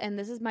fugitive and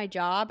this is my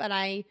job and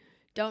I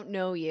don't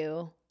know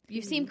you.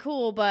 You seem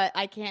cool, but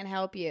I can't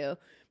help you.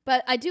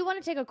 But I do want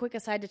to take a quick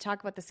aside to talk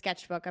about the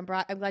sketchbook. I'm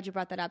glad you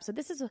brought that up. So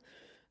this is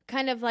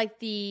kind of like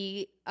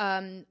the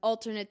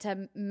alternate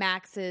to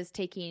Max's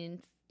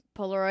taking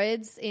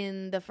Polaroids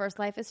in The First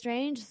Life is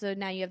Strange. So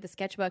now you have the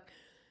sketchbook.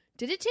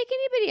 Did it take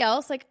anybody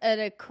else like at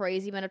a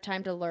crazy amount of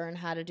time to learn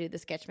how to do the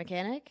sketch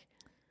mechanic?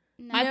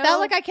 No. I felt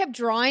like I kept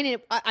drawing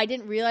and I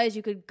didn't realize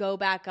you could go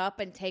back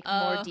up and take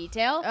more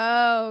detail.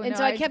 Oh, And no,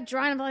 so I kept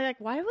drawing. I'm like,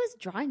 why does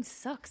drawing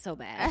suck so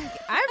bad?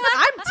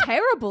 I'm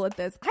terrible at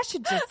this. I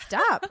should just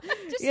stop.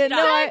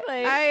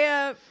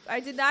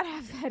 I did not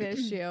have that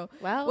issue.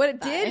 Well,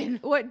 what fine.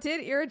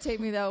 did irritate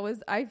me though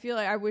was I feel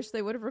like I wish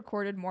they would have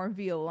recorded more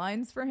VO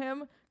lines for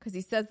him because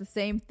he says the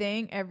same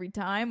thing every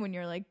time when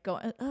you're like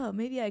going, oh,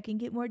 maybe I can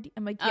get more.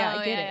 I'm like, yeah,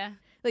 I get it. Yeah.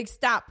 Like,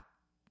 stop.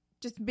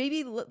 Just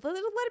maybe let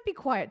it be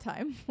quiet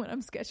time when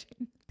I'm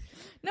sketching.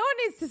 No one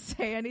needs to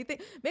say anything.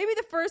 Maybe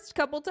the first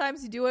couple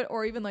times you do it,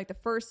 or even like the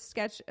first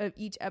sketch of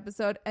each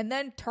episode, and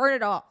then turn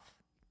it off.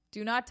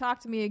 Do not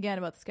talk to me again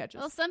about the sketches.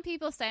 Well, some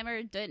people,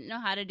 Steimer, didn't know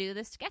how to do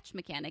the sketch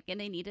mechanic,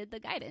 and they needed the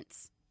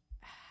guidance.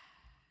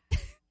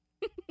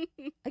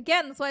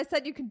 Again, that's why I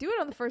said you can do it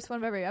on the first one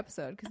of every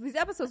episode, because these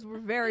episodes were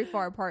very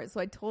far apart,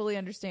 so I totally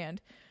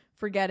understand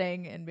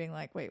forgetting and being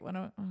like, wait,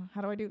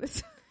 how do I do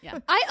this? Yeah.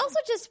 I also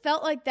just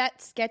felt like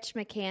that sketch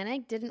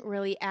mechanic didn't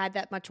really add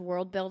that much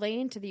world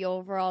building to the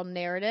overall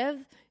narrative,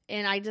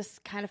 and I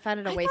just kind of found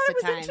it a waste of time.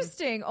 I thought it was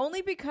interesting,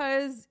 only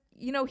because,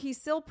 he's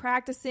still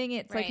practicing.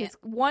 It's like his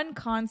one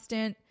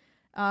constant,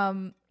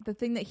 the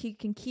thing that he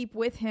can keep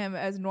with him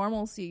as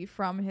normalcy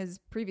from his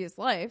previous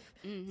life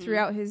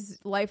throughout his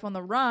life on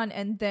the run,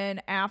 and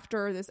then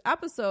after this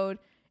episode,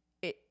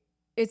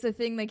 it's a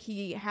thing like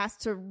he has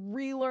to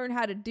relearn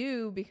how to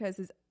do because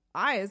his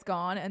eye is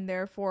gone, and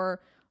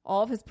therefore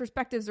all of his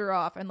perspectives are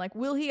off. And like,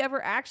 will he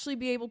ever actually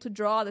be able to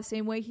draw the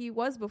same way he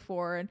was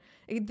before? And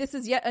this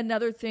is yet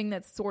another thing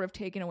that's sort of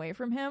taken away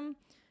from him.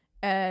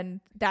 And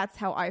that's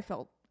how I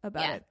felt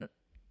about it.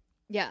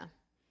 Yeah.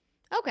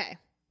 Okay.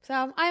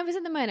 So I was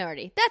in the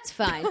minority. That's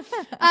fine.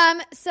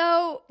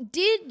 So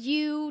did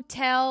you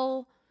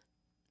tell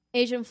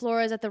Agent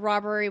Flores that the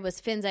robbery was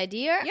Finn's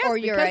idea or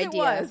your idea? It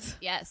was.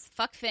 Yes.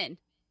 Fuck Finn.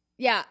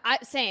 Yeah,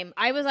 same.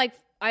 I was like,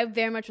 I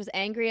very much was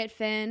angry at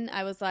Finn.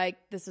 I was like,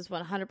 this is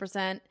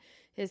 100%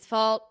 his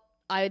fault.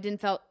 I didn't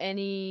felt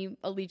any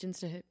allegiance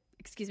to him,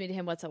 to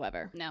him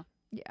whatsoever. No.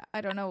 Yeah, I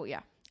don't know.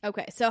 Yeah.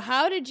 Okay, so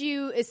how did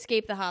you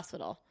escape the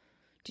hospital?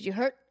 Did you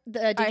hurt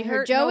Did you hurt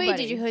hurt Joey?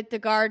 nobody. Did you hurt the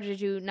guard? Or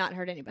did you not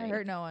hurt anybody? I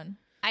hurt no one.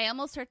 I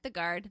almost hurt the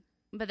guard,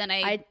 but then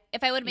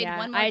if I would have made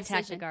one more I decision.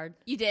 attacked the guard.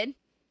 You did?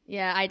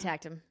 Yeah, I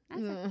attacked him.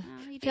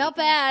 You Felt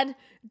did. bad.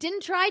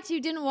 Didn't try to,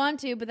 didn't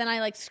want to, but then I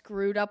like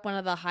screwed up one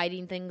of the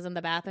hiding things in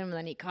the bathroom, and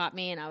then he caught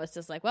me, and I was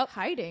just like, well,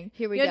 Hiding.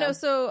 here we go. No,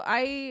 so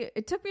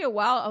it took me a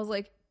while. I was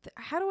like,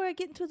 how do I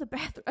get into the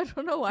bathroom? I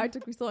don't know why it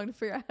took me so long to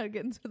figure out how to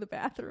get into the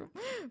bathroom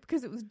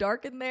because it was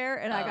dark in there,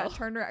 and I got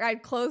turned around. I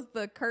closed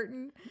the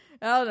curtain.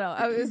 I don't know.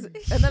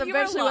 And then You were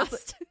eventually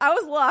lost. I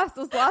was lost.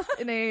 I was lost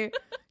in a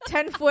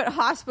 10-foot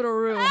hospital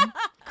room.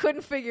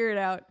 Couldn't figure it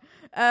out.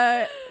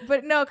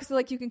 But no, because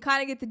like you can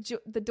kind of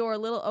get the door a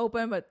little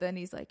open, but then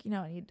he's like,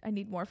 I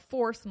need more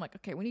force. I'm like,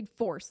 okay, we need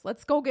force.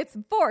 Let's go get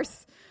some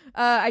force.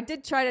 I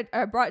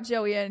brought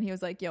Joey in, and he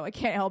was like, yo, I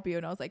can't help you.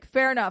 And I was like,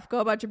 fair enough, go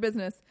about your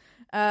business.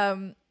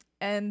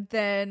 And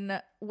then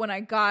when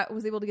I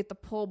was able to get the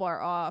pull bar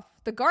off,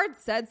 the guard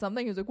said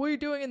something. He was like, what are you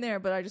doing in there?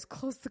 But I just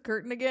closed the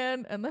curtain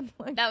again, and then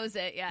like That was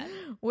it, yeah.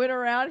 went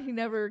around. He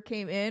never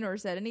came in or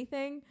said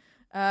anything.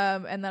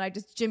 And then I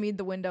just jimmied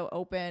the window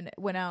open,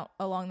 went out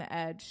along the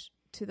edge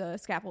to the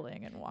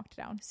scaffolding, and walked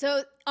down.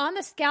 So on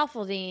the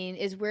scaffolding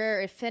is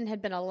where if Finn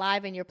had been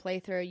alive in your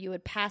playthrough, you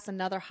would pass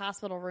another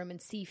hospital room and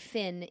see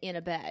Finn in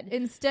a bed.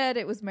 Instead,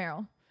 it was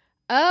Meryl.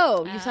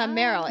 Oh, you saw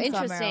Meryl. I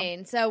saw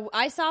Interesting. So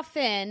I saw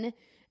Finn,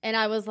 And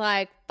I was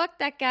like, fuck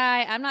that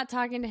guy. I'm not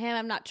talking to him.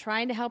 I'm not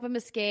trying to help him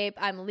escape.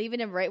 I'm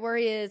leaving him right where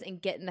he is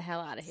and getting the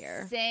hell out of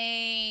here.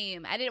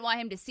 Same. I didn't want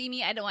him to see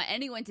me. I didn't want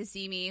anyone to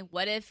see me.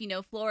 What if,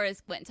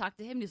 Flores went and talked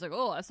to him and he's like,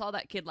 oh, I saw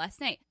that kid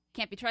last night.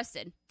 Can't be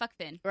trusted. Fuck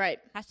Finn. Right.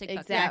 Hashtag fuck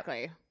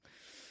exactly.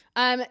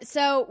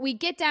 So we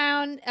get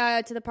down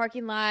to the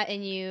parking lot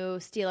and you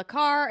steal a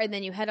car and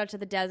then you head out to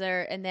the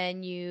desert and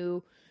then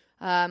you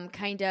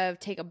kind of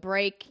take a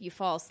break. You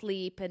fall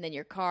asleep and then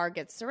your car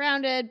gets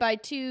surrounded by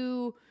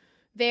two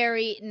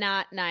very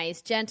not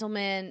nice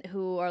gentlemen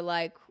who are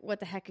like, what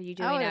the heck are you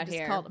doing out here? I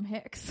just called them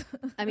Hicks.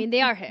 I mean,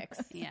 they are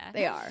Hicks. Yeah.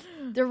 They are.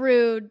 They're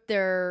rude.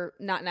 They're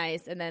not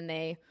nice. And then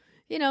they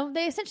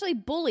essentially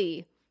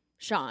bully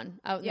Sean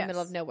out in the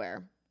middle of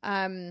nowhere.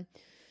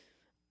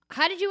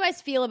 How did you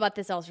guys feel about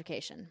this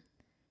altercation?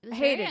 It was I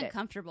hated very it.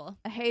 uncomfortable.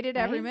 I hated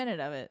every minute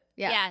of it.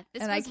 Yeah.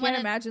 And I can't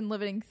imagine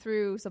living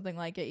through something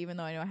like it, even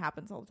though I know it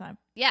happens all the time.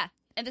 Yeah.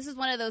 And this is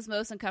one of those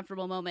most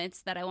uncomfortable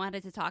moments that I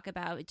wanted to talk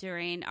about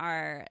during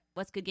our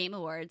What's Good Game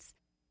Awards.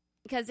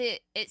 Because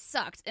it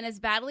sucked. And as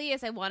badly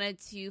as I wanted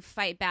to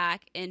fight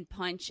back and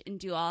punch and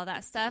do all of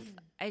that stuff,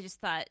 I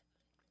just thought,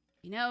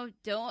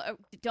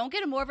 don't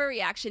get more of a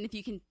reaction if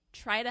you can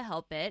try to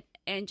help it.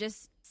 And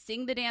just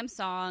sing the damn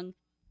song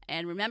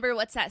and remember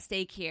what's at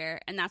stake here.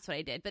 And that's what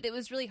I did. But it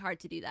was really hard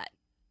to do that.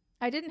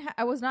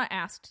 I was not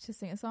asked to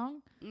sing a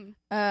song.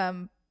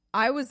 But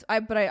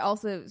I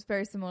also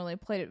very similarly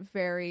played it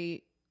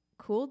very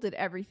cool, did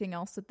everything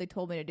else that they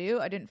told me to do.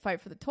 I didn't fight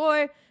for the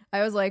toy.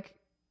 I was like,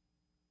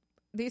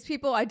 these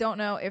people, I don't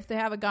know if they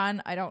have a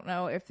gun. I don't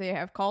know if they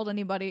have called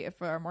anybody, if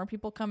there are more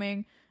people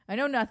coming. I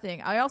know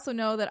nothing. I also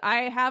know that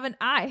I have an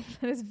eye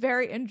that is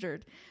very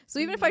injured. So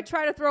even if I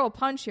try to throw a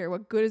punch here,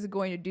 what good is it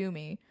going to do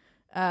me?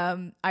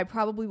 I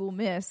probably will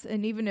miss.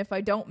 And even if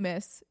I don't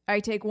miss, I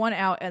take one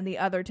out and the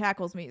other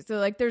tackles me. So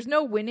like there's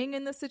no winning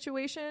in this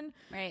situation.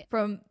 Right.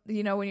 From,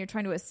 when you're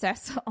trying to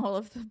assess all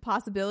of the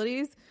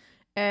possibilities.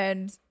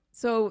 And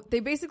so they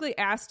basically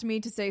asked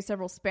me to say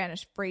several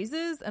Spanish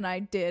phrases. And I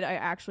did. I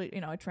actually,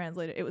 I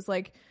translated. It was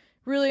like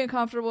really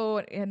uncomfortable.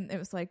 And it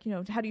was like,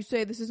 how do you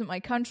say this isn't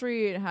my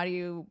country? And how do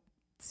you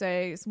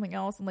say something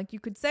else? And like you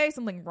could say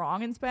something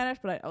wrong in Spanish,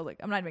 but I was like,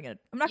 I'm not going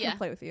to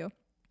play with you.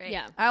 Right.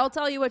 Yeah. I'll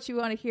tell you what you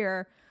want to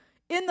hear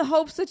in the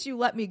hopes that you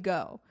let me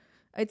go.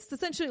 It's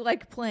essentially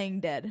like playing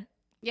dead.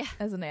 Yeah.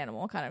 As an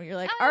animal, kind of. You're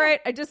like, all right,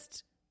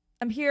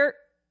 I'm here.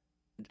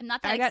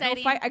 Not that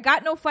exciting. I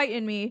got no fight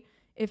in me.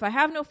 If I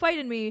have no fight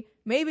in me,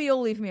 maybe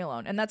you'll leave me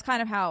alone. And that's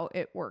kind of how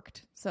it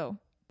worked. So.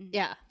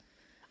 Yeah.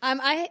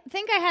 I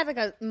think I had like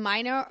a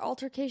minor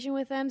altercation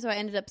with them, so I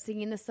ended up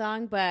singing the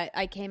song, but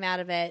I came out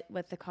of it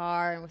with the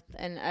car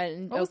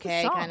and what was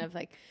the song? Kind of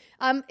like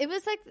it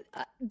was like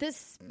this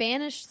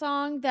Spanish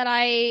song that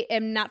I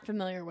am not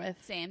familiar with.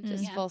 Same.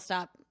 Just full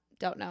stop.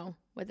 Don't know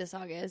what this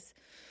song is.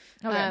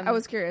 Okay. I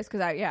was curious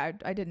because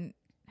I didn't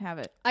have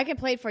it. I can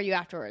play it for you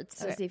afterwards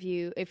to see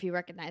if you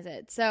recognize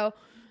it. So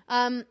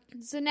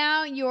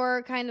now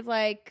you're kind of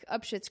like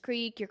up Schitt's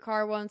Creek. Your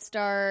car won't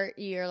start.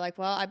 You're like,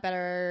 well, I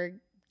better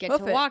get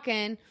to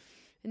walking.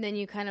 And then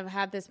you kind of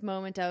have this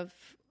moment of,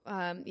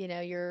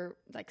 you're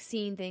like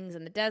seeing things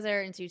in the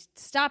desert. And so you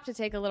stop to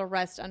take a little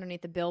rest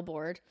underneath the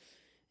billboard.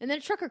 And then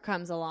a trucker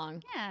comes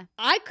along. Yeah.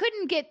 I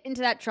couldn't get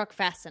into that truck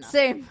fast enough.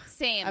 Same.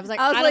 I was like,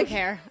 I don't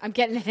care. I'm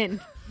getting in.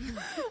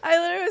 I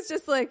literally was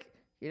just like,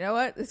 you know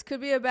what? This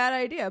could be a bad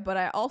idea, but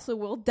I also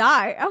will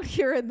die out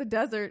here in the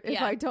desert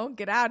if I don't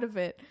get out of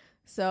it.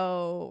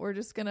 So we're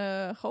just going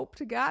to hope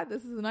to God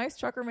this is a nice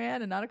trucker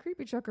man and not a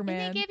creepy trucker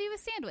man. And they gave you a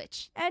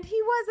sandwich. And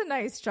he was a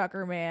nice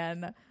trucker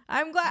man.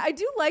 I'm glad. I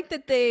do like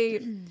that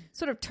they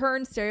sort of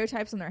turn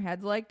stereotypes on their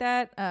heads like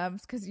that.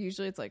 Because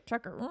usually it's like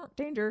trucker,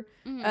 danger,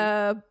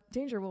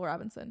 danger, Will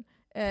Robinson.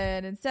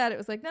 And instead it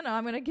was like, no,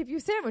 I'm going to give you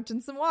a sandwich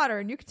and some water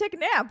and you can take a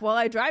nap while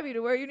I drive you to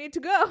where you need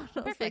to go.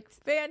 And I was like,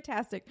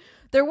 fantastic.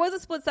 There was a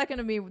split second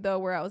of me though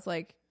where I was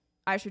like,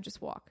 I should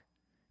just walk.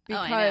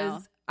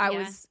 Because I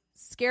was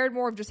scared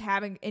more of just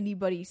having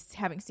anybody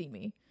having seen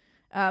me.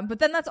 But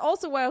then that's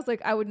also why I was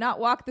like, I would not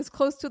walk this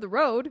close to the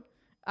road.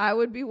 I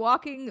would be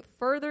walking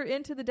further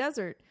into the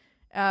desert.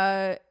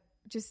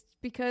 Just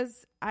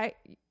because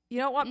you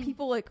don't want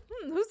people like,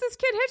 who's this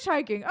kid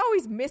hitchhiking? Oh,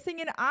 he's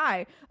missing an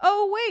eye.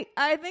 Oh, wait,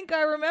 I think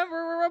I remember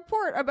a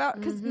report about,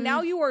 because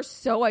now you are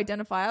so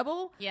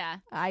identifiable. Yeah.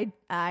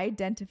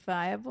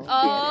 Identifiable.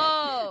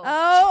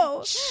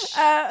 Oh.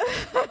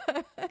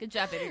 Good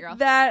job, baby girl.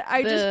 That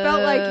I just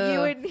felt like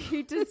you would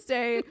need to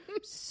stay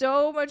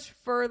so much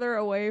further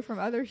away from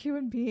other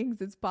human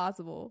beings as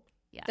possible.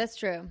 Yeah. That's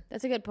true.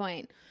 That's a good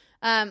point.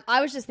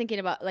 I was just thinking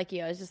about, like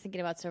you, I was just thinking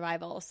about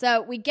survival.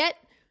 So we get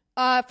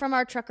from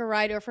our trucker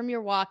ride or from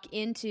your walk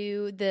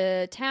into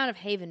the town of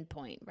Haven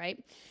Point, right?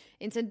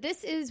 And so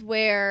this is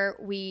where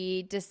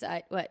we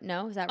decide. What?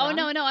 No, is that wrong?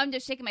 Oh no! I'm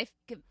just shaking my.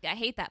 I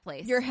hate that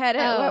place. Your head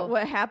at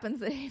what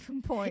happens at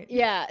Haven Point.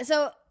 Yeah.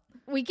 So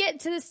we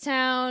get to this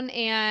town,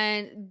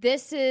 and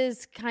this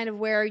is kind of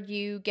where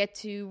you get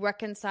to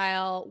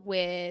reconcile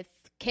with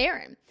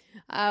Karen,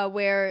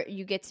 where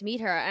you get to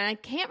meet her. And I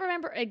can't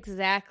remember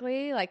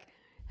exactly like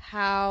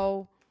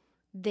how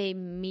they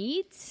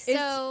meet.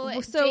 So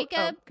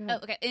Jacob,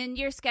 okay. In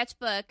your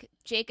sketchbook,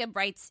 Jacob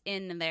writes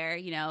in there,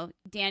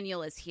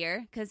 Daniel is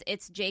here because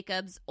it's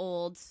Jacob's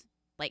old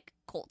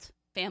cult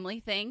family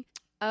thing.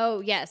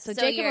 Oh, yes. So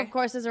Jacob, of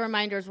course, as a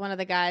reminder, is one of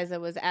the guys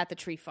that was at the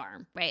tree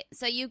farm. Right.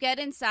 So you get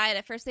inside.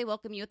 At first, they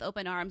welcome you with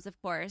open arms,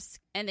 of course.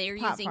 And they're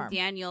using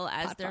Daniel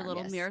as their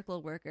little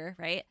miracle worker,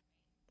 right?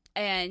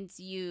 And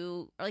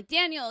you are like,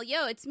 Daniel,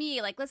 yo, it's me.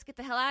 Let's get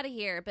the hell out of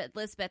here. But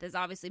Lisbeth has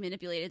obviously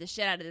manipulated the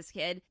shit out of this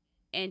kid.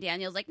 And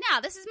Daniel's like,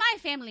 no, this is my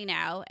family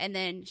now. And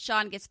then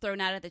Sean gets thrown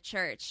out of the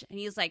church. And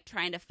he's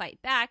trying to fight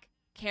back.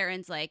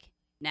 Karen's like,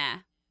 nah,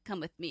 come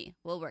with me.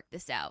 We'll work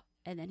this out.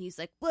 And then he's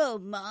like, whoa,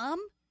 Mom.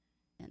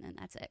 And then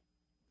that's it.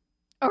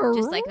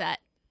 Just like that.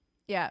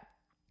 Yeah.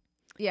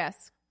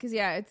 Yes.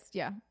 Because,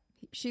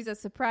 she's a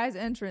surprise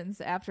entrance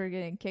after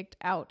getting kicked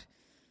out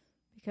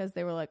because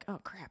they were like, oh,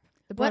 crap.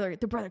 The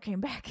brother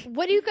came back.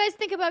 What do you guys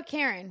think about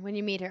Karen when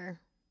you meet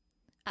her?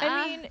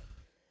 I mean,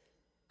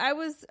 I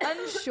was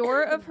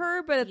unsure of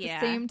her, but at the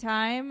same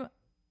time,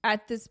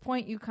 at this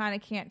point, you kind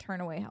of can't turn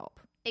away help.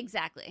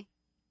 Exactly.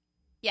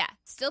 Yeah.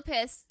 Still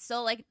pissed.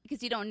 Still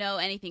because you don't know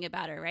anything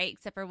about her, right?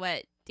 Except for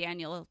what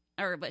Daniel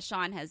or what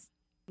Sean has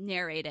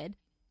narrated.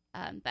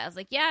 But I was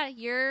like, yeah,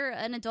 you're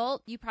an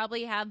adult. You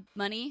probably have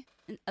money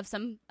of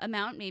some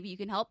amount. Maybe you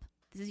can help.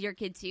 This is your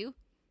kid too.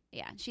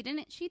 Yeah. She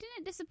didn't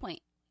disappoint.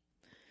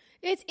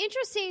 It's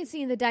interesting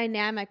seeing the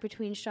dynamic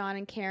between Sean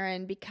and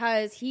Karen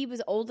because he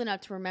was old enough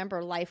to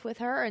remember life with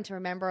her and to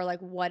remember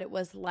what it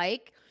was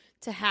like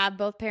to have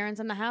both parents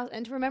in the house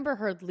and to remember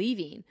her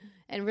leaving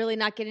and really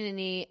not getting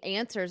any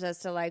answers as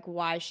to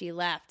why she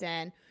left.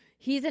 And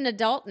he's an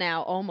adult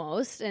now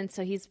almost. And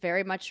so he's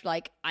very much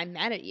I'm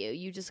mad at you.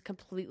 You just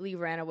completely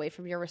ran away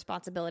from your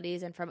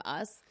responsibilities and from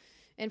us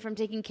and from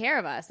taking care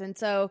of us. And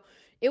so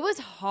it was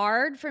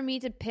hard for me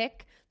to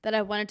pick that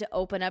I wanted to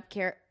open up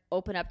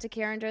to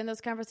Karen during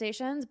those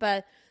conversations.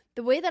 But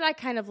the way that I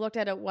kind of looked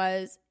at it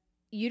was,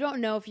 you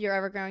don't know if you're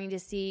ever going to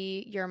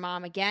see your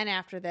mom again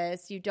after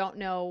this. You don't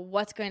know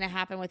what's going to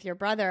happen with your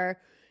brother.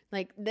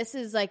 This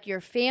is your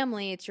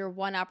family. It's your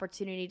one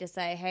opportunity to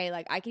say, hey,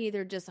 I can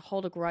either just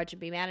hold a grudge and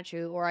be mad at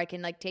you, or I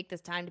can take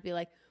this time to be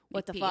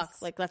what the fuck?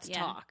 Let's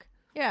talk.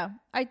 Yeah.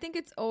 I think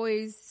it's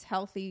always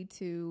healthy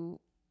to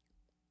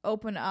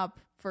open up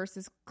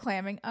versus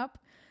clamming up.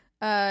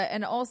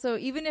 And also,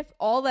 even if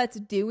all that's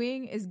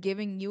doing is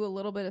giving you a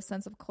little bit of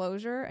sense of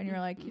closure and you're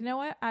like, you know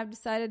what? I've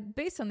decided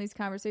based on these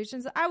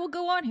conversations, I will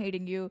go on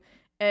hating you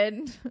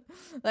and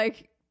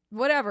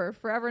whatever,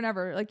 forever and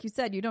ever. Like you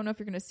said, you don't know if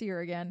you're going to see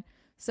her again.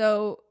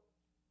 So,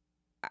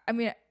 I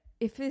mean,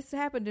 if this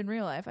happened in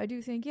real life, I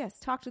do think, yes,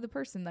 talk to the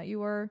person that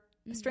you are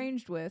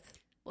estranged with.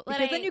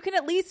 Because then you can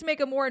at least make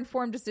a more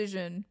informed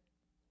decision.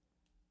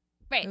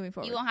 Right.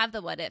 You won't have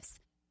the what ifs.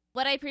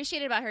 What I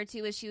appreciated about her,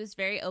 too, is she was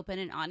very open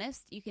and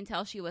honest. You can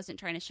tell she wasn't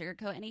trying to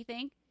sugarcoat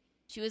anything.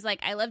 She was like,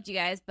 I loved you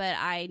guys, but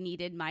I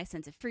needed my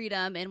sense of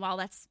freedom. And while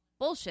that's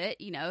bullshit,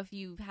 if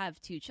you have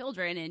 2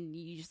 children and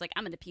you just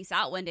I'm going to peace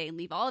out one day and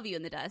leave all of you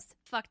in the dust,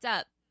 fucked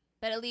up.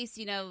 But at least,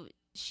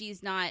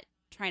 she's not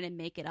trying to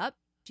make it up.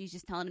 She's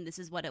just telling him this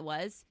is what it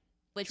was,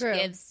 which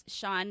gives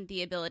Sean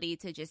the ability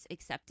to just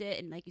accept it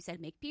and, like you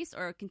said, make peace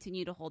or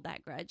continue to hold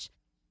that grudge.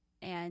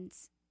 And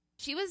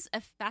she was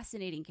a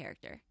fascinating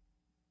character.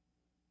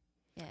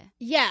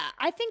 Yeah,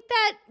 I think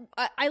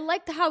that I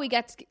liked how we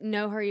got to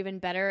know her even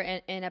better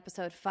in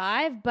episode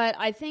 5. But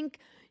I think,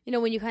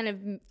 when you kind of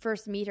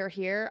first meet her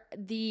here,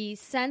 the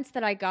sense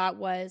that I got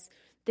was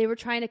they were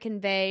trying to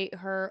convey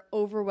her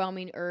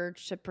overwhelming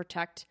urge to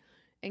protect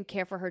and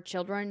care for her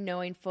children,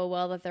 knowing full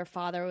well that their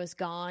father was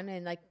gone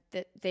and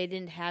that they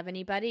didn't have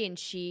anybody, and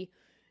she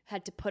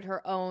had to put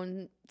her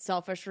own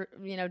selfish,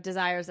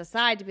 desires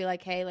aside to be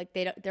like, hey,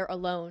 they're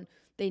alone.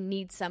 They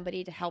need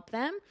somebody to help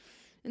them.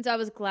 And so I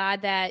was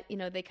glad that,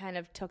 they kind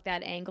of took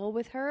that angle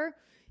with her,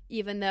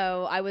 even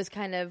though I was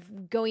kind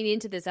of going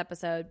into this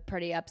episode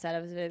pretty upset. I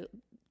was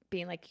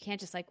being like, you can't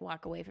just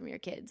walk away from your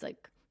kids.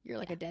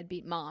 You're a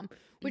deadbeat mom,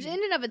 which in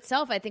and of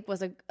itself, I think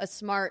was a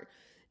smart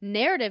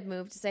narrative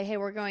move to say, hey,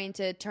 we're going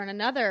to turn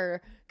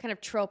another kind of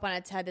trope on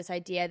its head, this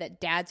idea that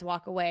dads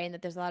walk away and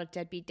that there's a lot of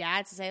deadbeat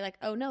dads, to say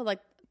oh no,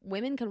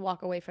 women can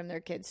walk away from their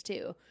kids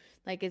too.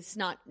 It's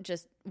not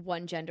just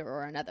one gender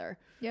or another.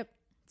 Yep.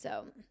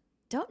 So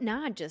Don't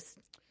Nod just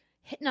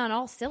hitting on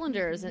all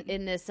cylinders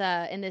in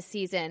this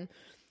season.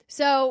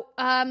 So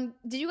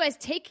did you guys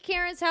take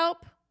Karen's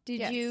help?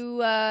 Did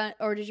you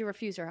or did you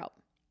refuse her help?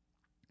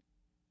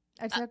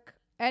 I took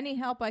any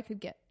help I could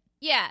get.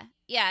 Yeah.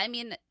 I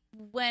mean,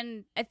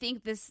 when I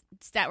think this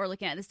stat we're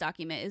looking at, this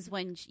document, is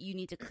when you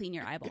need to clean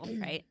your eyeball,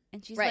 right?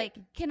 And she's like,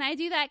 can I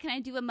do that? Can I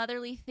do a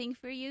motherly thing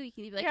for you? You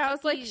can be like, yeah, I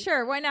was like,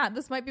 sure, why not?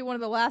 This might be one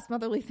of the last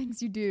motherly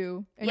things you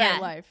do in your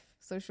life.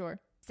 So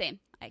sure. Same.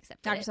 I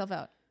accept it. Knock yourself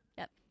out.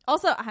 Yep.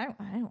 Also, I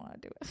don't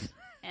want to do it.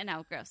 And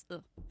now, gross.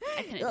 Ugh.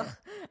 I couldn't do it.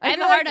 I have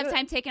a hard enough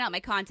time taking out my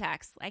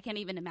contacts. I can't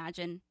even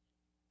imagine.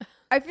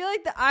 I feel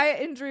like the eye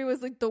injury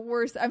was the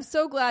worst. I'm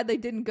so glad they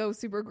didn't go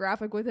super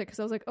graphic with it, because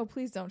I was like, oh,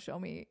 please don't show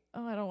me.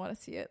 Oh, I don't want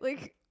to see it.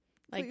 Please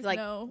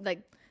no.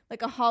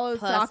 like a hollow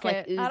Pus, socket. like,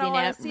 I oozing don't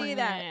want out. to see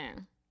that.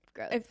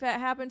 Gross. If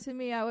that happened to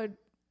me, I would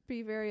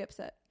be very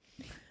upset.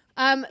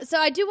 So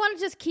I do want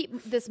to just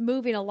keep this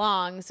moving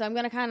along. So I'm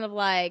going to kind of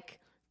like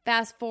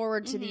fast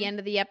forward to the end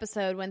of the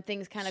episode when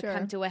things kind of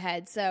come to a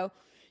head. So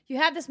you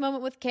have this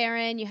moment with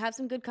Karen. You have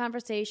some good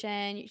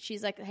conversation.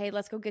 She's like, hey,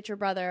 let's go get your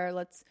brother.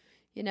 Let's,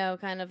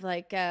 kind of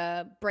like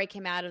break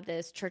him out of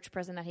this church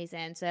prison that he's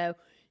in. So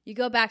you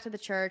go back to the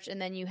church, and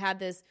then you have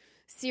this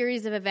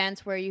series of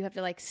events where you have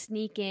to like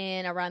sneak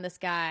in around this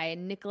guy.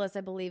 Nicholas,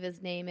 I believe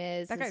his name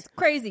is. That guy's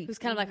crazy. Who's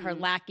kind of like her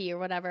lackey or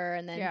whatever.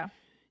 And then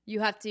you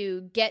have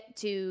to get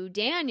to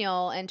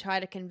Daniel and try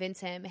to convince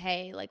him,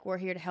 hey, like, we're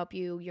here to help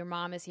you. Your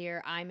mom is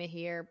here. I'm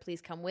here.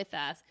 Please come with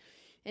us.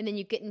 And then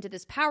you get into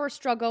this power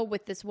struggle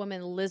with this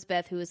woman,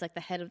 Elizabeth, who is like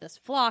the head of this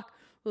flock,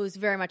 who is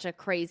very much a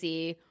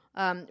crazy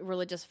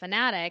religious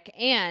fanatic.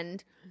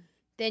 And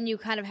then you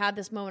kind of have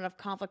this moment of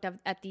conflict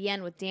at the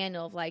end with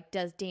Daniel of like,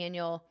 does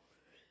Daniel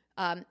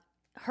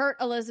hurt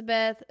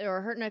Elizabeth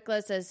or hurt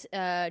Nicholas?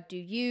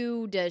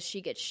 Does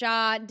she get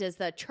shot? Does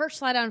the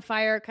church light on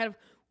fire? Kind of,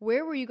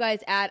 where were you guys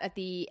at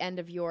the end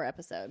of your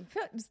episode?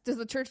 Does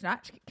the church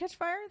not catch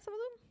fire in some of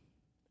them?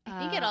 I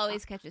think it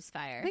always catches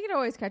fire. I think it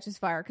always catches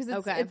fire because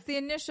it's the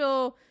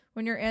initial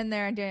when you're in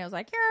there and Daniel's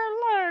like,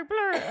 you're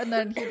blur, and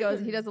then he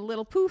does a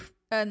little poof,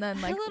 and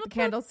then like the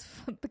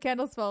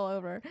candles fall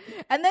over,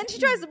 and then she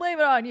tries to blame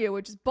it on you,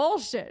 which is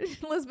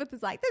bullshit. Elizabeth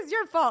is like, this is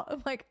your fault.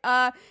 I'm like,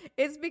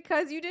 it's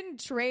because you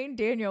didn't train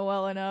Daniel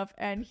well enough,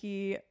 and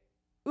he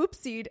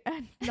oopsied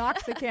and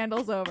knocked the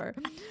candles over.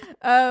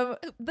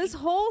 This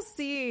whole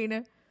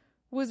scene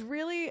was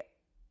really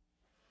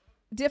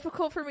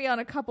difficult for me on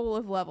a couple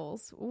of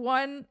levels.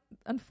 One,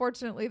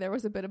 unfortunately, there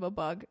was a bit of a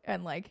bug,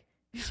 and like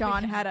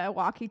Sean had a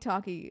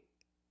walkie-talkie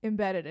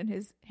embedded in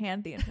his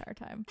hand the entire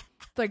time,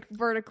 like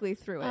vertically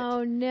through it.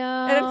 Oh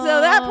no! And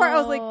so that part, I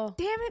was like,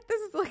 "Damn it!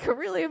 This is like a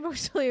really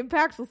emotionally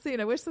impactful scene.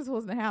 I wish this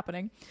wasn't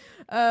happening."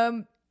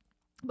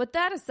 But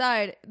that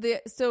aside,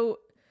 so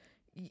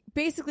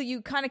basically,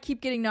 you kind of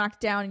keep getting knocked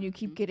down and you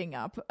keep getting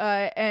up,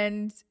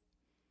 and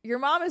your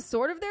mom is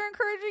sort of there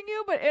encouraging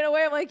you, but in a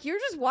way I'm like, you're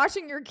just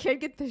watching your kid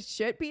get the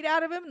shit beat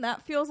out of him, and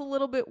that feels a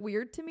little bit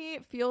weird to me.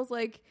 It feels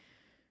like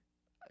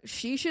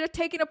she should have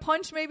taken a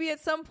punch maybe at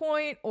some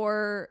point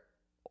or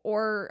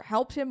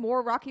helped him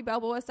more Rocky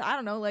Balboa. So I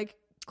don't know, like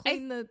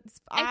clean the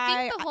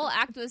I think the whole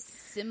act was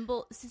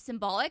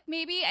symbolic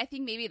maybe. I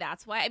think maybe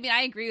that's why. I mean,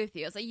 I agree with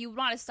you. It's like you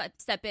want to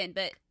step in,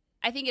 but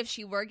I think if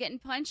she were getting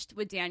punched,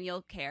 would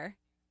Daniel care?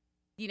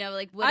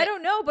 I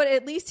don't know, but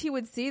at least he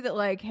would see that,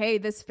 like, hey,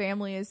 this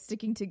family is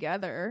sticking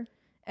together,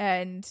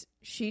 and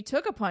she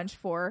took a punch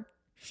for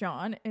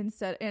Sean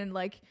and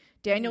like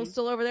Daniel's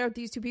still over there with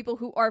these two people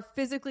who are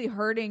physically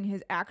hurting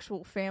his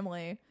actual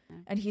family,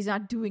 and he's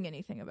not doing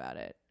anything about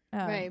it.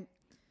 Right.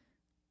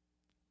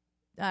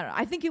 I don't know.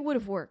 I think it would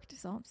have worked.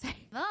 Is all I'm saying.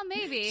 Well,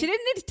 maybe she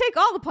didn't need to take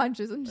all the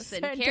punches. I'm just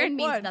saying, Karen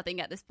means nothing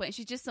at this point.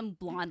 She's just some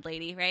blonde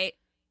lady, right?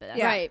 But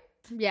right.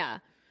 Yeah.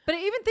 But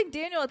I even think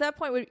Daniel at that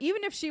point would,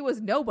 even if she was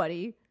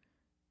nobody,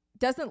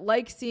 doesn't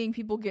like seeing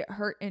people get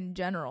hurt in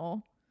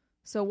general.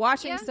 So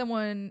watching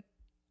someone,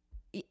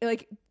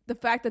 like the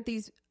fact that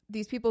these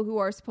people who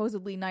are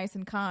supposedly nice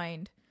and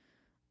kind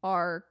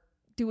are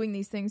doing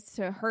these things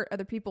to hurt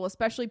other people,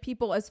 especially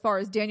people as far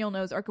as Daniel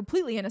knows are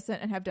completely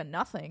innocent and have done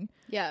nothing.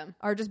 Yeah.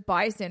 Are just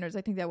bystanders.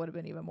 I think that would have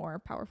been even more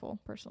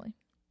powerful personally.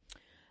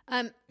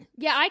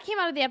 Yeah, I came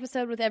out of the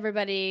episode with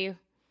everybody,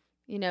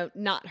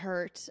 not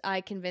hurt.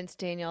 I convinced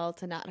Daniel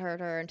to not hurt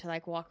her and to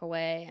like walk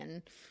away,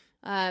 and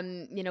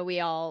we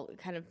all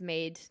kind of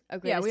made a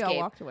great escape. We all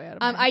walked away out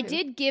of I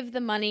did give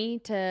the money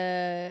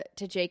to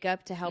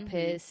Jacob to help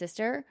his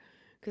sister,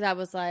 because I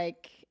was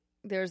like,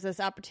 there's this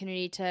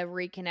opportunity to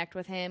reconnect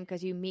with him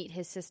because you meet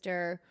his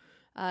sister,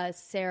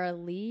 Sarah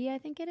Lee, I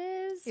think it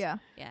is. Yeah.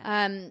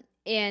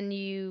 And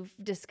you've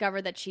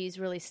discovered that she's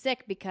really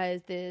sick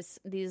because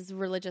these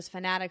religious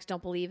fanatics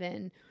don't believe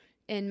in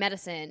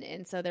medicine,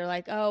 and so they're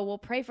like, oh, we'll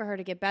pray for her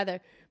to get better,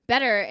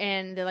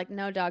 and they're like,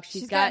 no, dog,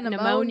 she's got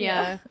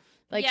pneumonia.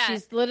 Like,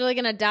 she's literally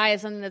gonna die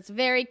of something that's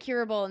very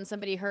curable in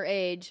somebody her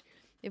age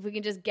if we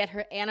can just get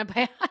her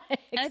antibiotics.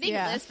 And I think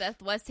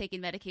Elizabeth was taking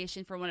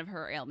medication for one of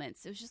her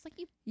ailments. It was just like,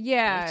 you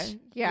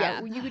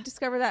you would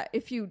discover that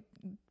if you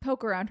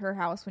poke around her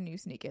house when you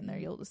sneak in there.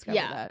 You'll discover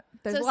that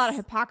there's a lot of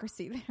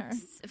hypocrisy there.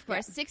 Of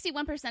course,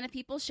 61% of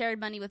people shared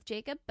money with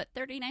Jacob, but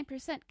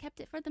 39% kept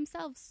it for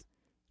themselves.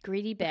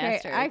 Greedy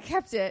bastards. Okay, I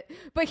kept it.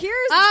 But here's...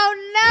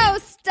 Oh, no,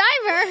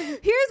 Stiver!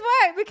 Here's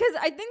why. Because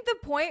I think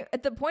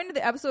at the point of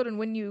the episode and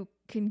when you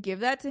can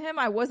give that to him,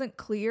 I wasn't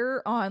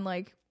clear on,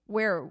 like,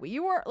 where we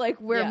were, like,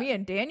 where me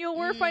and Daniel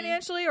were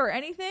financially or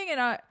anything. And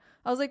I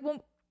was like,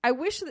 well, I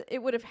wish that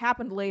it would have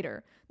happened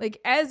later. Like,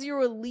 as you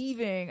were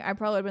leaving, I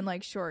probably would have been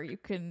like, sure, you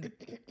can,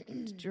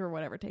 or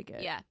whatever, take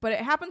it. Yeah. But it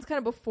happens kind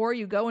of before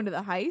you go into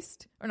the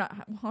heist. Or not,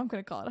 well, I'm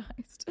going to call it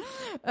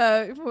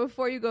a heist.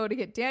 Before you go to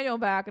get Daniel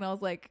back. And I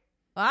was like,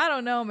 I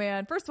don't know,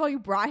 man. First of all, you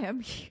brought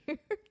him here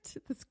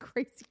to this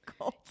crazy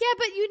cult. Yeah,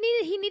 but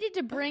he needed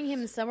to bring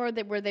him somewhere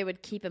where they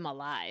would keep him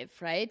alive,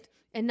 right?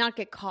 And not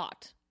get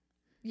caught.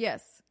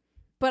 Yes.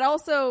 But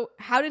also,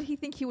 how did he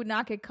think he would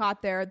not get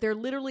caught there? They're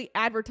literally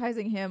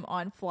advertising him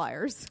on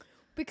flyers.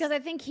 Because I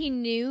think he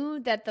knew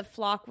that the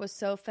flock was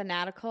so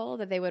fanatical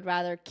that they would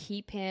rather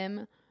keep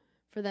him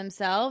for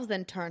themselves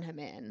than turn him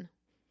in.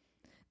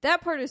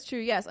 That part is true,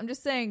 yes. I'm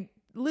just saying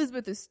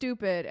Elizabeth is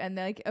stupid, and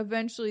like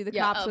eventually the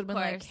cops would have been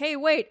like, hey,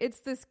 wait, it's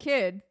this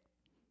kid.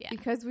 Yeah.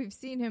 Because we've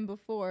seen him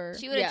before.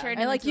 She would have turned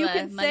him and like into you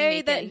can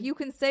say that you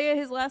can say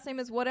his last name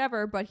is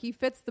whatever, but he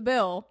fits the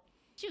bill.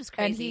 She was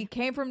crazy. And he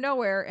came from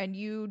nowhere, and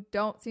you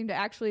don't seem to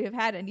actually have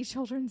had any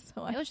children.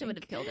 So I wish I would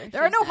have killed her.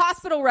 There are no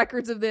hospital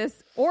records of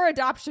this or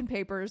adoption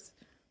papers.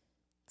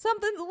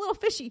 Something's a little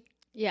fishy.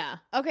 Yeah.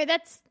 Okay,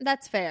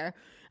 that's fair.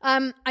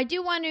 I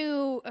do want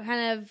to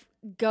kind of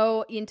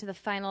go into the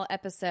final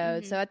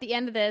episode. Mm-hmm. So at the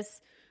end of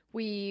this,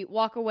 we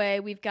walk away.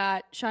 We've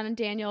got Sean and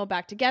Daniel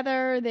back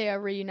together. They are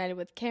reunited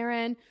with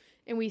Karen,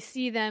 and we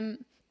see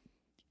them,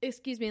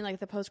 in like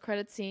the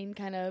post-credit scene,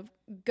 kind of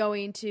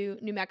going to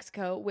New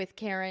Mexico with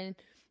Karen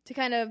to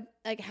kind of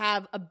like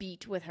have a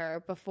beat with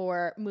her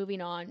before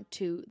moving on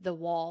to the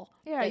wall.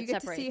 Yeah, you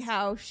get to see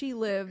how she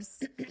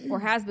lives or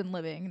has been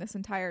living this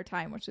entire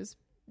time, which is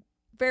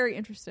very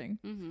interesting.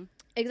 Mm-hmm.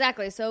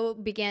 Exactly. So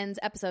begins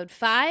episode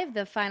 5,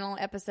 the final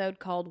episode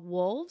called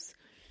Wolves.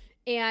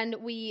 And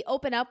we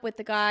open up with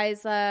the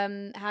guys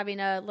having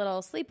a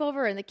little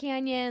sleepover in the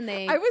canyon.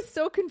 I was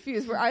so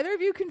confused. Were either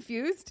of you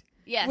confused?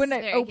 Yes. When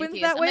it opens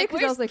confused. that way?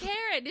 Because I was like,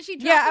 Karen? Did she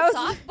drop us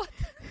off?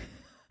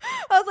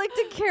 I was like,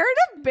 did Karen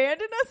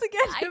abandon us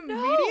again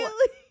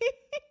immediately?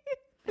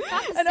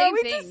 And are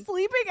we just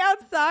sleeping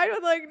outside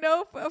with like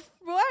what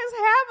is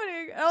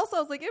happening? And also, I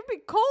was like, it'd be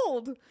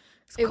cold.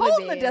 It's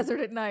cold in the desert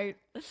at night.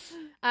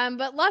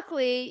 But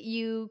luckily,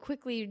 you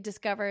quickly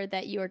discover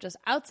that you are just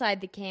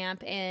outside the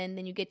camp, and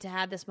then you get to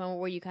have this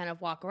moment where you kind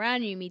of walk around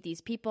and you meet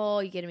these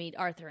people. You get to meet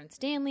Arthur and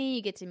Stanley.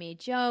 You get to meet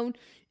Joan.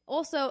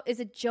 Also, is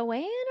it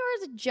Joanne or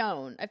is it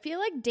Joan? I feel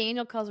like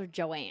Daniel calls her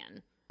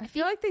Joanne. I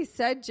feel like they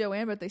said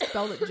Joanne, but they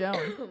spelled it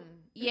Joan.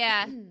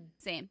 Yeah,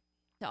 same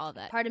to all of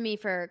that. Pardon me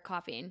for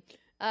coughing.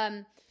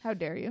 How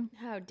dare you?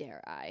 How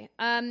dare I?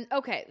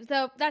 Okay,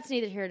 so that's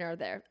neither here nor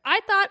there. I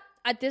thought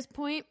at this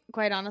point,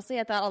 quite honestly,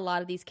 I thought a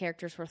lot of these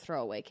characters were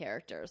throwaway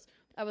characters.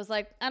 I was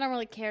like, I don't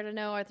really care to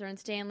know Arthur and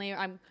Stanley.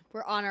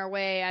 We're on our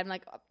way. I'm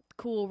like,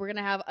 cool, we're going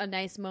to have a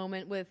nice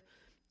moment with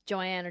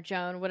Joanne or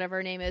Joan, whatever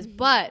her name is.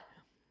 But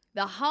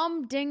the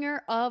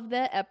humdinger of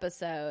the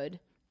episode,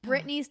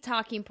 Brittany's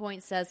talking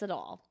point says it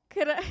all.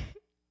 Can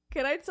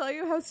I tell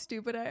you how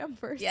stupid I am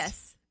first?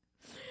 Yes.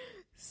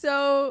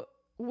 So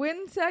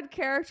when said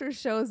character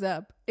shows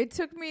up, it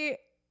took me,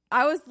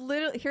 I was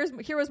literally,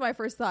 here was my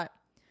first thought.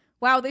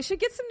 Wow, they should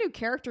get some new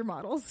character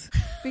models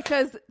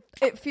because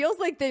it feels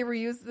like they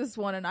reused this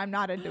one and I'm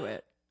not into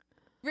it.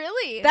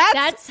 Really?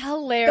 That's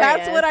hilarious.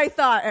 That's what I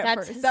thought at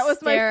first. Hysterical. That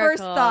was my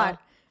first thought.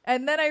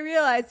 And then I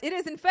realized it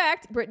is, in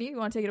fact, Brittany, you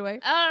want to take it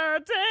away? Oh,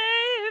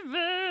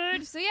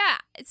 David. So, yeah.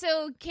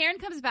 So, Karen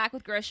comes back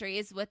with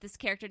groceries with this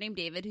character named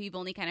David, who you've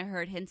only kind of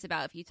heard hints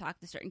about if you talk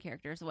to certain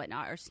characters and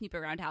whatnot or snoop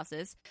around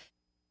houses.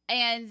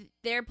 And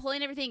they're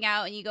pulling everything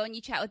out, and you go and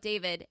you chat with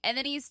David. And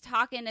then he's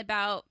talking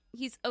about,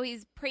 he's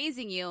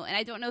praising you. And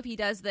I don't know if he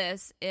does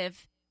this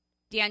if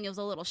Daniel's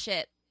a little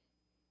shit.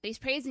 But he's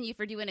praising you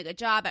for doing a good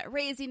job at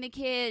raising the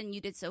kid, and you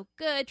did so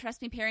good.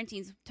 Trust me,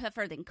 parenting's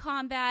tougher than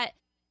combat.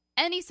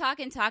 And he's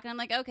talking. I'm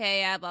like, okay,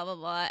 yeah, blah, blah,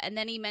 blah. And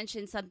then he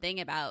mentioned something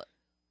about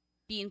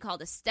being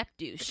called a step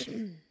douche.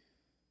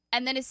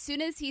 And then as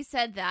soon as he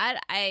said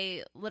that,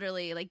 I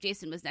literally, like,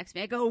 Jason was next to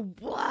me. I go,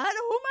 what?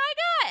 Oh,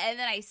 my God. And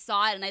then I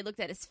saw it, and I looked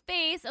at his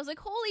face. I was like,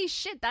 holy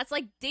shit, that's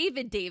like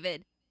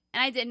David.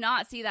 And I did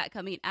not see that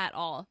coming at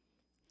all.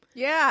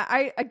 Yeah,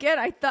 I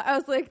thought, I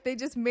was like, they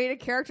just made a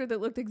character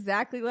that looked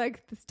exactly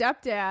like the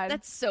stepdad.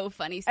 That's so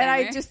funny, Summer. And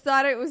I just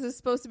thought it was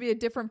supposed to be a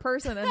different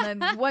person. And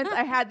then once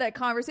I had that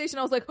conversation,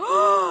 I was like,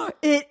 oh,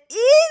 it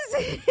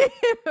is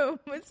him.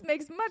 This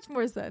makes much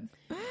more sense.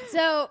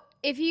 So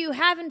if you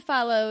haven't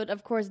followed,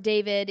 of course,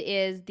 David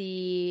is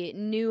the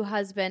new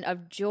husband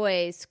of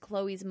Joyce,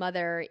 Chloe's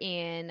mother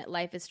in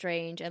Life is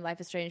Strange and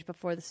Life is Strange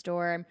Before the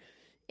Storm.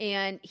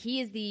 And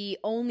he is the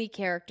only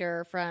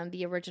character from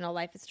the original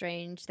Life is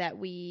Strange that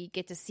we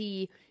get to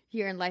see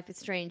here in Life is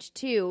Strange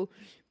 2.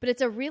 But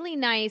it's a really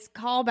nice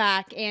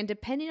callback, and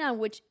depending on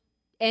which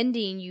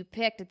ending you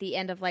picked at the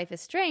end of Life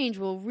is Strange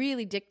will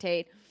really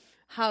dictate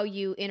how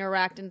you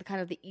interact and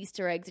kind of the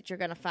Easter eggs that you're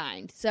going to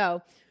find.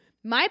 So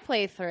my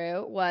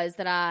playthrough was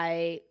that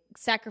I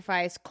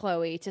sacrificed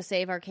Chloe to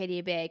save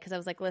Arcadia Bay because I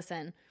was like,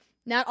 listen,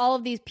 not all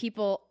of these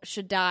people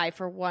should die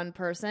for one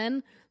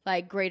person.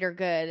 Like, greater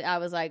good. I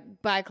was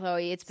like, bye,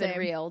 Chloe. It's been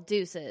real.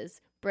 Deuces.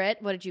 Britt,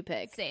 what did you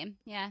pick? Same.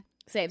 Yeah.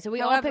 Same. So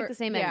we all picked the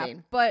same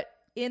ending. But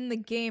in the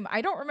game,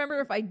 I don't remember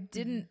if I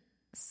didn't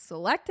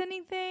select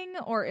anything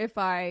or if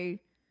I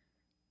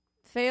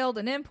failed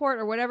an import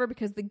or whatever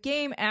because the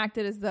game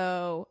acted as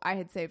though I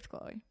had saved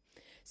Chloe.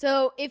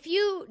 So if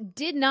you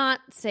did not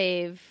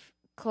save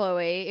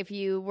Chloe, if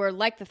you were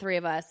like the three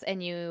of us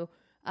and you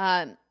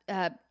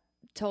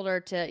told her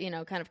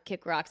to, kind of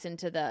kick rocks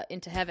into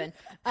heaven.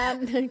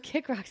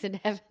 Kick rocks into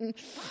heaven.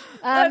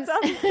 That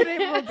sounds like the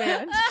name of a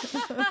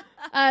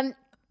band.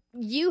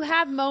 You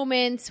have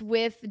moments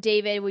with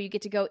David where you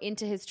get to go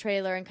into his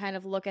trailer and kind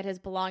of look at his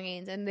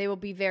belongings, and they will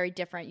be very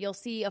different. You'll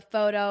see a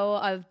photo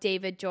of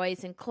David,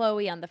 Joyce, and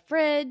Chloe on the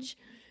fridge.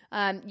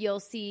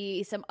 You'll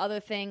see some other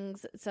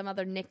things, some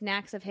other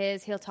knickknacks of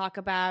his. He'll talk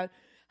about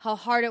how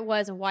hard it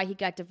was and why he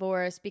got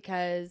divorced,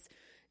 because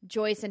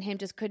Joyce and him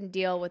just couldn't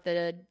deal with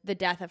the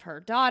death of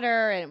her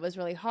daughter, and it was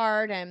really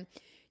hard. And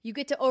you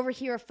get to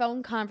overhear a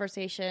phone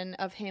conversation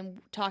of him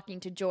talking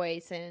to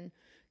Joyce and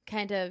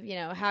kind of,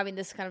 having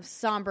this kind of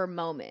somber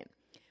moment.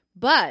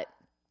 But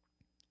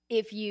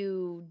if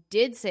you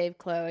did save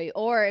Chloe,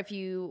 or if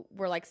you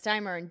were like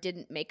Steimer and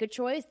didn't make a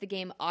choice, the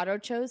game auto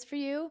chose for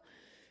you,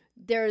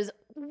 there's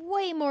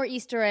way more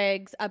Easter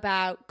eggs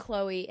about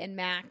Chloe and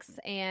Max,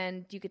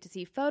 and you get to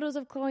see photos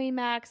of Chloe and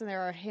Max, and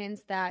there are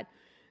hints that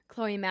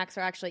Chloe and Max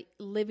are actually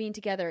living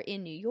together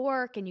in New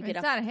York, and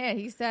it's not a hint.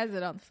 He says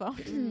it on the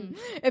phone.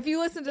 If you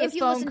listen to the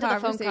phone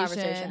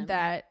conversation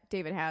that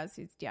David has,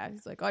 he's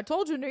like, "I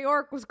told you New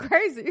York was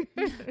crazy."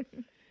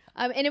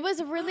 And it was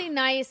a really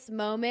nice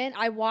moment.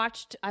 I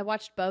watched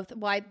both.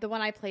 The one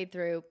I played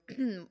through,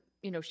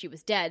 she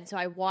was dead, so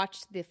I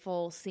watched the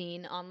full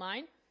scene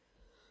online,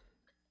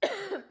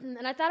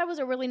 and I thought it was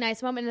a really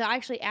nice moment. And I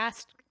actually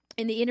asked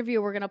in the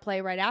interview we're going to play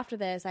right after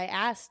this. I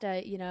asked,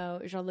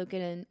 Jean-Luc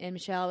and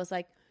Michelle. I was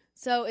like,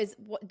 "So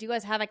do you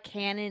guys have a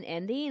canon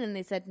ending?" And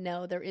they said,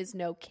 "No, there is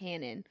no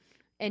canon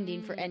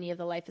ending for any of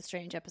the Life is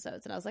Strange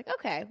episodes." And I was like,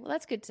 "Okay, well,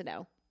 that's good to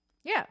know."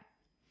 Yeah.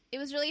 It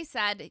was really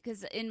sad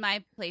because in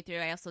my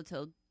playthrough, I also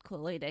told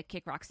Chloe to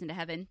kick rocks into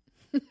heaven.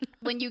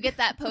 When you get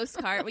that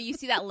postcard, when you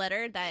see that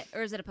letter I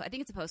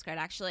think it's a postcard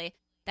actually,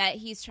 that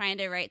he's trying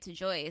to write to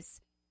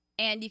Joyce.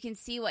 And you can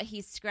see what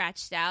he's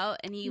scratched out,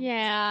 and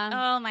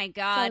oh my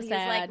God, so he's like,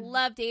 sad.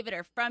 "Love David,"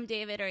 or "From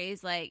David," or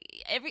he's like,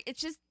 it's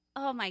just,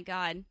 oh my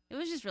God, it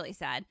was just really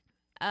sad.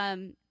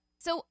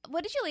 So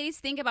what did you ladies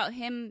think about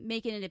him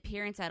making an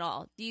appearance at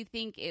all? Do you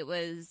think it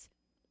was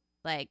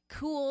like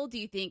cool? Do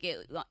you think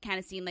it kind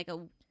of seemed like a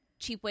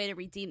cheap way to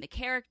redeem the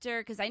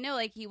character? Because I know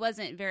like he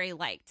wasn't very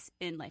liked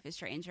in Life is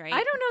Strange, right?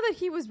 I don't know that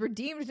he was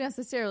redeemed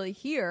necessarily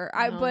here.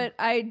 But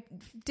I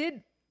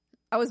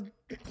was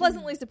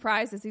pleasantly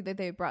surprised to see that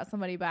they brought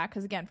somebody back,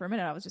 because again, for a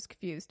minute I was just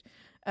confused.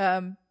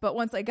 But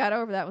once I got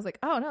over that, I was like,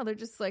 oh no, they're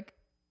just like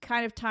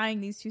kind of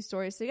tying these two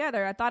stories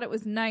together. I thought it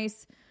was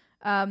nice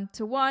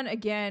to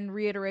again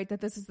reiterate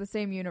that this is the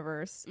same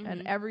universe,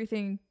 and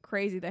everything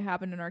crazy that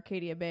happened in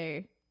Arcadia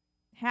Bay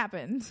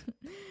happened.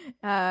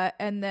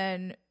 And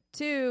then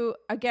two,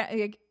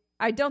 again,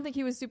 I don't think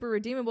he was super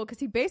redeemable, because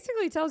he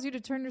basically tells you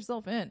to turn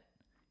yourself in,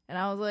 and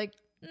I was like,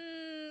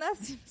 that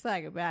seems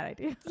like a bad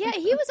idea. Yeah,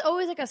 he was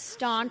always like a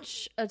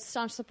staunch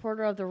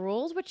supporter of the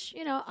rules, which,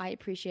 I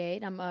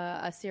appreciate. I'm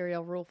a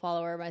serial rule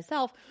follower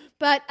myself.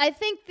 But I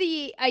think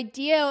the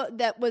idea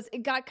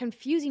it got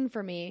confusing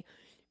for me,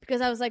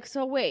 because I was like,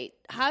 so wait,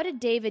 how did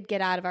David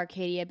get out of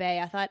Arcadia Bay?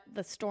 I thought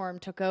the storm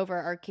took over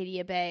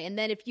Arcadia Bay. And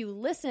then if you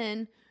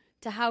listen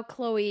to how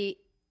Chloe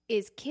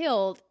is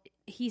killed,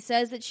 he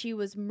says that she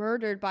was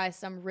murdered by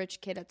some rich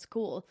kid at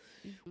school,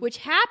 which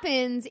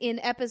happens in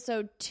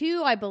episode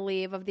 2, I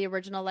believe, of the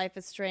original Life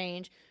is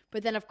Strange.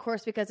 But then, of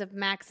course, because of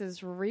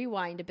Max's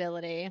rewind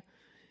ability,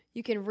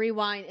 you can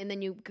rewind, and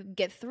then you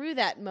get through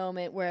that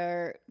moment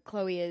where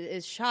Chloe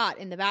is shot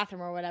in the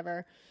bathroom or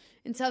whatever.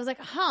 And so I was like,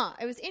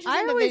 it was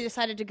interesting that they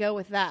decided to go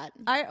with that.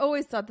 I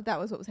always thought that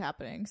was what was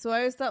happening. So I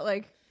always thought,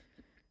 like,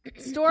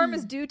 storm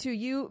is due to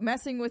you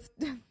messing with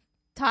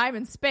time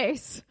and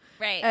space.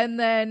 Right. And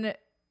then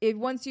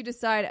once you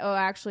decide, oh,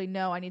 actually,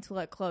 no, I need to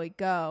let Chloe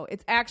go,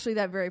 it's actually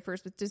that very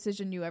first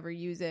decision you ever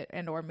use it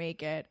and or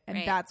make it.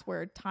 And that's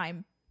where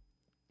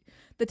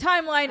the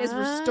timeline is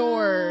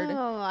restored.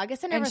 Oh, I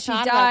guess I never and thought she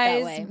about it that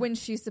dies way. when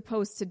she's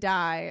supposed to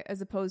die,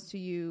 as opposed to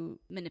you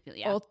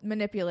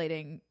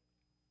manipulating.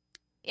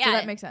 Yeah, so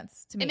that makes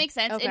sense to me. It makes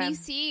sense. Okay. And you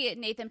see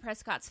Nathan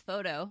Prescott's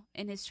photo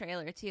in his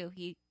trailer too.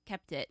 He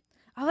kept it.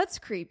 Oh, that's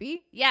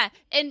creepy. Yeah.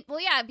 And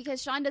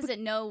because Sean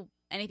doesn't know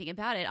anything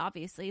about it,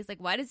 obviously. He's like,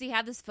 why does he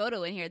have this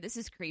photo in here? This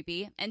is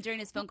creepy. And during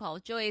his phone call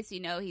with Joyce,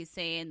 he's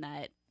saying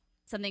that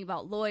something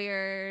about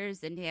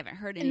lawyers, and he haven't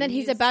heard anything. And then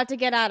he's about to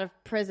get out of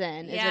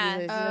prison. Yeah.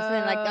 Something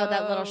like, oh,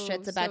 that little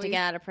shit's about to get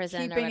out of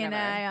prison. Keeping an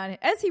eye on it,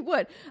 as he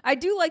would. I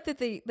do like that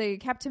they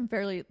kept him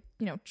fairly,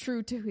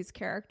 true to his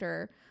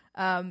character,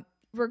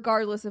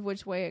 regardless of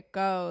which way it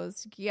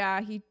goes.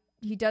 Yeah,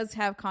 he does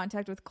have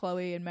contact with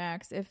Chloe and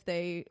Max if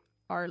they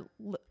are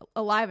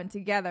alive and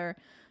together.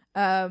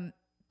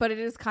 But it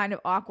is kind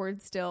of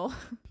awkward still.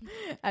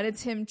 And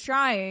it's him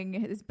trying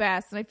his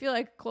best. And I feel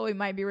like Chloe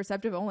might be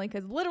receptive only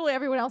because literally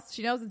everyone else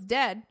she knows is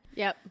dead.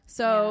 Yep.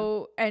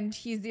 So, and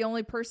he's the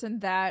only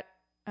person that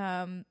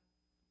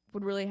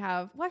would really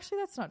have... Well, actually,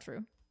 that's not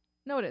true.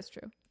 No, it is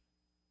true.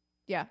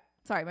 Yeah.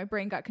 Sorry, my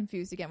brain got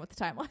confused again with the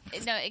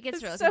timeline. No, it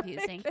gets real so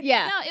confusing.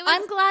 Yeah. No, it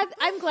was,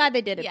 I'm glad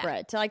they did it, Yeah.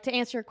 Brett. To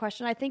answer your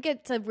question, I think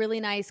it's a really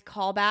nice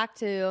callback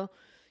to,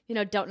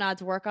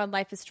 DONTNOD's work on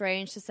Life is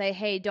Strange to say,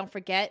 hey, don't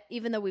forget,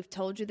 even though we've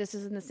told you this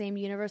is in the same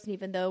universe, and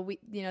even though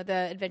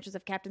the Adventures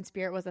of Captain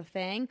Spirit was a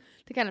thing,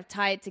 to kind of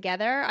tie it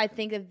together. I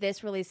think that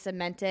this really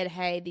cemented,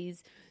 hey,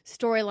 these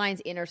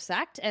storylines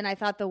intersect, and I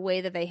thought the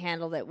way that they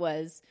handled it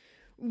was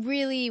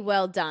really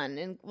well done,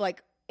 and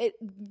like it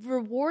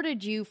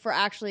rewarded you for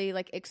actually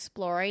like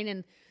exploring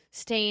and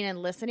staying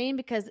and listening,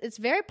 because it's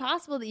very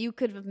possible that you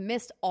could have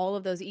missed all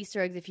of those Easter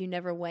eggs if you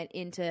never went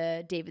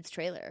into David's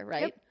trailer,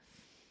 right? Yep.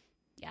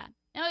 Yeah.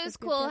 No, it was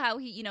cool how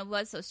he,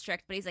 was so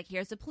strict, but he's like,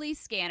 here's a police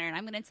scanner, and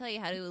I'm going to tell you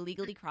how to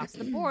illegally cross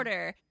the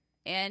border.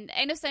 And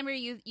I know, Summer,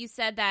 you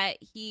said that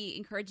he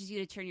encourages you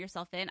to turn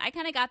yourself in. I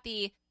kind of got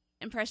the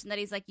impression that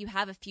he's like, you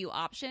have a few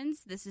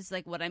options. This is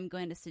like what I'm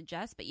going to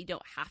suggest, but you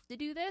don't have to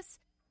do this.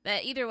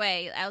 But either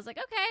way, I was like,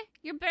 okay,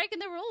 you're breaking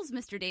the rules,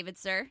 Mr. David,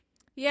 sir.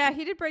 Yeah,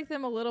 he did break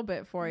them a little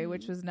bit for you,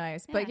 which was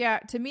nice. Yeah. But yeah,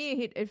 to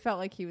me, it felt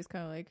like he was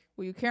kind of like,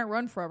 well, you can't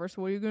run forever,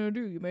 so what are you going to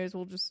do? You may as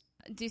well just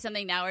do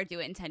something now or do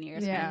it in 10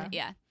 years.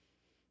 Yeah.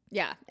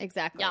 Yeah,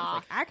 exactly. Yeah.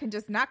 Like, I can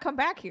just not come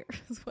back here.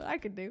 That's what I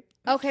could do.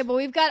 Okay, but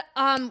we've got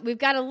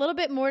a little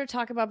bit more to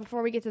talk about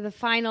before we get to the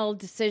final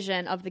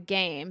decision of the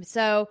game.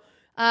 So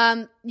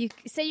you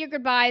say your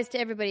goodbyes to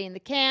everybody in the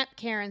camp.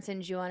 Karen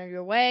sends you on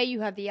your way.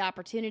 You have the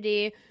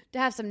opportunity to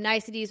have some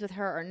niceties with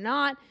her or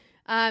not.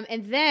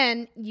 And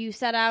then you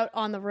set out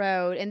on the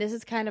road, and this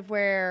is kind of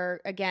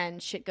where, again,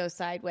 shit goes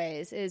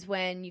sideways, is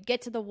when you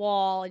get to the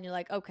wall and you're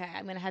like, okay,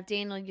 I'm going to have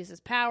Daniel use his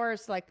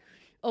powers to like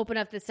open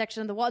up this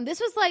section of the wall. And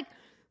this was like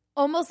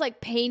almost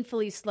like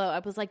painfully slow. I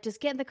was like, just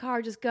get in the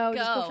car, just go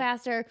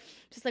faster.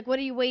 Just like, what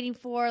are you waiting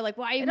for? Like,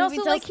 why are you moving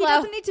so slow? He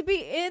doesn't need to be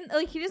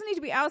he doesn't need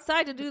to be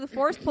outside to do the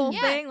force pull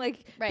thing.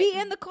 Like, be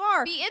in the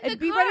car.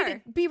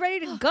 Be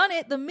ready to gun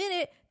it the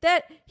minute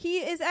that he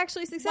is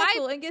actually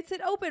successful and gets it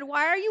open.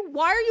 Why are you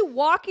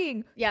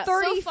walking 30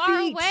 so far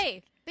feet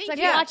away? It's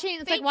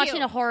like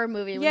watching a horror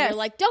movie where you're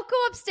like, don't go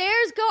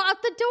upstairs, go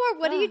out the door.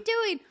 What are you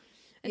doing?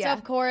 And so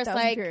of course, that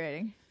was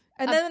infuriating.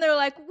 And then they're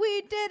like,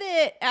 we did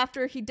it.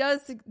 After he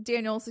does,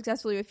 Daniel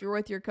successfully, if you're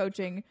with your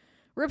coaching,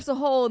 rips a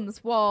hole in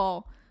this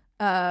wall.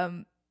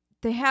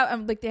 They have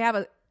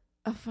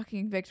a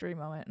fucking victory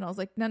moment. And I was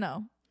like,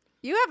 no,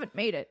 you haven't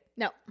made it.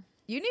 No.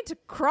 You need to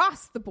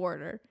cross the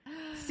border.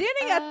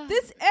 Standing at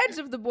this edge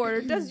of the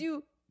border does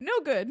you no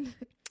good.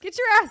 Get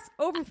your ass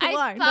over the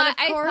line. I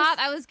thought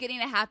I was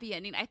getting a happy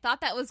ending. I thought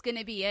that was going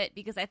to be it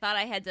because I thought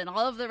I had done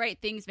all of the right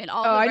things, made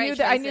all the right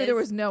choices. I knew there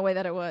was no way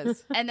that it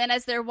was. And then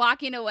as they're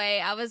walking away,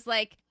 I was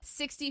like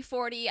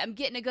 60-40. I'm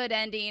getting a good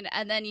ending.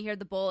 And then you hear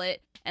the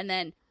bullet, and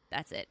then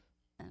that's it.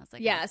 And I was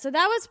like, yeah, so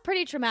that was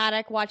pretty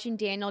traumatic watching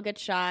Daniel get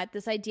shot.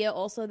 This idea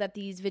also that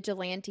these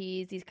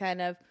vigilantes, these kind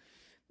of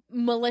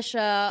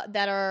militia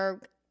that are,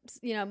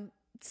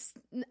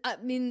 I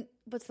mean,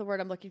 what's the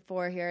word I'm looking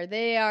for here?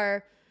 They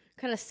are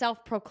kind of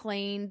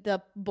self-proclaimed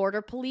the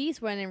border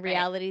police, when in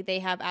reality they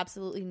have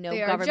absolutely no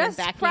government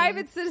backing,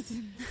 private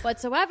citizens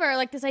whatsoever.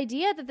 Like, this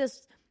idea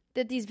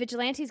that these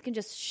vigilantes can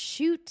just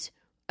shoot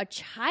a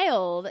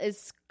child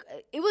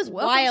was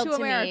wild to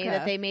me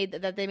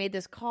that they made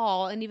this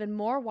call, and even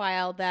more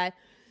wild that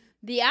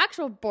the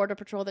actual border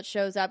patrol that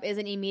shows up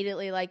isn't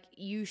immediately like,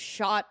 you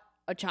shot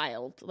a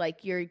child,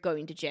 like you're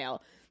going to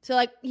jail. So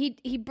like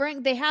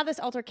they have this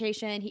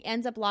altercation. He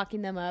ends up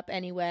locking them up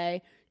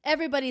anyway.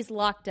 Everybody's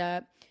locked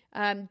up.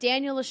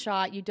 Daniel is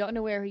shot. You don't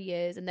know where he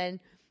is. And then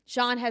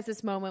Sean has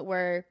this moment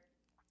where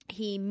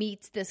he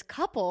meets this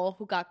couple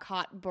who got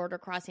caught border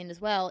crossing as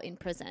well in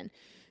prison.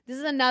 This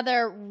is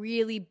another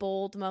really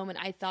bold moment,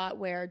 I thought,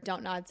 where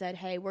DONTNOD said,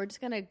 hey, we're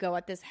just going to go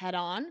at this head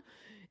on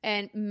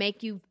and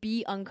make you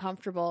be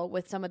uncomfortable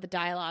with some of the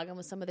dialogue and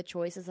with some of the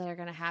choices that are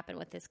going to happen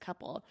with this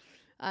couple.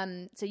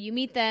 So you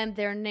meet them.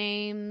 Their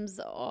names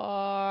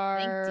are,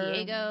 I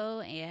think, Diego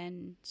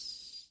and...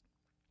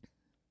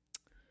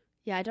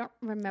 Yeah, I don't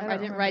remember. I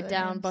didn't write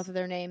down both of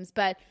their names,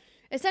 but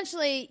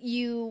essentially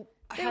you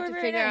have to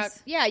figure out.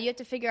 Yeah, you have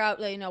to figure out,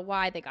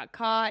 why they got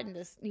caught, and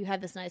you had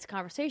this nice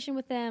conversation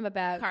with them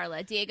about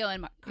Diego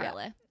and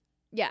Carla.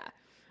 Yeah.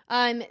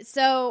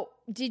 So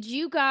did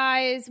you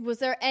guys? Was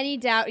there any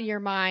doubt in your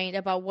mind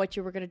about what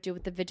you were going to do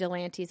with the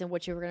vigilantes and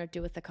what you were going to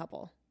do with the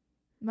couple?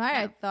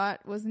 My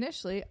thought was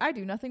initially, I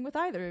do nothing with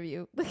either of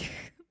you.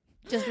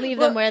 Just leave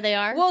them where they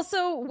are. Well,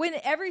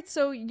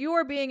 so you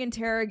are being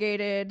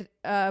interrogated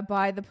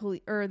by the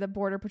police or the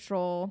border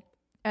patrol,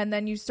 and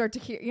then you start to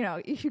hear,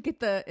 you get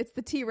it's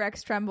the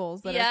T-Rex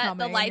trembles that are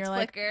coming. The lights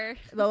flicker.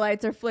 The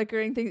lights are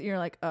flickering. Things. You're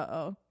like,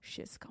 uh-oh,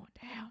 shit's going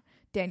down.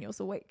 Daniel's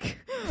awake.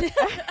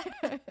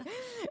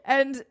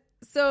 And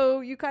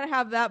so you kind of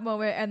have that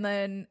moment, and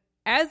then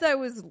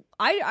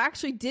I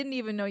actually didn't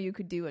even know you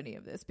could do any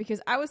of this because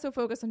I was so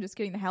focused on just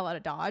getting the hell out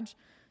of Dodge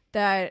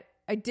that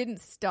I didn't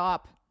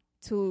stop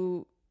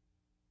to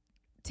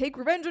take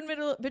revenge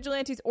on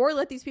vigilantes or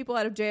let these people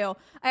out of jail.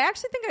 I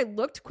actually think I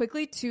looked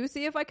quickly to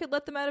see if I could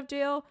let them out of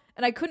jail,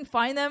 and I couldn't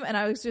find them, and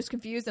I was just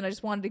confused, and I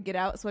just wanted to get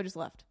out, so I just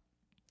left.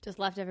 Just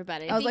left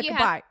everybody. I was like,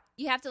 goodbye.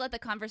 You have to let the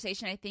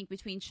conversation, I think,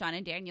 between Sean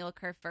and Daniel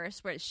occur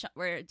first,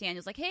 where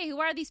Daniel's like, hey, who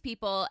are these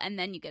people? And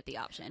then you get the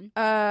option.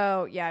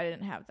 Oh, yeah, I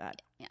didn't have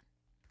that. Yeah.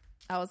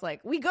 I was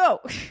like, we go.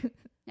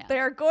 Yeah. They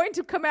are going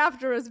to come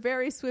after us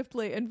very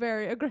swiftly and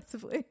very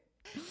aggressively.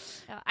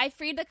 I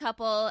freed the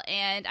couple,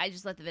 and I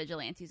just let the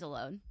vigilantes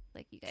alone.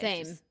 Like, you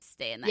guys just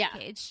stay in that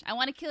cage. I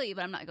want to kill you,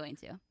 but I'm not going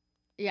to.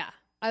 Yeah.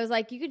 I was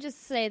like, you could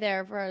just stay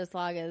there for as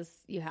long as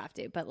you have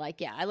to. But,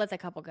 like, yeah, I let the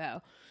couple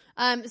go.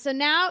 So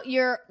now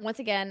you're, once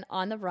again,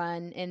 on the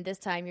run. And this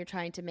time you're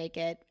trying to make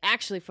it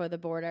actually for the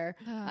border.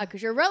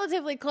 Because you're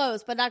relatively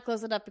close, but not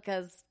close enough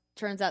because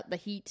turns out the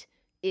heat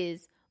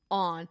is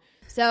on.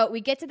 So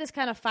we get to this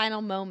kind of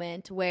final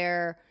moment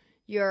where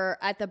you're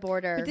at the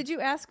border. But did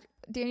you ask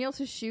Daniel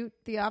to shoot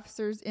the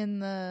officers in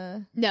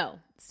the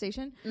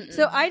station? Mm-mm.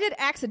 So I did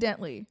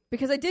accidentally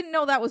because I didn't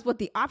know that was what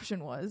the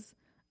option was.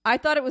 I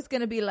thought it was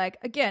going to be like,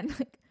 again,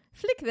 like,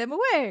 flick them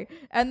away.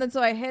 And then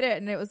so I hit it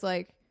and it was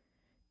like,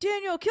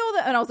 Daniel, kill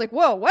them. And I was like,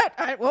 whoa, what?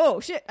 Whoa,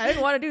 shit. I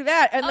didn't want to do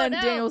that. And then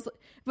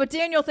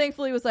Daniel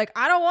thankfully was like,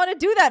 I don't want to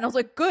do that. And I was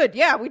like, good.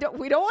 Yeah, we don't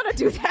want to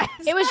do that.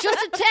 It was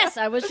just a test.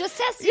 I was just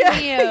testing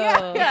you.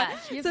 Yeah.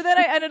 So then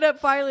I ended up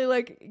finally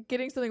like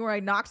getting something where I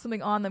knocked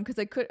something on them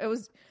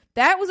because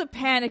that was a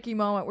panicky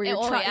moment where you're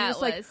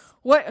like,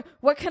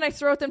 what can I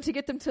throw at them to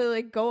get them to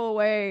like go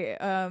away?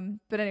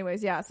 But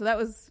anyways, yeah. So that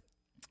was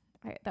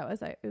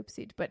I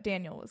oopsied, but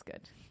Daniel was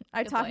good.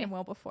 I taught him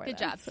well before. Good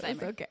job, so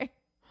it's okay.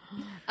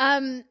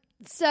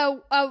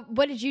 So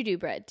what did you do,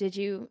 Britt? Did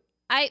you?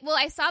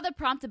 I saw the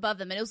prompt above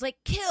them and it was like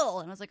kill,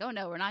 and I was like, oh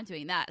no, we're not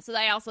doing that. So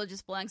I also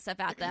just flung stuff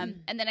at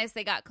them, and then as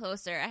they got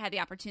closer, I had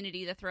the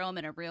opportunity to throw them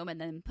in a room and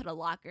then put a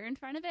locker in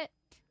front of it.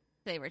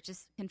 They were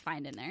just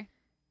confined in there.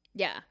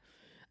 Yeah.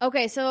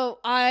 Okay, so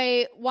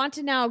I want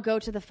to now go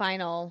to the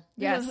final.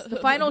 Yes, the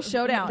final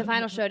showdown. The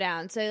final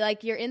showdown. So,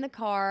 like, you're in the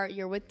car,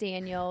 you're with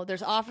Daniel.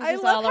 There's officers I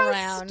love all how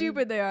around.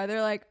 Stupid they are.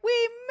 They're like, we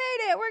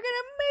made it. We're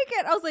gonna make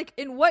it. I was like,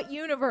 in what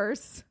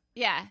universe?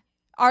 Yeah.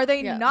 Are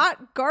they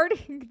not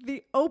guarding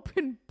the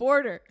open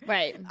border?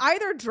 Right.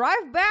 Either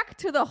drive back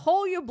to the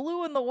hole you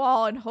blew in the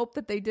wall and hope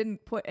that they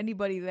didn't put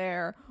anybody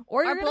there,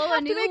 or you're going to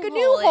have to make a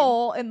new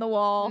hole in the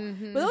wall.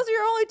 Mm-hmm. But those are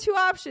your only two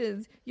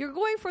options. You're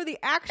going for the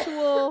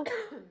actual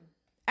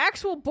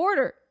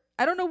border.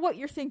 I don't know what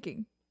you're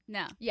thinking.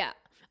 No. Yeah.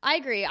 I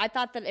agree. I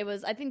thought that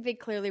I think they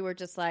clearly were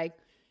just like,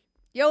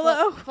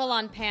 YOLO. Full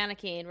on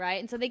panicking,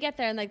 right? And so they get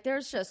there and like,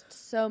 there's just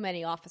so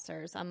many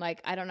officers. I'm like,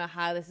 I don't know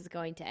how this is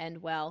going to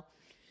end well.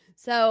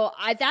 So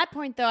at that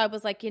point, though, I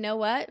was like, you know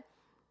what?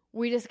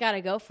 We just got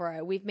to go for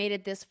it. We've made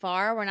it this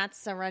far. We're not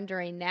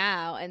surrendering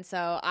now. And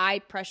so I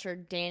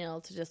pressured Daniel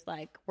to just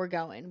like, we're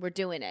going. We're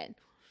doing it.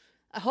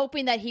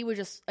 Hoping that he would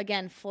just,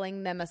 again,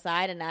 fling them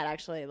aside and not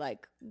actually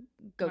like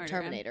go Murder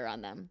Terminator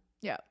on them.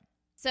 Yeah.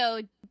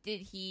 So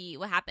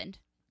what happened?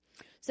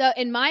 So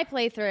in my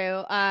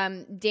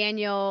playthrough,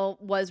 Daniel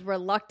was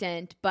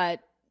reluctant, but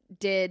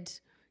did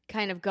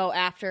kind of go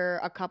after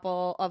a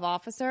couple of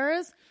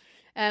officers.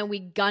 And we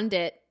gunned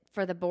it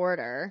for the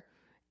border,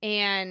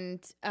 and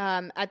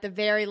at the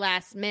very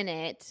last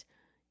minute,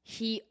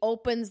 he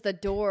opens the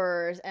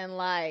doors and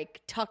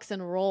like tucks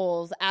and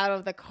rolls out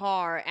of the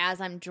car as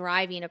I'm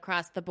driving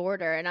across the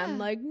border, and I'm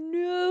like,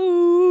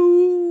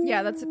 no.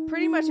 Yeah, that's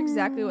pretty much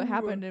exactly what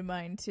happened in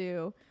mine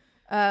too.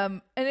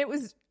 And it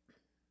was,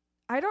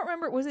 I don't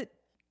remember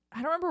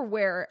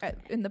where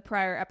in the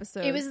prior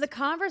episode. It was the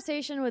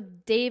conversation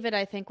with David,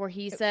 I think, where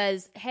he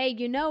says, hey,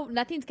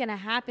 nothing's going to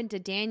happen to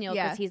Daniel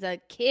because he's a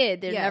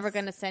kid. They're never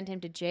going to send him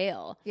to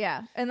jail.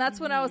 Yeah. And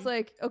that's when I was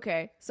like,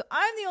 okay, so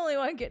I'm the only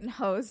one getting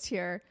hosed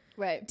here.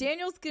 Right.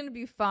 Daniel's going to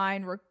be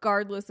fine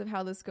regardless of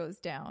how this goes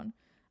down.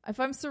 If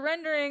I'm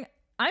surrendering,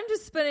 I'm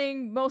just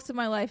spending most of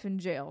my life in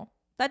jail.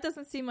 That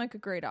doesn't seem like a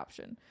great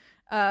option.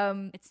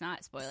 It's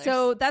not, spoilers.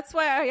 So that's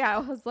why I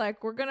was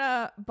like, we're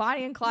gonna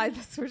Bonnie and Clyde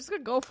this. We're just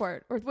gonna go for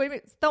it. Or wait a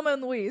minute, Thelma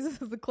and Louise.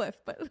 This is the cliff,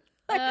 but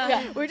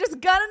we're just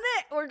gunning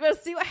it. We're gonna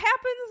see what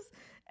happens.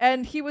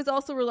 And he was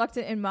also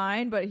reluctant in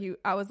mine, but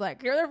I was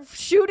like, they're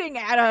shooting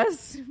at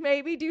us.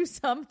 Maybe do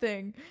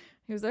something.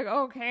 He was like,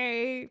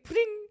 okay,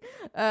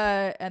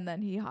 and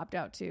then he hopped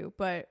out too.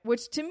 But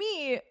which to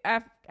me,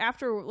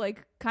 after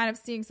like kind of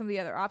seeing some of the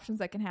other options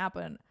that can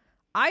happen,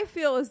 I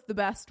feel is the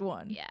best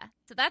one. Yeah.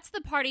 So that's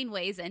the parting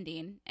ways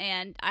ending.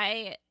 And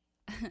I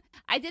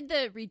did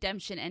the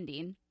redemption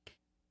ending.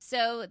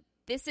 So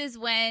this is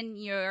when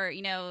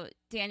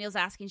Daniel's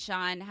asking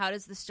Sean, how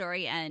does the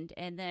story end?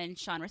 And then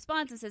Sean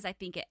responds and says, I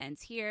think it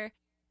ends here.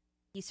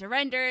 He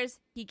surrenders.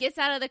 He gets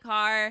out of the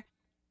car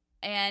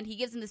and he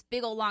gives him this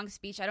big old long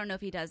speech. I don't know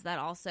if he does that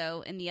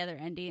also in the other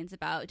endings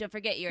about, don't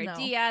forget you're a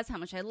Diaz, how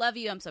much I love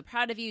you. I'm so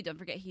proud of you. Don't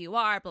forget who you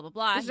are, blah, blah,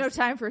 blah. There's no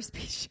time for a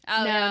speech.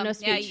 Oh, no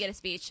speech. Yeah, you get a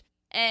speech.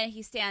 And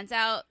he stands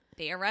out.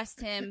 They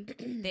arrest him.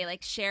 They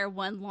like share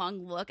one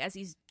long look as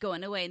he's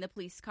going away in the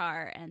police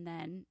car. And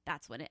then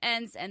that's when it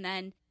ends. And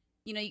then,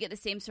 you get the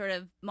same sort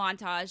of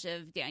montage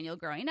of Daniel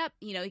growing up.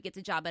 He gets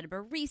a job at a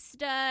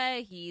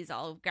barista. He's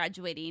all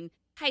graduating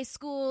high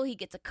school. He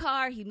gets a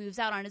car. He moves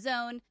out on his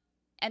own.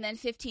 And then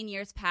 15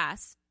 years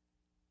pass.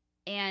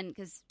 and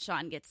because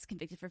Sean gets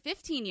convicted for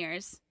 15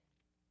 years.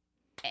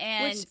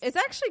 And which is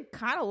actually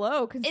kind of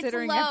low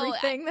considering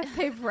everything that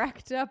they've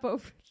racked up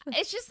over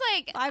it's just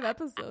like 5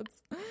 episodes.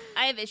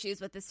 I have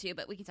issues with this too,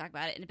 but we can talk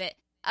about it in a bit.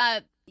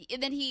 And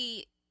then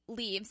he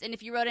leaves, and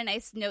if you wrote a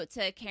nice note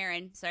to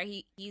Karen,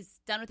 he's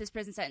done with his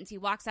prison sentence. He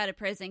walks out of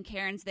prison.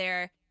 Karen's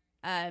there.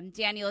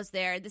 Daniel is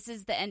there. This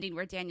is the ending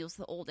where Daniel's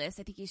the oldest.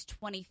 I think he's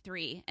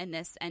 23 in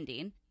this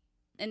ending.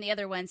 And the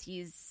other ones,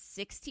 he's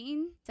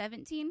 16,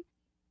 17.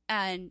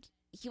 And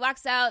he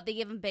walks out. They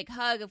give him a big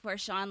hug. Of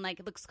course, Sean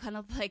looks kind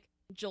of like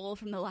Joel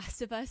from The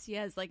Last of Us. He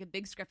has a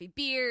big scruffy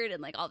beard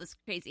and all this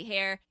crazy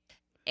hair.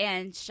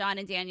 And Sean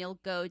and Daniel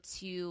go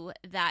to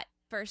that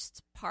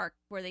first park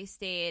where they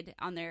stayed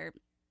on their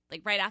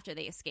right after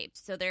they escaped.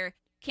 So they're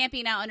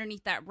camping out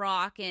underneath that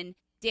rock, and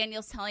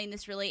Daniel's telling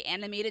this really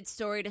animated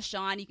story to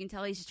Sean. You can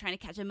tell he's just trying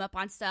to catch him up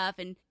on stuff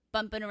and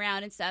bumping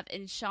around and stuff.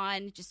 And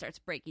Sean just starts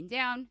breaking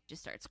down,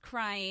 just starts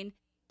crying.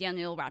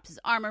 Daniel wraps his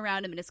arm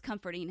around him and is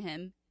comforting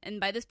him. And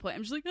by this point,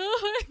 I'm just like,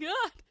 oh my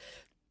God.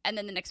 And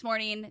then the next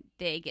morning,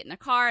 they get in a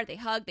car, they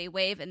hug, they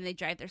wave, and they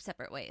drive their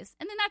separate ways.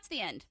 And then that's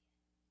the end.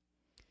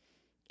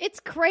 It's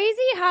crazy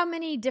how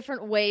many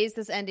different ways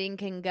this ending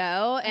can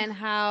go, and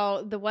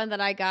how the one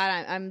that I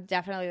got, I'm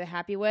definitely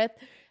happiest with.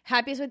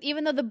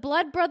 Even though the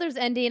Blood Brothers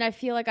ending, I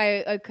feel like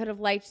I could have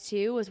liked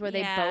too, was where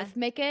they both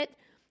make it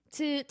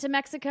to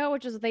Mexico,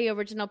 which was the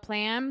original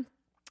plan,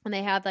 and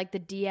they had the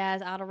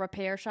Diaz auto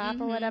repair shop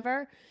or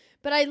whatever.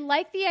 But I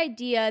like the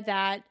idea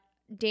that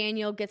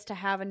Daniel gets to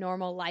have a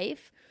normal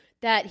life,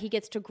 that he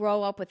gets to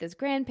grow up with his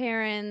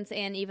grandparents,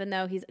 and even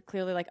though he's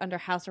clearly under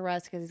house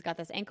arrest because he's got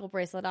this ankle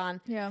bracelet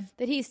on,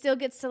 that he still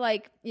gets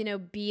to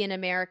be in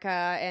America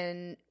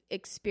and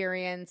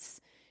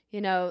experience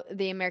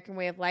the American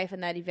way of life,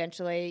 and that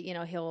eventually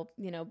he'll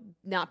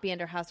not be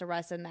under house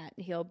arrest, and that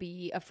he'll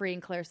be a free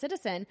and clear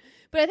citizen.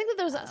 But I think that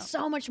there's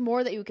so much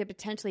more that you could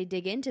potentially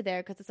dig into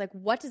there, because it's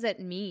what does it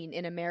mean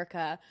in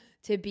America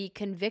to be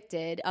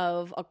convicted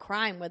of a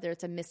crime, whether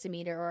it's a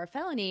misdemeanor or a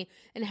felony,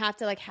 and have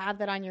to have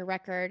that on your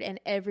record, and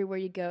everywhere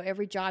you go,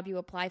 every job you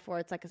apply for,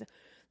 it's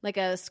like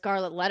a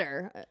scarlet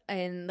letter,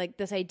 and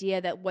this idea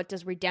that what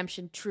does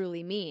redemption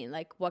truly mean?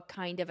 What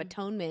kind of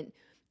atonement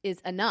is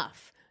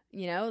enough?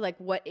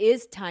 What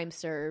is time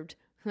served?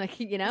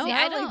 See,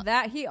 I don't like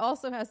that. He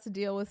also has to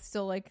deal with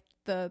still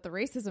the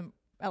racism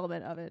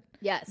element of it.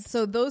 Yes.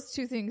 So those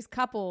two things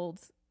coupled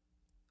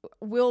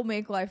will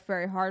make life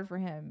very hard for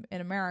him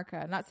in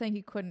America. I'm not saying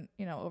he couldn't,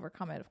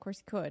 overcome it. Of course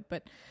he could,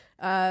 but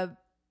but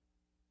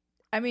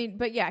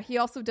yeah, he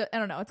also I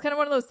don't know. It's kind of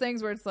one of those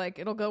things where it's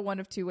it'll go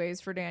one of two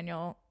ways for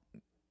Daniel.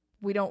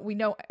 We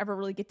don't ever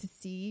really get to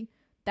see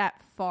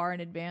that far in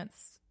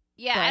advance.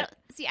 Yeah,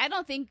 I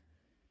don't think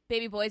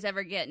baby boy's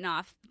ever getting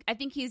off. I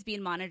think he's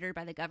being monitored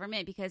by the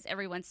government because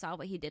everyone saw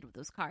what he did with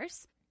those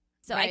cars.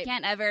 So I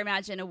can't ever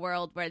imagine a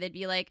world where they'd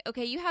be like,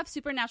 okay, you have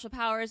supernatural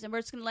powers and we're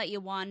just going to let you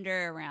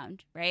wander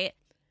around, right?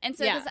 And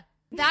so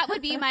that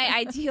would be my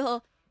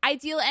ideal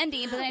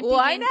ending. But then I'm thinking,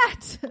 why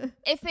not?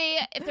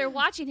 if they're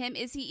watching him,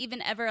 is he even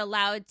ever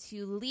allowed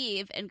to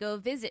leave and go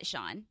visit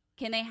Sean?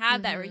 Can they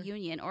have that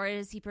reunion, or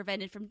is he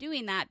prevented from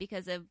doing that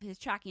because of his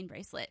tracking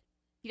bracelet?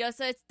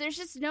 So there's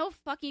just no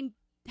fucking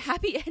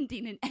happy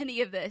ending in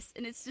any of this,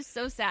 and it's just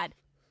so sad.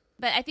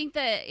 But I think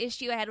the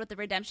issue I had with the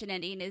redemption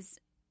ending is,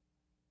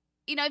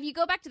 if you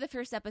go back to the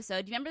first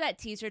episode, you remember that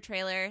teaser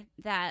trailer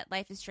that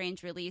Life is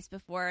Strange released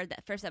before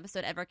that first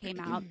episode ever came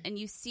out, and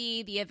you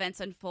see the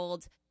events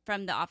unfold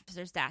from the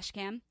officer's dash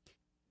cam.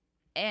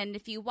 And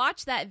if you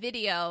watch that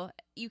video,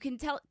 you can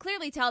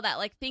clearly tell that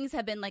things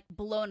have been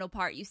blown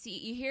apart. You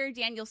hear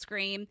Daniel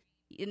scream,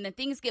 and then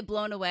things get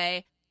blown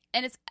away,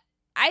 and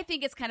I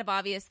think it's kind of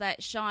obvious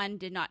that Sean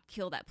did not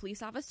kill that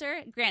police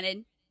officer.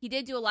 Granted, he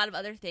did do a lot of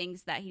other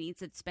things that he needs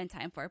to spend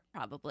time for,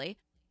 probably.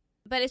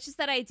 But it's just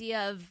that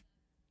idea of,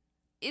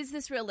 is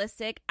this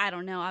realistic? I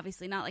don't know.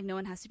 Obviously not. No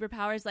one has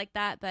superpowers like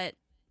that. But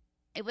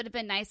it would have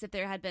been nice if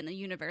there had been a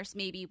universe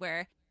maybe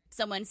where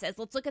someone says,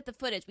 let's look at the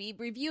footage. We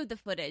reviewed the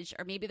footage.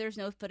 Or maybe there's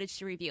no footage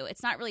to review.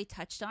 It's not really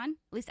touched on.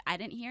 At least I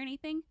didn't hear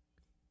anything.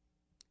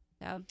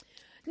 So...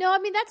 No,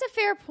 that's a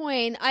fair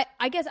point.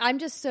 I guess I'm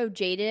just so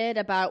jaded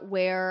about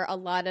where a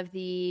lot of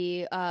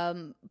the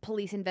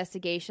police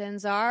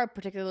investigations are,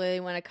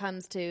 particularly when it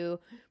comes to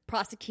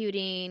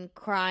prosecuting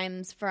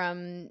crimes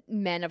from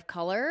men of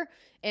color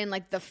and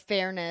the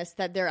fairness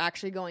that they're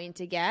actually going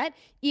to get,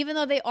 even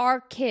though they are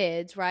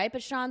kids, right?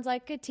 But Sean's a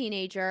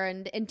teenager,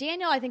 and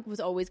Daniel, I think, was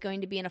always going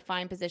to be in a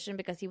fine position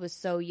because he was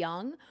so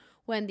young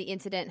when the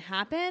incident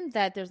happened,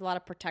 that there's a lot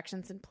of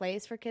protections in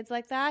place for kids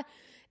like that.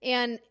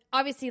 And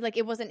obviously,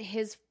 it wasn't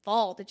his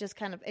fault. It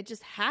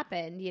just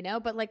happened,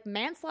 But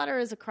manslaughter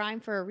is a crime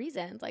for a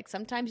reason.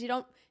 Sometimes you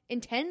don't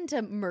intend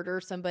to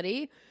murder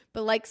somebody,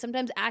 but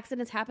sometimes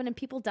accidents happen and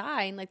people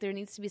die, and there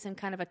needs to be some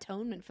kind of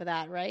atonement for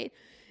that, right?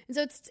 And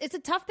so it's a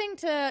tough thing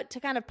to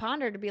kind of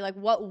ponder, to be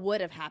what would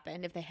have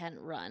happened if they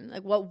hadn't run?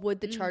 What would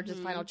the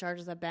final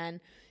charges have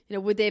been?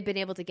 Would they have been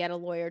able to get a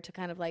lawyer to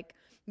kind of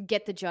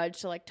get the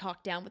judge to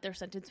talk down what their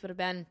sentence would have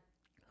been?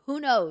 Who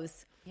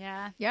knows?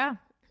 Yeah. Yeah.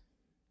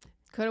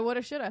 Coulda,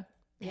 woulda, shoulda.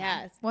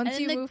 Yes. Once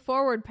you move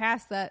forward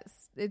past that,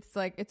 it's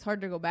like it's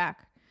hard to go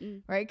back,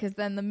 right? Because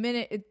then the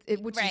minute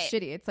which is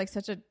shitty, it's like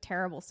such a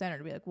terrible standard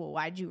to be like, well,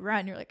 why'd you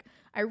run? You're like,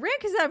 I ran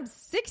because I'm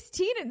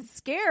 16 and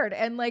scared,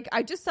 and like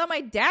I just saw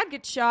my dad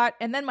get shot,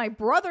 and then my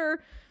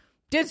brother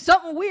did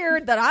something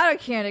weird that I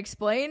can't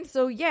explain.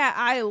 So yeah,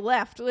 I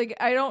left. Like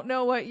I don't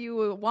know what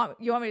you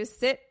want. You want me to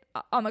sit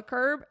on the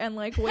curb and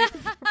like wait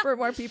for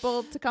more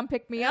people to come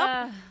pick me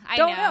up?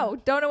 Don't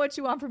know what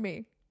you want from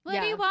me. What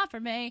do you want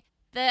from me?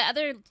 The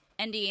other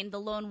ending, the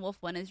lone wolf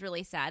one, is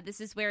really sad. This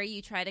is where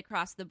you try to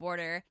cross the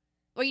border.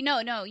 Or you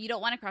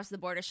don't want to cross the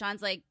border.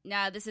 Sean's like,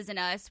 no, this isn't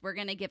us. We're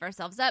going to give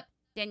ourselves up.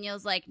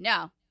 Daniel's like,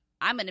 no,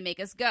 I'm going to make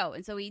us go.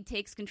 And so he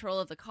takes control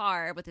of the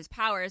car with his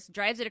powers,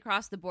 drives it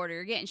across the border.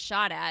 You're getting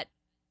shot at.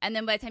 And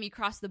then by the time you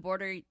cross the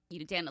border,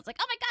 Daniel's like,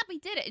 oh my God, we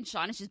did it. And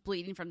Sean is just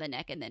bleeding from the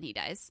neck, and then he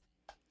dies.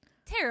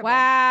 Terrible.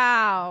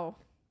 Wow.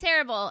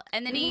 Terrible.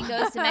 And then he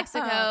goes to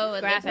Mexico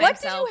and lives by What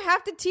himself. did you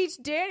have to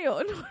teach Daniel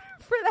in order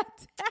for that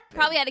to happen?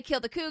 Probably had to kill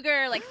the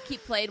cougar, like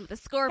keep playing with the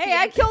scorpion. Hey,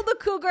 I killed the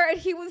cougar, and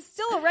he was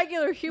still a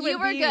regular human being.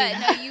 You were good.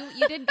 No,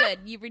 you did good.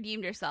 You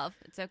redeemed yourself.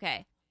 It's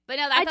okay. But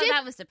no, I thought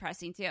that was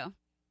depressing too.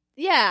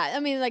 Yeah, I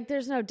mean, like,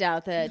 there's no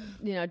doubt that,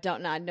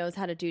 DONTNOD knows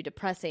how to do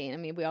depressing. I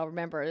mean, we all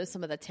remember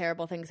some of the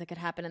terrible things that could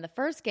happen in the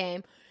first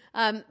game.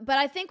 But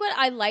I think what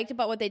I liked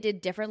about what they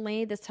did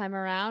differently this time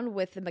around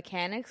with the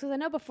mechanics, because I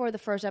know before the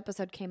first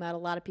episode came out, a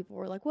lot of people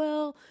were like,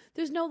 well,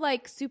 there's no,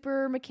 like,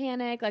 super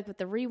mechanic, like, with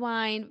the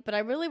rewind. But I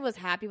really was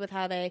happy with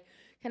how they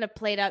kind of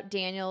played out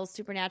Daniel's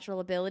supernatural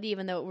ability,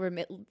 even though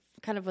it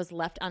kind of was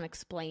left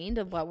unexplained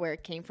of where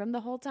it came from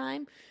the whole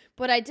time.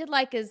 What I did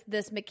like is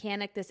this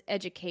mechanic, this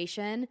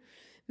education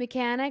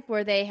mechanic,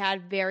 where they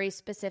had very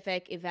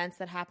specific events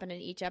that happened in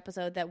each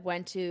episode that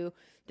went to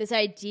this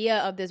idea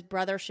of this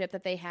brothership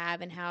that they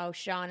have, and how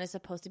Sean is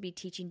supposed to be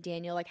teaching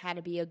Daniel like how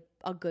to be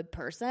a good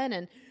person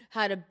and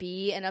how to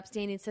be an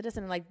upstanding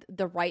citizen, and like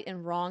the right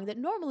and wrong that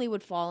normally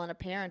would fall on a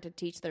parent to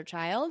teach their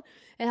child,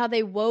 and how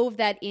they wove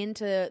that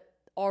into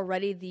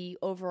already the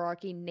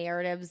overarching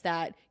narratives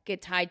that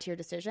get tied to your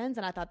decisions.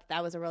 And I thought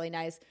that was a really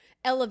nice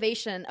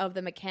elevation of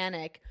the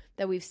mechanic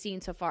that we've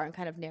seen so far in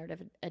kind of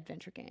narrative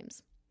adventure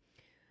games.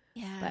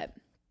 Yeah. But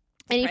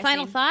any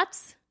final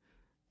thoughts?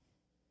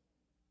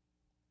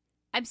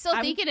 I'm still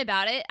thinking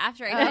about it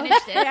after I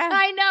finished it. Yeah.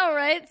 I know,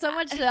 right? So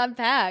much to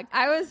unpack.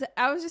 I was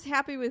just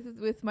happy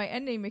with my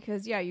ending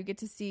because you get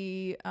to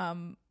see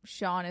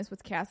Sean is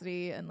with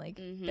Cassidy, and like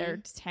they're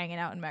just hanging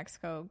out in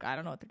Mexico. I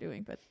don't know what they're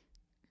doing, but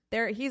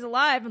he's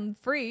alive and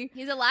free.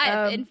 He's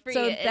alive and free.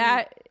 So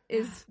that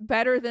is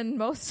better than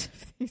most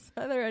of these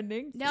other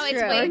endings. No,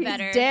 it's way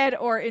better. He's dead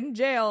or in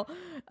jail.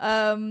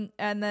 And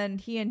then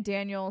he and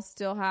Daniel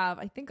still have,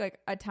 I think, like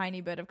a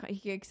tiny bit of,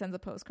 he sends a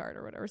postcard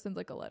or whatever, sends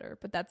like a letter,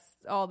 but that's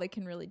all they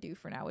can really do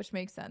for now, which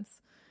makes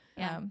sense.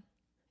 Yeah.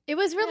 It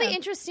was really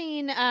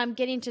interesting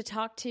getting to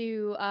talk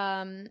to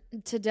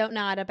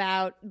DONTNOD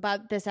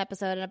about this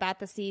episode and about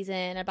the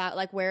season, about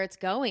like where it's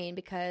going,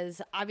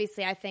 because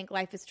obviously I think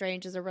Life is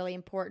Strange is a really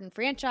important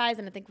franchise,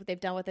 and I think what they've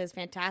done with it is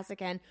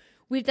fantastic, and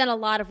we've done a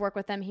lot of work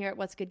with them here at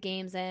What's Good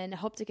Games and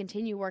hope to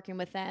continue working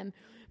with them.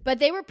 But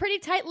they were pretty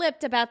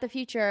tight-lipped about the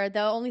future.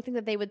 The only thing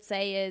that they would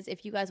say is,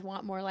 if you guys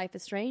want more Life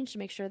is Strange, to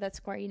make sure that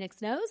Square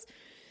Enix knows.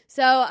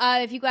 So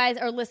if you guys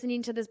are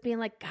listening to this being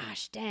like,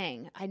 gosh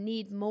dang, I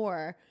need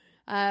more,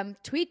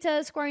 tweet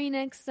to Square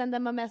Enix, send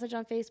them a message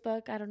on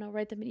Facebook. I don't know,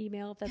 write them an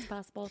email if that's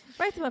possible.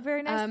 Write them a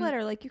very nice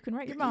letter like you can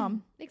write your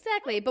mom.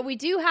 Exactly. But we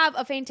do have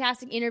a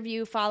fantastic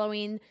interview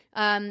following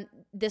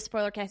this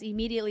Spoilercast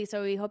immediately,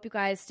 so we hope you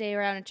guys stay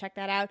around and check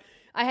that out.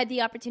 I had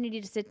the opportunity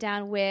to sit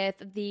down with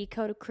the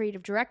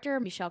co-creative director,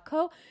 Michel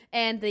Coe,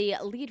 and the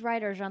lead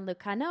writer, Jean-Luc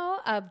Cano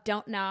of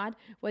DONTNOD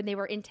when they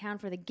were in town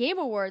for the Game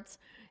Awards.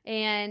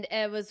 And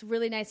it was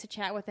really nice to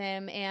chat with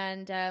him.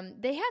 And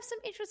they have some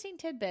interesting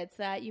tidbits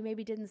that you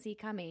maybe didn't see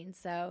coming.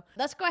 So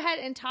let's go ahead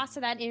and toss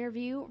to that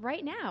interview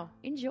right now.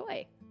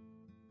 Enjoy.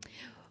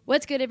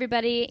 What's good,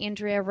 everybody?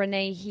 Andrea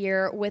Renee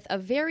here with a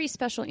very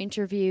special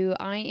interview.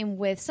 I am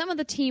with some of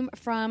the team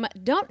from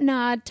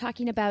DONTNOD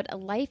talking about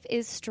Life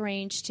is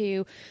Strange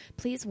 2.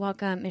 Please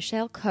welcome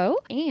Michel Coe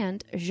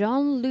and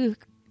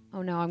Jean-Luc.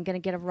 Oh, no, I'm going to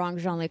get it wrong,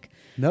 Jean-Luc.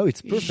 No,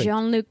 it's perfect.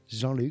 Jean-Luc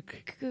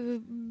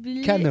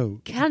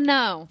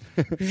Cano.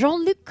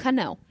 Jean-Luc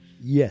Cano.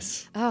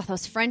 Yes. Oh,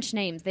 those French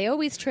names. They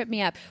always trip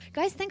me up.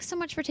 Guys, thanks so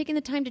much for taking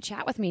the time to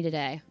chat with me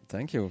today.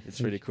 Thank you.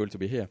 It's really cool to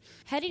be here.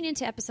 Heading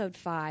into episode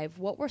 5,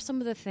 what were some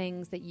of the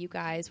things that you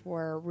guys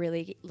were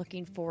really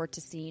looking forward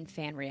to seeing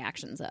fan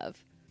reactions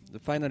of? The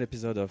final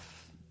episode of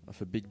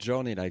a big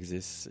journey like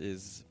this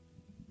is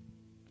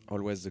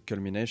always the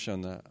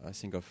culmination, I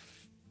think, of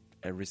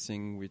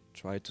everything we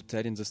try to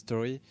tell in the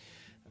story.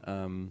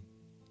 So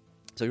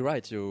you're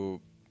right.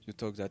 You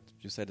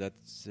said that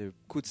they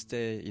could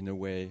stay in a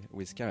way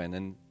with Karen,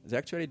 and they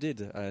actually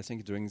did. I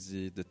think during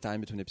the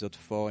time between episode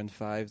 4 and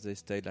 5, they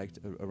stayed like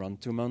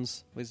around 2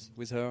 months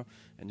with her,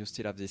 and you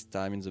still have this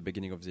time in the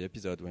beginning of the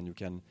episode when you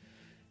can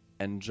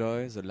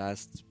enjoy the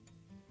last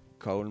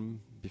calm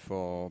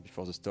before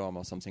the storm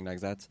or something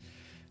like that.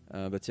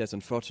 But yes,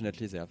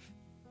 unfortunately, they have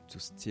to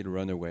still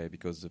run away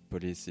because the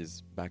police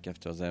is back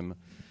after them.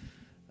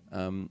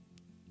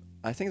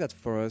 I think that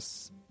for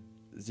us,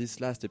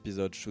 this last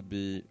episode should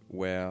be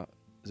where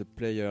the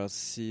players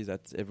see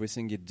that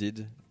everything he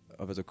did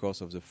over the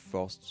course of the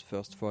first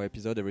 4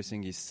 episodes,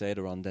 everything he said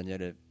around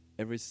Daniel,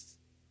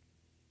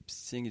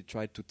 everything he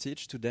tried to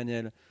teach to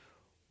Daniel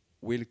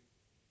will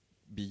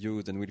be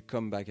used and will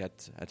come back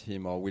at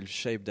him, or will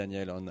shape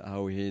Daniel on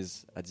how he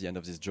is at the end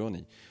of this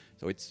journey.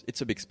 So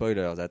it's a big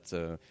spoiler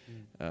that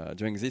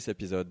during this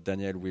episode,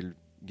 Daniel will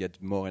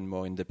get more and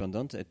more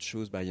independent and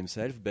choose by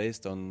himself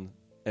based on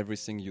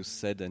everything you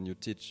said and you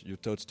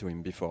taught to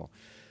him before.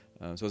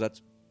 So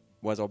that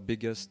was our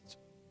biggest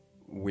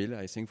will,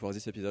 I think, for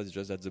this episode, is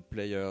just that the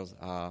players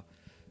are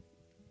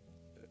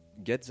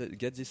get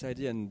this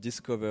idea and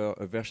discover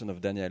a version of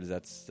Daniel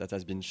that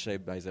has been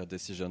shaped by their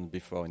decision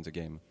before in the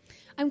game.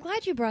 I'm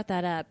glad you brought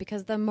that up,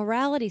 because the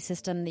morality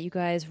system that you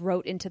guys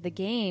wrote into the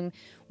game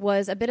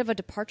was a bit of a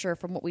departure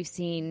from what we've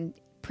seen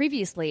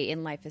previously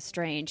in Life is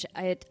Strange.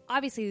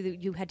 Obviously,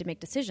 you had to make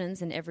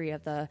decisions in every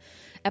of the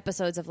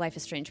episodes of Life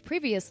is Strange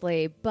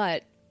previously,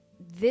 but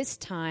this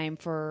time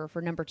for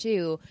number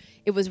 2,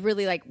 it was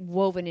really like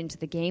woven into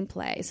the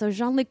gameplay. So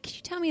Jean-Luc, can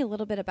you tell me a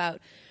little bit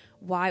about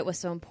why it was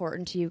so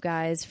important to you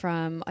guys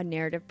from a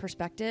narrative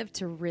perspective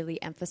to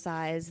really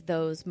emphasize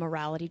those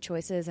morality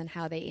choices and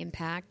how they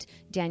impact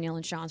Daniel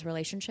and Sean's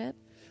relationship?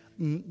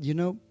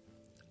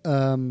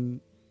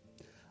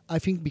 I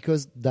think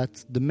because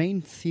that the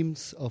main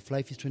themes of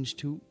Life is Strange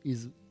 2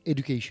 is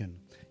education.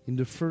 In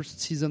the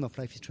first season of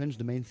Life is Strange,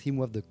 the main theme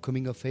was the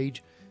coming of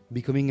age,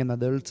 becoming an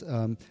adult,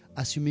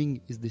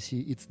 assuming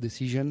its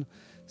decision.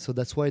 So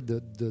that's why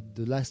the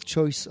last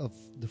choice of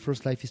the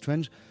first Life is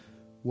Strange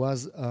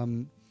was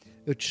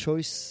a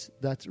choice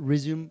that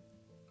resume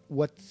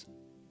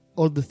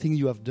all the things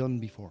you have done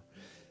before.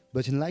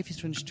 But in Life is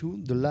Strange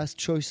 2, the last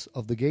choice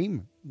of the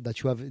game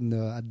that you have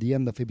at the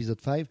end of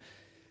episode 5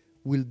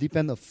 will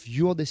depend of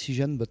your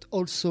decision, but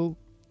also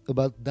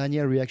about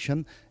Daniel's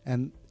reaction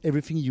and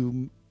everything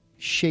you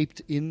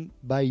shaped in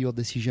by your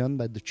decision,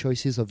 by the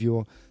choices of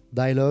your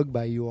dialogue,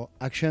 by your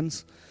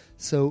actions.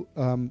 So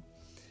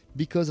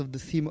because of the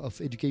theme of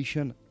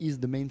education is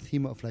the main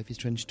theme of Life is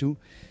Strange 2,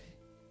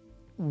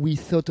 we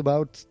thought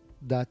about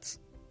that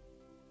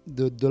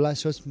the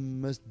last choice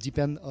must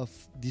depend of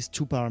these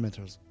 2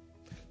 parameters.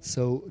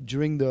 So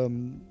during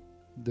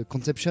the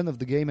conception of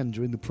the game and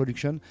during the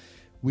production,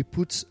 we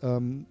put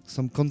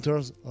some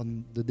counters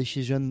on the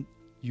decision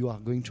you are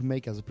going to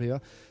make as a player.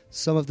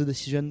 Some of the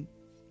decisions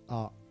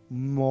are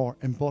more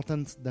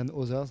important than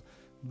others,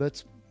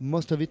 but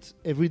most of it,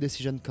 every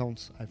decision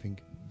counts, I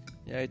think.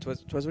 Yeah, it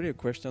was really a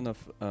question of,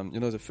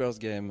 the first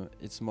game,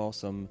 it's more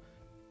some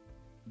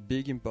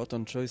big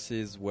important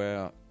choices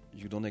where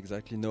you don't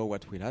exactly know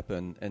what will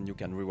happen, and you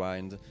can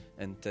rewind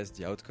and test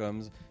the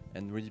outcomes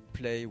and really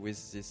play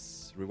with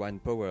this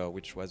rewind power,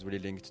 which was really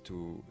linked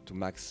to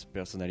Max's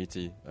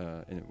personality,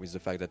 with the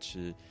fact that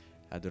she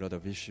had a lot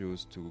of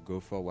issues to go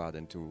forward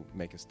and to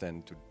make a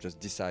stand, to just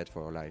decide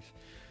for her life.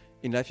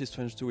 In Life is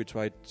Strange 2, we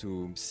tried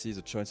to see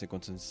the choice and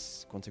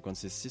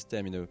consequences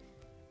system in a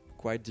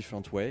quite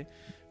different way,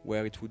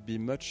 where it would be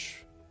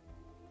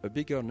a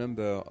bigger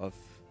number of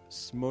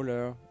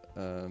smaller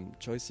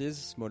choices,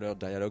 smaller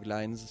dialogue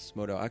lines,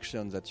 smaller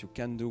actions that you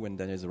can do when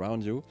Daniel is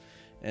around you.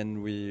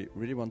 And we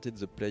really wanted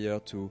the player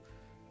to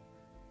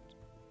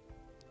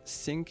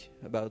think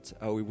about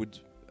how we would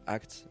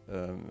act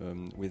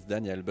with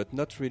Daniel, but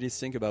not really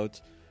think about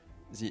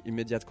the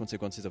immediate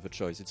consequences of a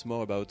choice. It's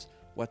more about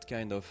what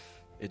kind of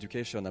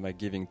education am I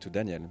giving to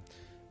Daniel.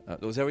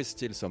 Though there is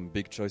still some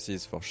big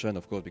choices for Sean,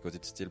 of course, because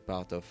it's still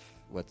part of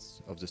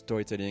the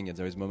storytelling, and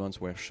there is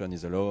moments where Sean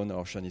is alone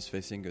or Sean is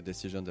facing a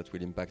decision that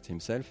will impact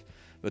himself.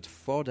 But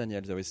for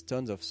Daniel, there is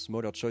tons of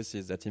smaller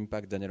choices that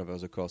impact Daniel over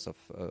the course of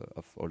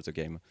all the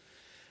game.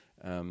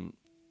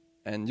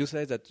 And you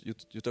said that you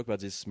talk about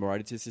this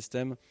morality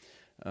system.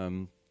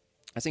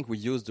 I think we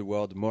use the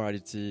word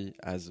morality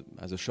as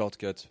a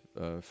shortcut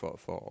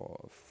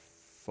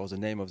for the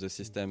name of the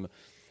system,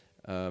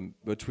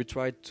 but we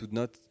try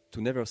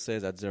to never say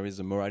that there is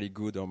a morally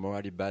good or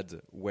morally bad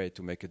way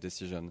to make a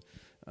decision.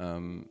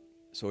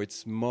 So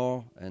it's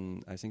more,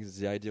 and I think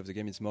the idea of the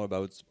game is more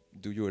about,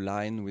 do you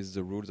align with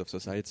the rules of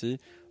society,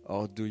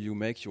 or do you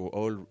make your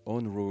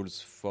own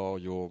rules for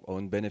your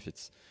own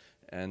benefits?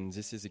 And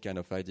this is the kind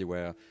of idea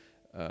where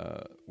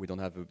we don't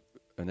have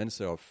an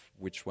answer of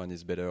which one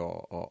is better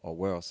or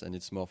worse, and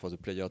it's more for the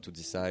player to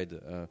decide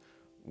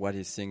what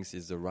he thinks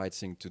is the right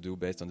thing to do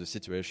based on the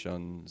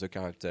situation, the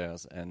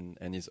characters, and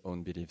his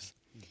own beliefs.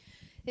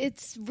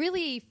 It's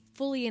really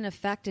fully in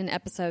effect in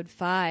episode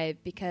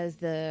 5 because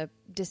the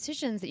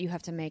decisions that you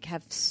have to make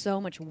have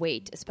so much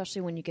weight,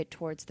 especially when you get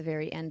towards the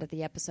very end of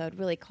the episode,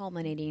 really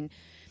culminating,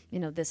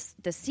 this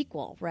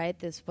sequel, right?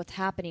 This what's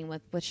happening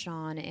with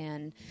Sean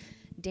and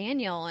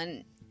Daniel.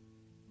 And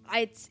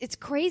it's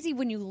crazy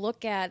when you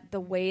look at the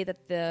way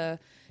that the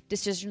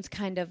decisions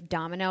kind of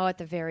domino at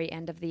the very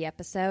end of the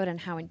episode and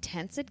how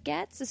intense it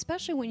gets,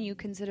 especially when you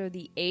consider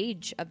the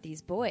age of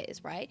these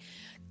boys, right?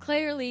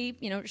 Clearly,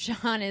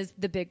 Sean is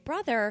the big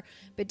brother,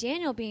 but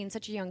Daniel being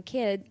such a young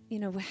kid,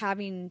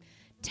 having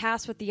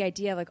tasked with the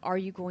idea of like, are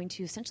you going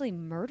to essentially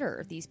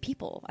murder these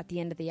people at the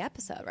end of the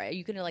episode, right? Are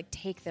you going to like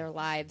take their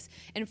lives,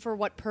 and for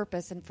what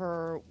purpose and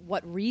for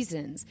what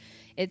reasons?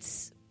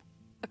 It's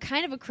a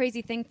kind of a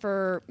crazy thing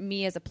for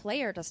me as a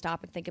player to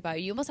stop and think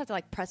about. You almost have to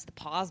like press the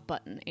pause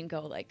button and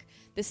go like,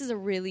 this is a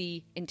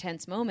really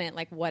intense moment.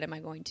 Like, what am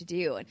I going to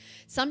do? And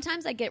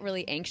sometimes I get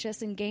really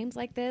anxious in games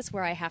like this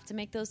where I have to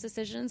make those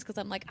decisions because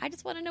I'm like, I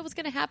just want to know what's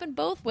going to happen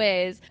both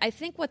ways. I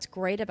think what's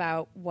great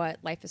about what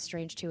Life is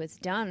Strange 2 has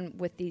done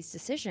with these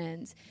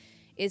decisions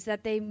is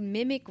that they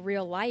mimic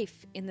real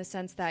life in the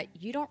sense that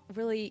you don't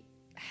really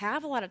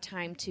have a lot of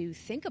time to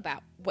think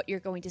about what you're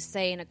going to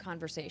say in a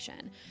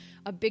conversation,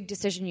 a big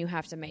decision you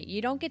have to make. You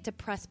don't get to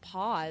press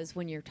pause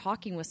when you're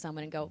talking with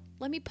someone and go,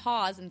 let me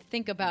pause and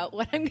think about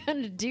what I'm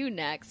going to do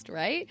next,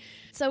 right?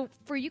 So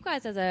for you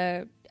guys as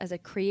a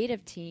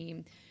creative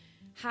team,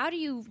 how do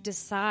you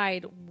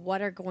decide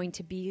what are going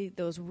to be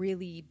those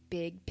really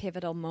big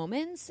pivotal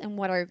moments and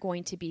what are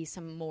going to be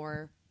some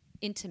more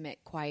intimate,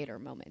 quieter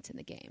moments in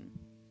the game?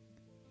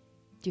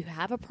 Do you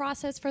have a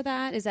process for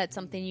that? Is that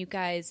something you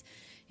guys,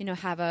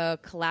 have a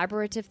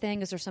collaborative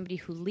thing? Is there somebody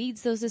who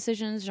leads those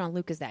decisions?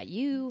 Jean-Luc, is that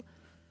you?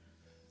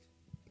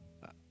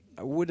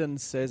 I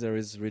wouldn't say there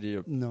is really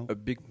a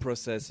big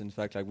process. In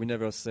fact, like we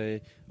never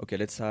say, okay,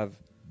 let's have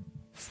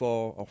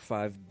 4 or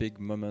 5 big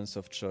moments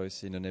of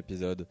choice in an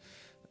episode.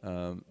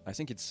 I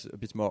think it's a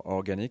bit more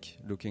organic,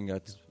 looking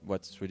at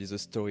what's really the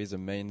story, the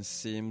main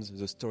themes,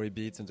 the story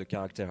beats and the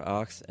character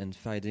arcs, and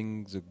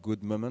finding the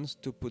good moments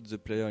to put the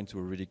player into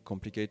a really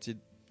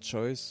complicated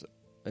choice,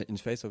 in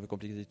face of a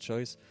complicated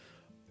choice,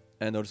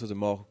 and also the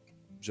more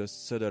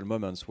just subtle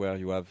moments where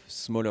you have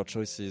smaller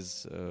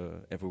choices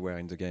everywhere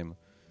in the game.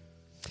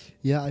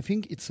 Yeah, I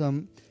think it's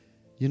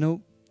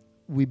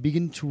we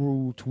begin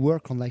to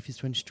work on Life is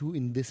Strange 2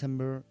 in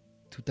December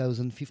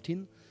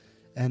 2015,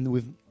 and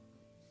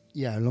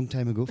a long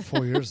time ago,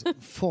 4 years.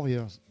 4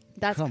 years.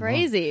 That's Come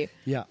crazy. On.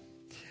 Yeah.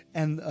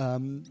 And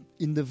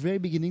in the very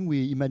beginning,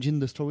 we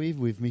imagined the story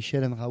with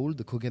Michel and Raoul,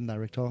 the co-game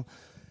director.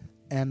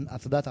 And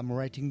after that, I'm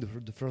writing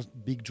the first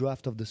big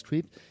draft of the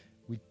script.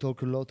 We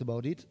talk a lot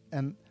about it.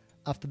 And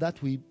after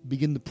that, we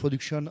begin the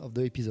production of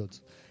the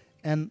episodes.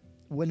 And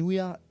when we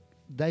are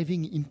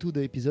diving into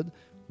the episode,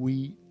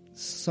 we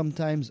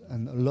sometimes,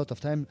 and a lot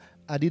of time,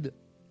 added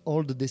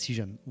all the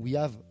decision we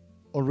have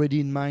already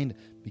in mind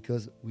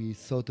because we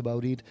thought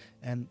about it,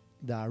 and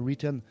they are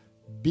written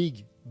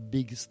big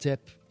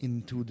step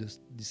into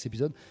this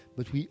episode.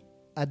 But we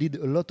added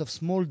a lot of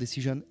small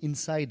decision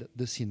inside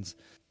the scenes.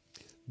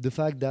 The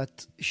fact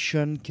that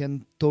Sean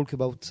can talk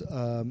about,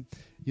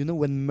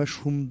 when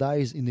Mushroom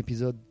dies in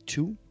episode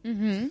 2.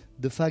 Mm-hmm.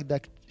 The fact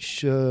that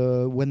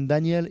when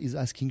Daniel is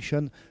asking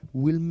Sean,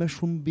 will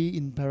Mushroom be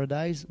in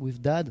paradise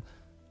with Dad?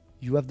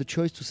 You have the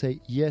choice to say,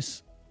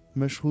 yes,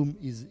 Mushroom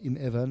is in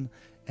heaven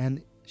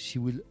and she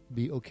will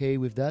be okay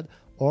with that,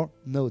 or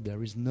no,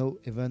 there is no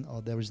heaven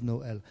or there is no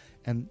hell.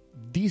 And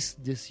this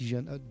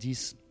decision,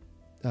 these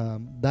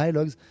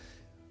dialogues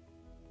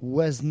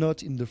was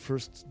not in the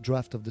first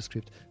draft of the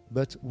script.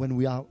 But when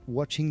we are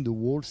watching the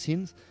whole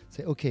scenes,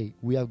 say, okay,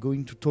 we are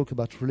going to talk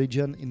about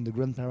religion in the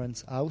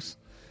grandparents' house.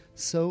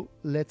 So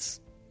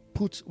let's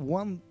put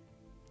one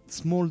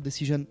small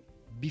decision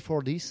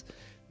before this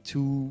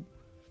to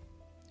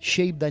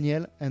shape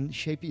Daniel and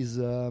shape his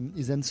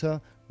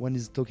answer when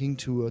he's talking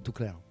to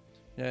Claire.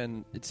 Yeah,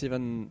 and it's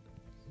even,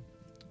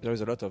 there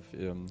is a lot of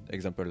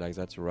example like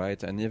that,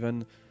 right? And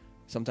even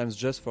sometimes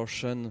just for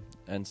Sean,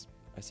 and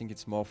I think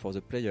it's more for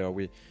the player,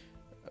 we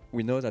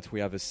know that we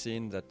have a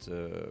scene that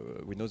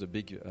we know the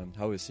big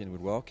how a scene will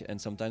work, and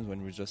sometimes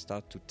when we just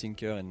start to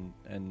tinker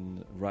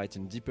and write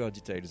in deeper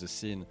detail the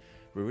scene,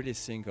 we really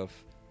think of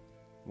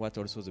what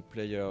also the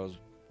players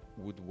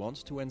would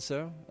want to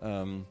answer.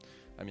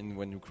 I mean,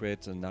 when you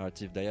create a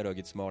narrative dialogue,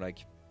 it's more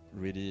like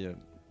really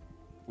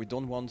we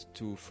don't want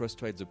to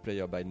frustrate the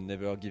player by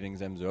never giving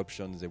them the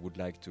options they would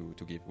like to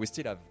give. We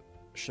still have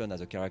Sean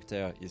as a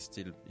character, he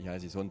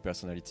has his own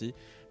personality,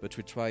 but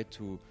we try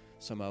to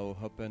somehow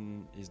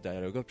open his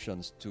dialogue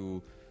options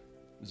to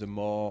the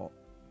more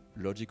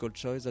logical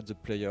choice that the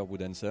player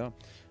would answer.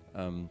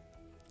 I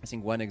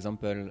think one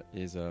example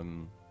is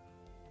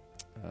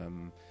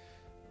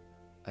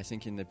I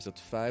think in episode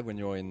 5 when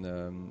you're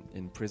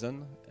in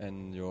prison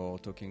and you're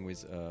talking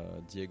with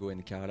Diego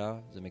and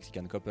Carla, the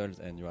Mexican couple,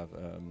 and you have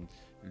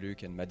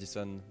Luke and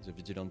Madison, the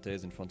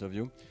vigilantes, in front of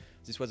you.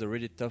 This was a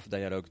really tough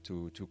dialogue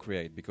to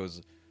create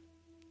because,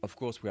 of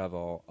course, we have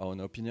our own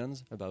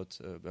opinions about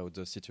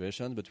the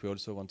situation, but we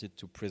also wanted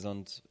to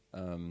present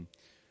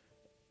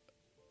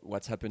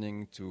what's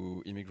happening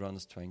to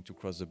immigrants trying to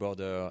cross the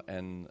border,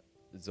 and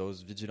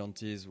those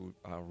vigilantes who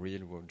are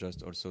real, who are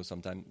just also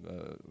sometimes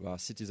who are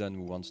citizens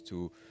who want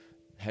to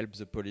help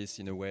the police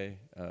in a way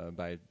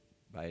by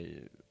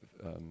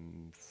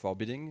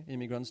forbidding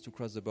immigrants to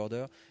cross the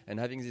border. And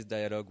having this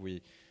dialogue,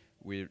 we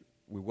we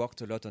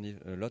worked a lot on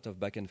a lot of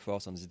back and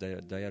forth on this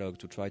dialogue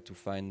to try to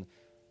find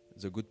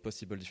the good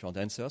possible different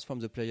answers from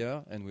the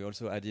player, and we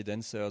also added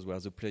answers where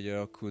the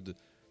player could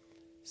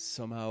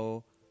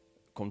somehow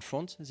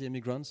confront the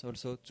immigrants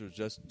also,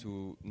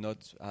 to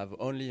not have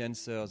only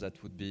answers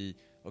that would be,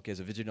 okay,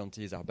 the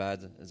vigilantes are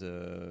bad,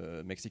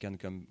 the Mexican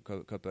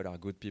couple are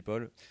good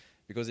people,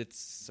 because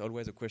it's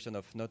always a question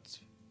of not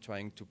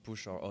trying to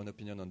push our own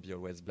opinion and be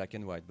always black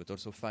and white, but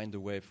also find a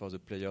way for the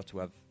player to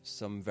have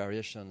some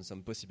variation,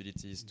 some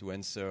possibilities to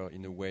answer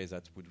in a way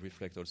that would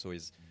reflect also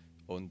his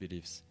own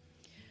beliefs.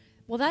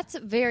 Well, that's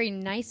very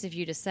nice of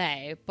you to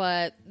say,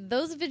 but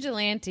those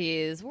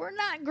vigilantes were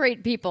not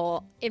great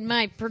people, in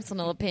my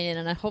personal opinion,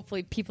 and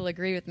hopefully people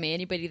agree with me.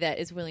 Anybody that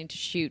is willing to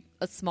shoot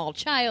a small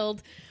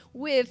child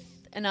with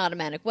an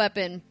automatic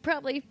weapon,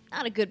 probably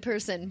not a good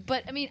person.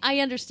 But I mean, I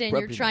understand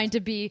Probably you're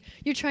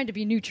trying to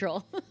be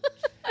neutral.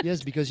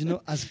 Yes, because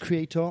as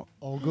creator,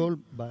 our goal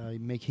by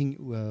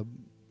making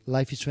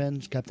Life is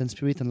Strange, Captain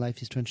Spirit, and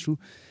Life is Strange 2,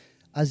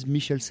 as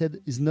Michel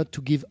said, is not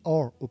to give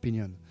our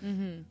opinion.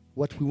 Mm-hmm.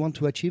 What we want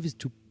to achieve is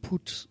to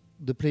put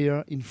the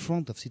player in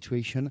front of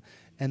situation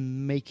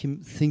and make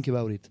him think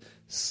about it.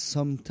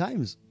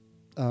 Sometimes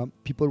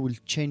people will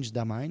change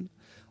their mind,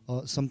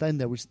 or sometimes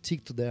they will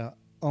stick to their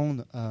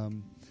own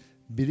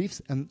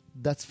beliefs, and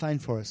that's fine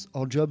for us.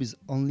 Our job is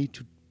only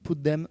to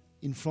put them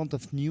in front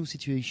of new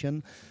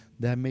situation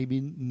they maybe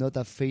not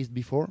have faced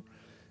before,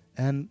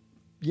 and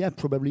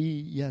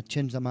probably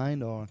change their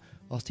mind or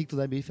stick to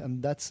their belief.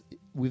 And that's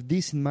with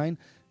this in mind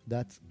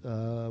that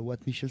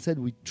what Michel said,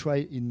 we try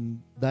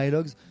in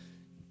dialogues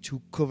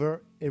to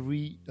cover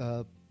every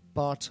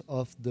part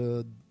of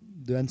the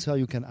answer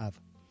you can have.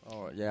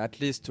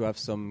 At least to have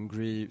some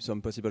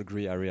possible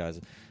gray areas.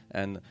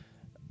 And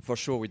for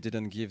sure, we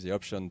didn't give the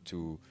option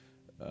to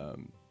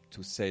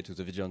say to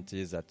the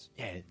vigilantes that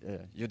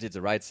you did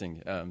the right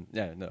thing.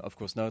 No, of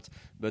course not.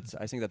 But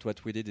I think that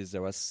what we did is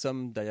there was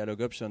some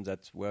dialogue option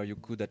where you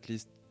could at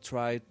least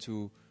try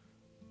to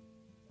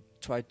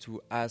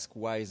ask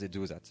why they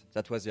do that.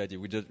 That was the idea.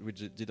 We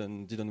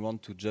didn't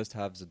want to just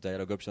have the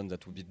dialogue option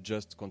that would be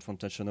just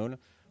confrontational.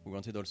 We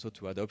wanted also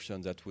to add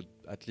options that would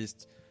at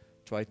least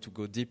try to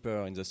go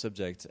deeper in the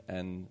subject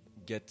and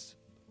get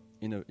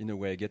in a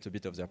way get a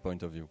bit of their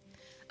point of view.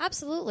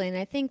 Absolutely, and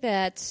I think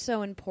that's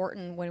so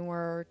important when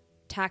we're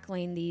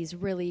tackling these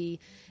really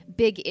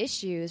big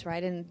issues,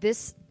 right? And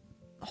this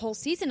whole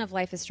season of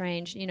Life is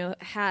Strange,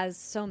 has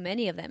so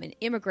many of them. And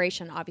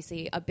immigration,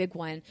 obviously, a big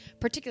one,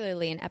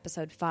 particularly in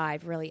episode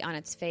 5, really on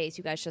its face.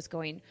 You guys just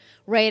going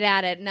right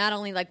at it, not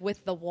only like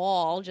with the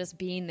wall, just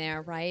being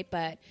there, right?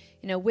 But,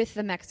 with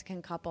the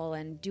Mexican couple,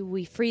 and do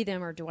we free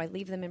them or do I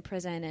leave them in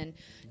prison? And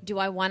do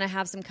I want to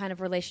have some kind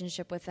of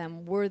relationship with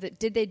them?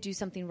 Did they do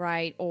something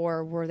right,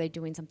 or were they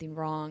doing something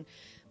wrong?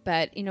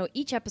 But,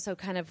 each episode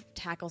kind of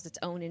tackles its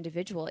own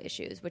individual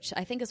issues, which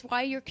I think is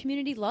why your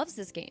community loves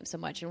this game so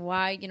much, and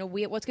why,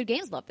 we at What's Good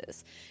Games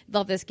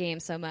love this game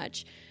so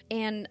much.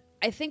 And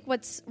I think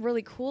what's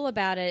really cool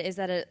about it is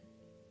that it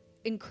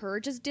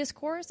encourages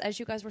discourse. As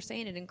you guys were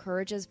saying, it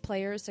encourages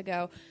players to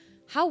go,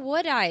 how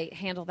would I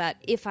handle that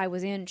if I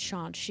was in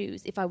Sean's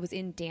shoes, if I was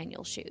in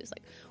Daniel's shoes?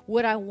 Like,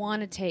 would I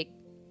want to take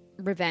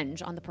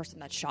revenge on the person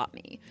that shot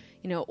me,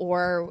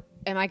 or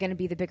am I going to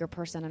be the bigger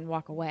person and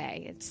walk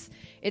away?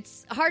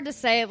 It's hard to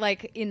say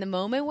like in the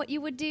moment what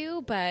you would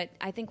do, but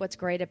I think what's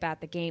great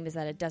about the game is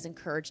that it does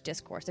encourage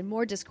discourse, and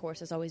more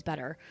discourse is always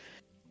better.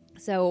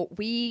 So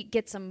we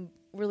get some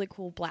really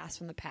cool blasts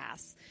from the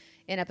past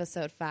in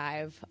episode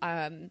 5.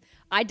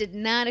 I did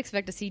not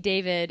expect to see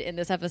David in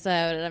this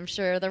episode, and I'm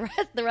sure the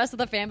rest of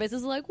the fan base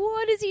is like,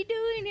 what is he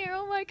doing here?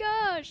 Oh my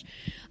gosh.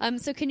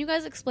 So can you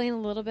guys explain a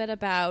little bit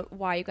about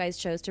why you guys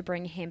chose to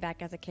bring him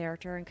back as a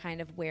character, and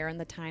kind of where in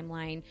the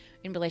timeline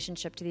in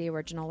relationship to the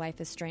original Life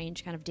is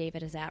Strange kind of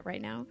David is at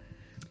right now?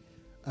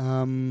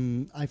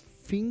 I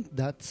think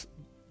that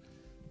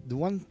the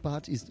one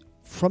part is,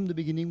 from the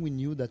beginning we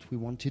knew that we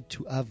wanted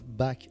to have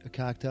back a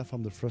character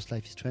from the first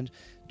Life is Strange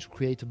to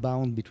create a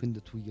bond between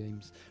the two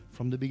games.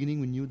 From the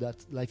beginning we knew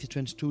that Life is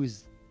Strange 2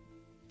 is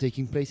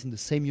taking place in the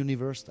same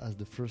universe as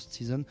the first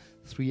season,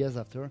 3 years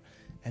after,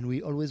 and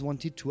we always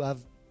wanted to have,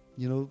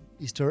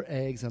 Easter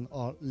eggs and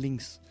or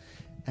links.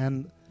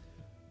 And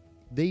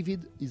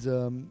David is,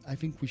 I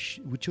think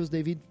we chose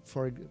David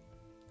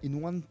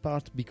in one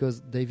part because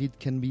David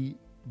can be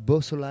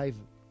both alive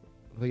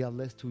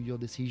regarding to your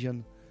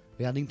decision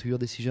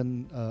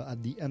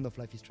at the end of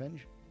Life is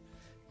Strange.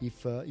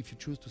 If you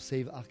choose to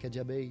save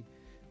Arcadia Bay,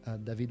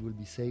 David will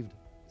be saved,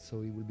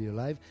 so he will be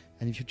alive.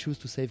 And if you choose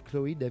to save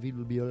Chloe, David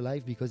will be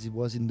alive because he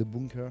was in the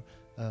bunker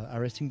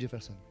arresting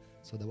Jefferson.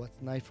 So that was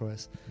nice for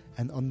us.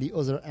 And on the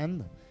other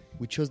end,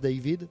 we chose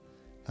David.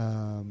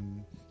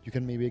 You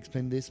can maybe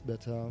explain this,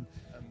 but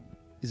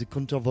is a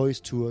counter voice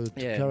to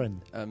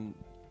Karen.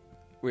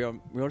 We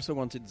also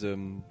wanted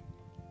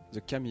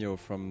the cameo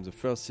from the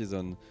first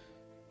season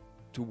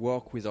to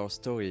work with our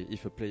story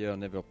if a player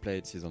never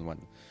played season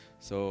 1.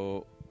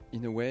 So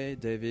in a way,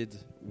 David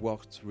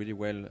worked really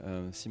well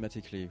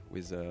thematically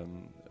with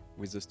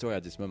the story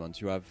at this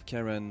moment. You have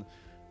Karen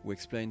who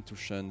explained to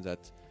Sean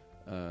that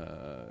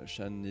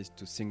Sean needs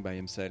to think by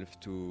himself,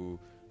 to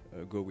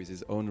go with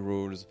his own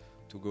rules,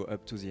 to go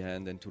up to the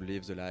end and to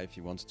live the life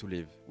he wants to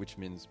live, which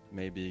means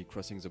maybe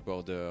crossing the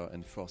border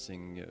and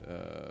forcing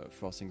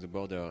the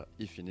border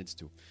if he needs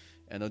to.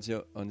 And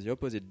on the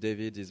opposite,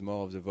 David is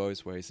more of the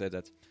voice where he said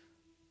that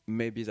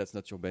maybe that's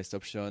not your best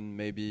option.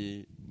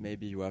 Maybe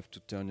you have to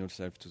turn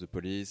yourself to the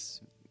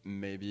police.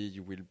 Maybe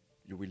you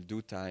will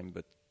do time,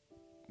 but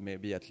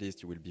maybe at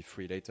least you will be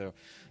free later.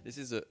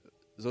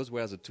 Those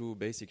were the two.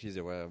 Basically,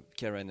 they were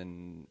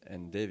Karen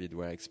and David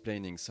were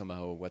explaining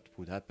somehow what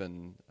would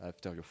happen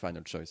after your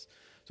final choice.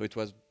 So it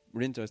was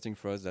really interesting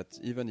for us that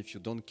even if you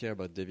don't care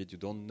about David, you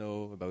don't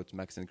know about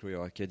Max and Chloe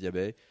or Arcadia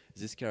Bay,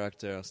 this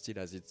character still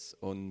has its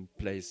own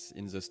place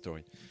in the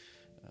story.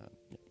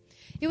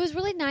 It was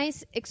really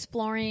nice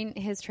exploring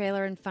his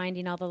trailer and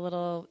finding all the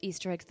little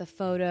Easter eggs, the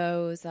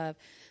photos of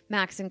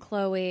Max and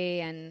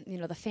Chloe, and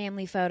the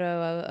family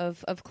photo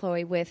of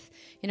Chloe with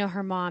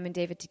her mom and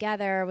David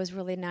together was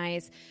really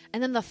nice.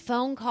 And then the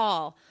phone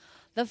call.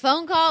 The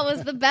phone call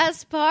was the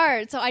best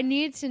part. So I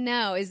need to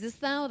know, is this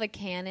now the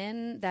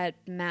canon that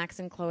Max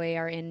and Chloe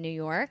are in New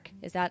York?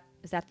 Is that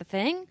the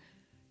thing?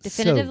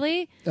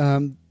 Definitively?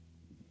 So,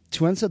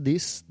 to answer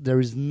this,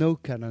 there is no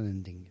canon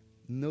ending.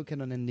 No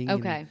canon ending.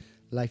 Okay.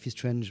 Life is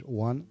Strange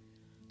 1.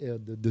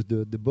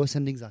 The both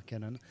endings are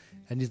canon.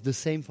 And it's the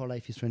same for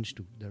Life is Strange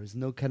 2. There is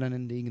no canon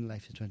ending in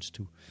Life is Strange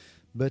 2.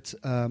 But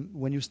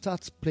when you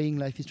start playing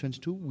Life is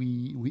Strange 2,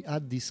 we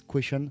had this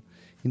question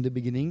in the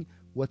beginning.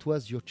 What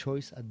was your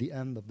choice at the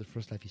end of the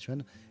first Life is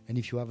Strange? And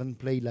if you haven't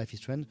played Life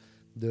is Strange,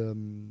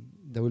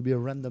 there will be a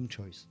random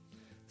choice.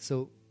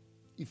 So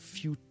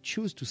if you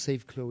choose to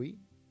save Chloe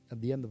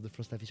at the end of the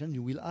first Life is Strange,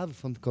 you will have a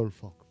phone call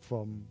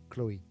from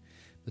Chloe.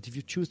 But if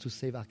you choose to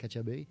save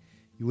Arcadia Bay,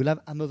 you will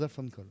have another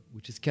phone call,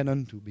 which is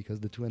canon too,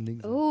 because the two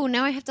endings. Oh,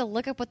 now I have to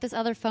look up what this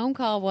other phone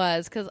call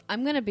was, because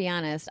I'm going to be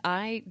honest,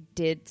 I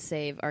did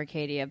save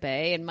Arcadia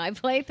Bay in my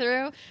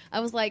playthrough.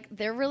 I was like,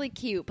 they're really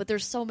cute, but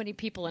there's so many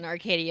people in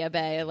Arcadia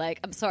Bay. Like,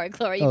 I'm sorry,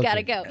 Chloe, you got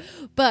to go.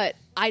 But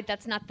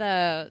that's not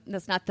the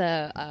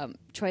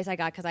choice I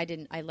got, because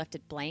I left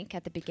it blank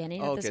at the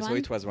beginning of this one. Okay, so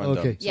it was random.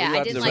 Okay. So yeah, you I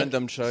have the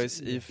random choice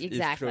if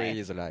Chloe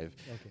is alive.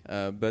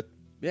 Okay. But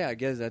yeah, I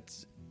guess that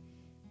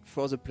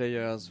for the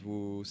players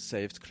who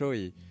saved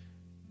Chloe,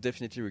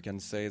 definitely we can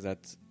say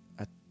that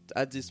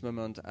at this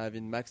moment,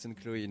 having Max and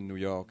Chloe in New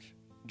York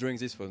during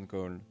this phone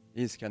call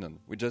is canon.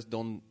 We just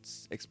don't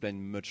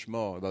explain much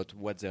more about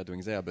what they're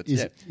doing there, but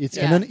it's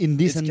canon in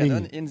this ending.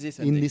 Canon in this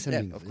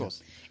ending. Yeah, of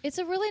course. It's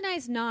a really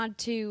nice nod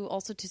to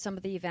some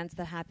of the events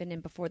that happened in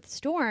Before the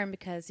Storm,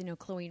 because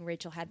Chloe and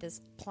Rachel had this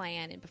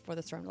plan in Before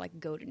the Storm to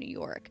go to New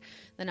York.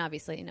 Then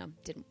obviously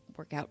didn't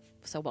work out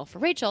so well for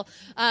Rachel,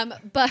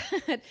 but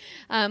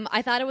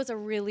I thought it was a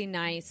really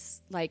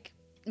nice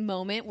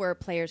moment where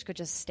players could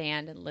just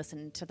stand and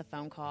listen to the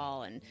phone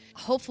call. And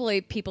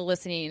hopefully people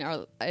listening,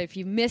 or if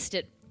you missed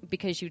it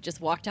because you just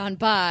walked on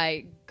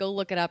by, go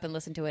look it up and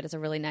listen to it. It's a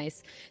really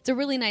nice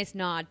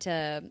nod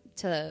to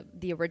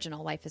the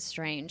original Life is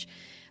Strange.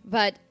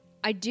 But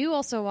I do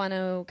also want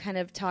to kind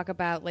of talk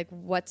about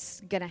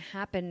what's going to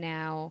happen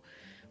now,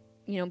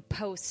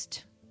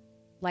 post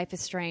Life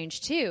is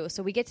Strange 2.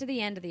 So we get to the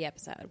end of the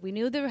episode. We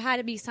knew there had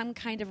to be some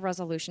kind of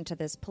resolution to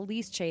this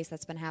police chase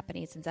that's been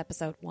happening since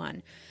episode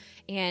 1.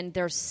 And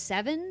there's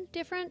 7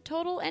 different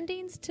total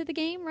endings to the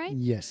game, right?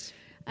 Yes.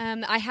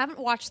 I haven't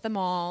watched them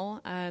all,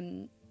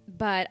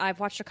 but I've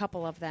watched a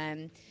couple of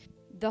them.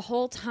 The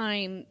whole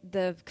time,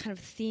 the kind of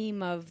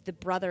theme of the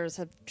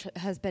brothers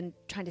has been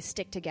trying to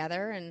stick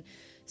together and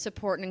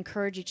support and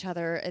encourage each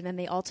other, and then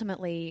they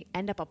ultimately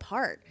end up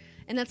apart.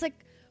 And that's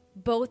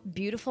both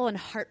beautiful and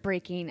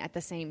heartbreaking at the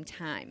same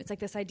time. It's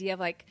this idea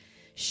of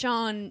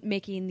Sean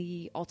making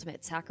the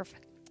ultimate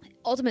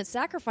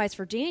sacrifice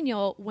for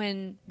Daniel,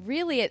 when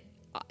really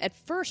at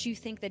first you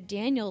think that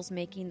Daniel's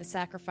making the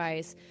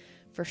sacrifice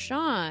for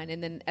Sean,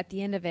 and then at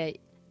the end of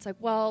it, it's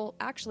well,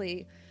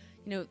 actually,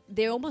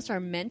 they almost are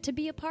meant to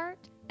be apart,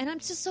 and I'm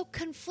just so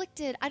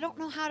conflicted. I don't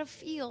know how to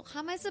feel.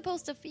 How am I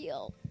supposed to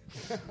feel?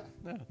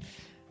 No.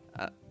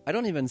 I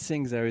don't even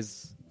think there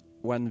is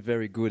one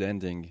very good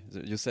ending.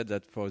 You said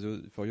that for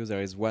you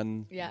there is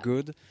one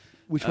good.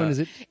 Which one is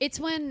it? It's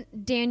when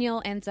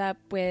Daniel ends up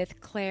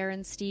with Claire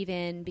and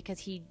Steven because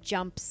he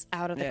jumps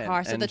out of the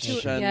car. So the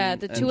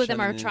two of them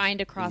are trying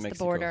to cross the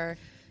border.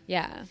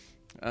 Yeah.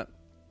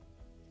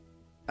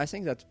 I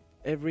think that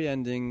every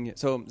ending.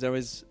 So there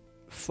is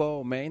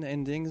 4 main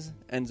endings,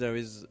 and there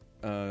is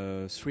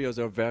 3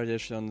 other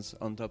variations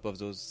on top of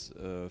those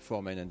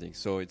 4 main endings.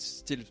 So it's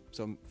still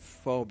some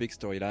 4 big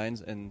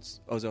storylines and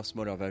other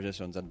smaller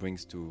variations that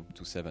brings to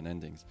 7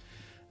 endings.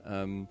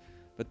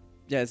 But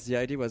yes, the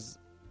idea was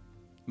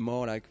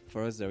more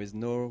for us, there is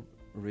no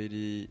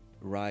really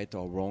right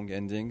or wrong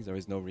ending. There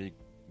is no really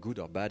good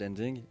or bad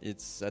ending.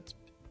 It's that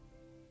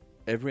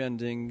every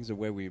ending, the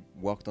way we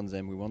worked on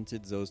them, we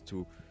wanted those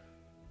to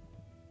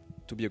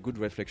be a good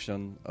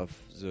reflection of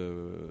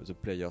the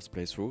player's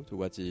playthrough, to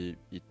what he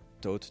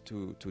taught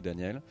to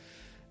Daniel.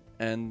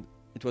 And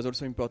it was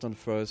also important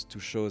for us to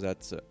show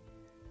that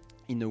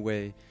in a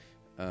way,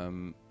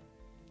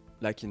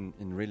 like in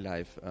real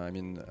life.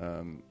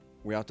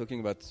 We are talking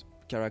about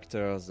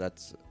characters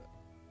that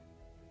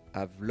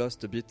have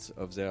lost a bit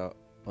of their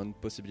own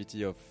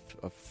possibility of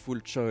full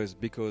choice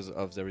because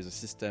of there is a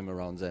system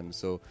around them.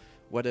 So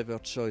whatever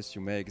choice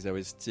you make, there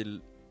is still,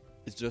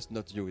 it's just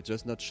not you, it's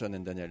just not Sean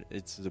and Daniel,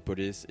 it's the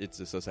police, it's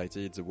the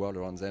society, it's the world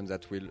around them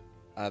that will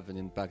have an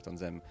impact on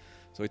them.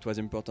 So it was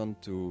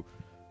important to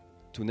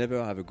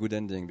never have a good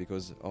ending,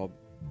 because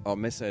our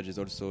message is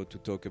also to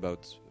talk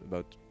about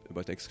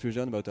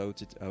exclusion, about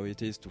how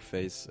it is to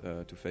face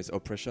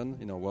oppression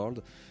in our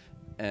world.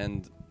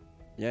 And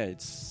yeah,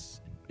 it's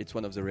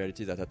one of the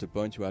realities that at a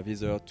point you have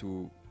either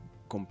to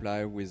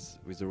comply with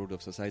the rule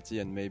of society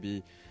and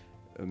maybe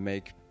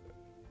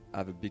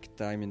have a big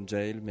time in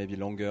jail, maybe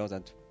longer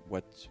than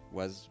what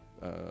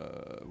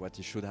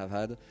he should have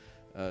had.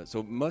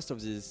 So most of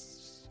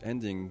this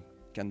ending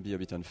can be a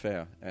bit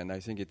unfair, and I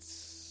think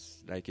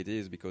it's like it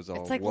is because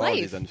our like world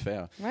life. is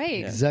unfair. Right.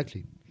 Yeah.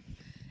 Exactly.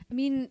 I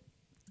mean,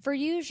 for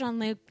you,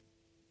 Jean-Luc,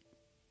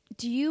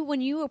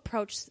 when you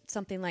approach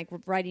something like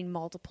writing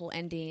multiple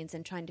endings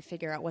and trying to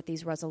figure out what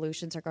these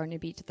resolutions are going to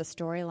be to the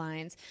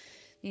storylines,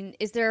 I mean,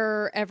 is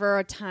there ever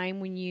a time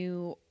when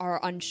you are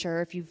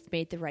unsure if you've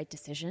made the right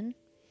decision?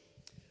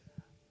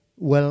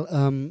 Well,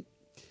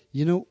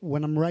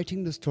 when I'm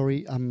writing the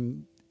story,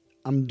 I'm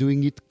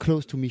doing it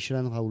close to Michel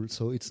and Raoul,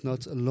 so it's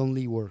not a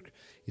lonely work.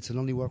 It's a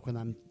lonely work when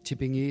I'm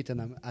tipping it and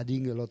I'm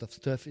adding a lot of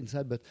stuff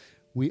inside, but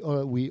we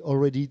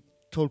already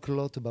talk a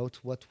lot about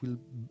what will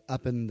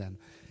happen then.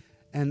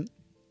 And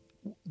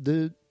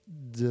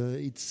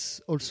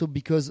it's also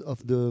because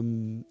of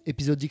the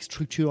episodic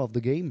structure of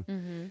the game.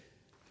 Mm-hmm.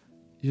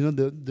 You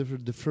know,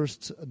 the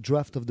first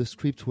draft of the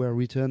script were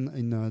written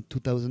in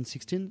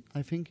 2016,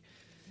 I think,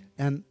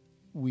 and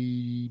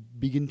we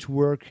begin to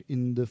work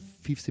in the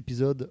 5th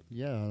episode,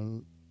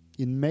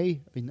 in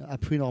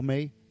April or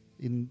May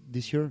in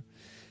this year,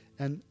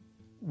 and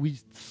we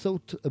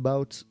thought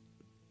about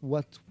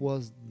what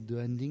was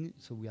the ending.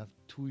 So we have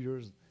 2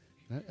 years,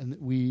 and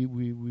we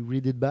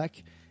read it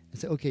back and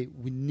say, okay,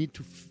 we need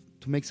to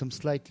make some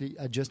slightly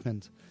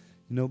adjustment,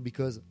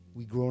 because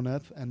we grown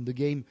up and the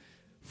game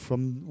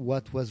from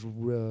what was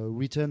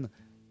written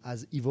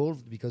has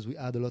evolved because we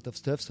add a lot of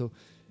stuff. So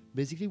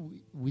basically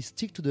we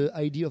stick to the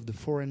idea of the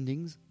 4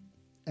 endings,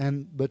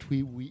 but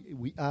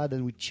we add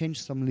and we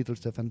change some little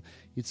stuff, and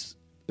it's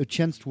a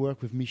chance to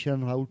work with Michel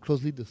and Raoul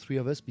closely, the 3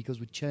 of us, because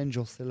we challenge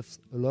ourselves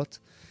a lot.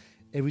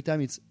 Every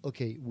time it's,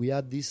 okay, we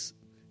add this,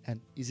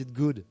 and is it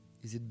good?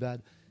 Is it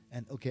bad?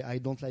 And okay, I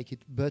don't like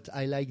it, but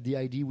I like the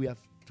idea. We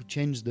have to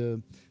change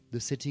the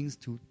settings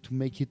to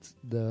make it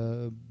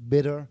the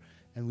better,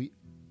 and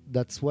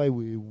that's why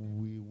we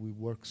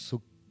work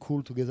so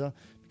cool together,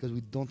 because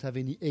we don't have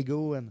any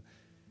ego, and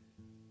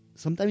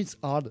sometimes it's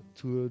hard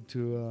to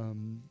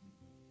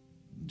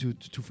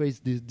face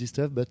this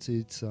stuff, but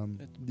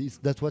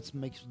that's what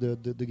makes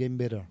the game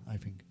better, I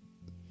think.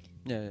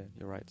 Yeah,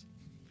 you're right.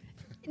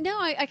 No,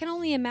 I can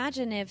only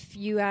imagine if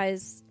you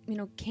guys,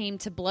 came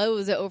to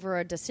blows over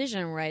a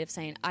decision, right, of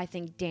saying, I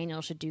think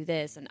Daniel should do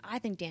this, and I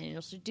think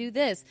Daniel should do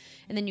this,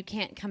 and then you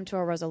can't come to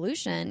a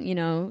resolution,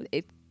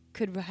 it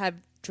could have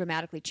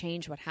dramatically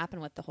changed what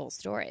happened with the whole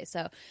story.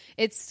 So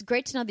it's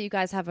great to know that you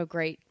guys have a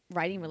great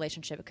writing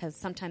relationship, because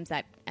sometimes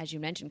that, as you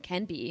mentioned,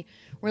 can be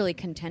really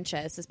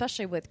contentious,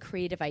 especially with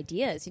creative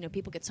ideas.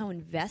 People get so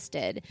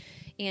invested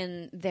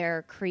in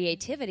their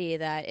creativity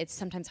that it's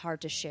sometimes hard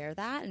to share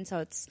that. And so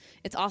it's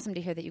awesome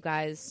to hear that you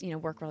guys,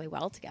 work really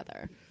well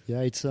together.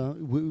 Yeah, it's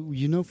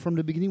from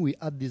the beginning we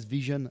had this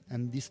vision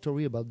and this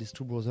story about these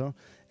 2 brothers,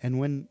 and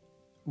when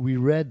we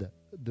read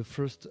the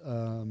first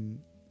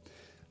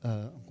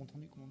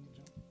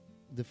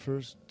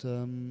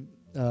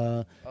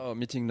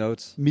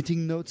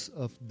meeting notes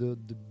of the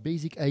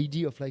basic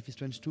idea of Life is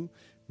Strange 2,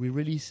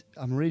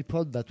 I'm really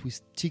proud that we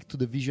stick to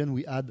the vision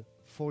we had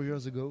 4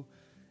 years ago,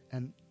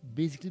 and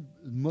basically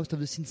most of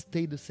the scenes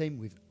stay the same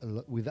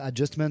with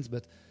adjustments,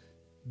 but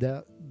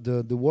the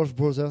Wolf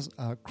brothers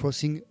are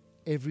crossing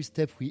every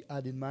step we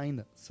had in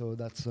mind, so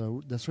that's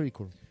really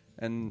cool.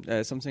 And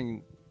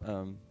something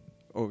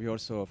we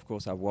also, of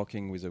course, are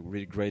working with a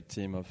really great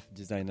team of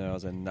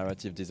designers and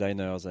narrative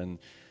designers, and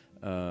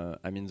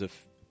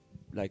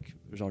like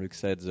Jean-Luc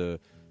said, the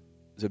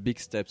big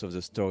steps of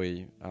the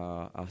story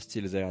are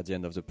still there at the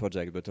end of the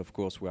project. But of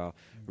course, we are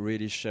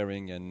really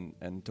sharing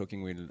and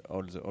talking with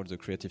all the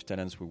creative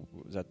talents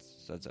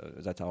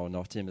that are on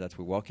our team, that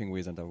we're working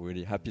with and are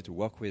really happy to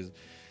work with.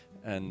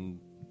 And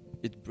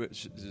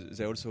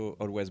they also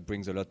always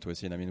brings a lot to a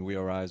scene. We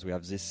arrive, we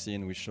have this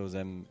scene, we show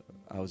them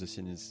how the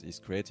scene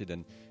is created,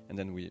 and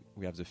then we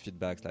have the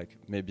feedback, like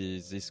maybe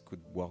this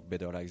could work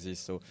better like this.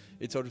 So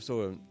it's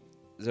also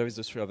there is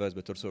the 3 of us,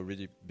 but also a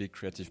really big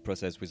creative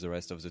process with the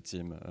rest of the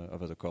team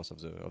over the course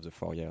of the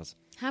 4 years.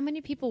 How many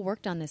people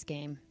worked on this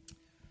game?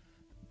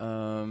 The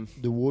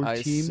whole team.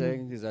 I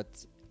think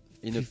that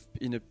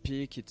in a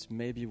peak it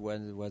maybe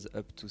was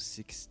up to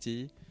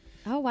 60.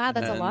 Oh wow,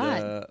 that's a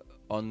lot.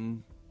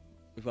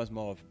 It was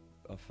more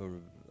of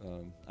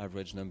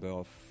average number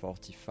of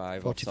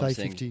 45 or 45,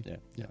 something. 50.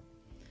 Yeah.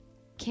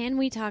 Can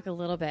we talk a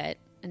little bit,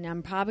 and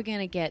I'm probably going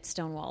to get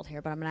stonewalled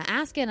here, but I'm going to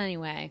ask it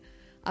anyway,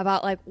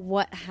 about like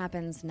what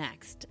happens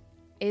next?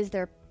 Is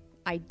there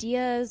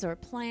ideas or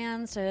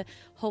plans to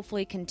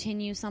hopefully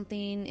continue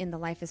something in the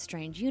Life is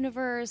Strange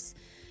universe?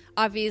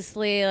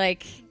 Obviously,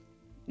 like,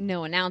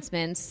 no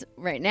announcements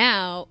right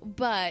now,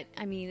 but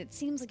I mean, it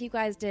seems like you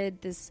guys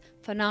did this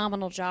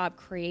phenomenal job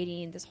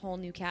creating this whole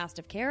new cast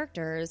of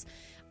characters.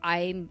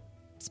 I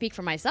speak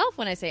for myself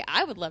when I say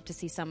I would love to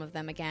see some of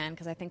them again,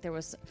 because I think there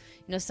was,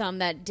 some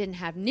that didn't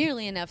have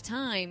nearly enough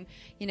time.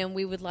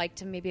 We would like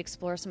to maybe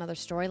explore some other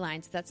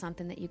storylines. Is that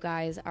something that you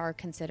guys are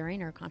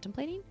considering or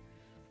contemplating?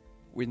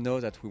 We know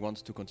that we want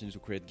to continue to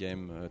create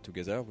game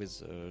together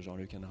with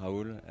Jean-Luc and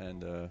Raoul,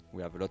 and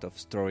we have a lot of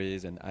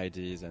stories and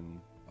ideas, and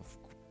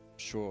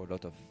sure a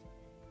lot of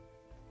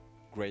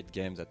great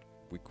games that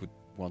we could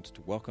want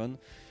to work on.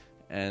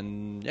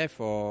 And yeah,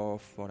 for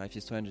Life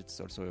is Strange, it's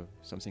also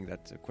something a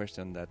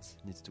question that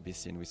needs to be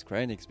seen with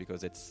Square Enix,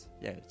 because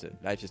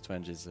Life is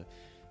Strange is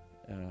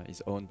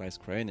owned by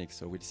Square Enix,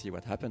 so we'll see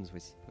what happens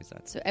with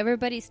that. So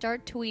everybody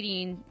start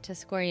tweeting to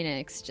Square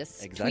Enix.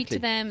 Just tweet to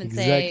them and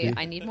Exactly. say,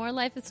 I need more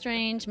Life is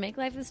Strange. Make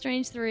Life is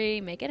Strange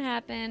 3. Make it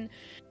happen.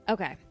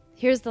 Okay,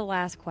 here's the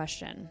last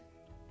question.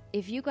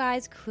 If you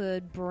guys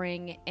could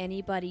bring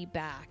anybody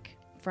back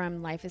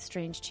from Life is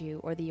Strange 2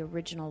 or the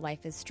original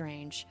Life is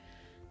Strange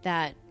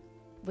that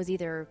was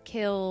either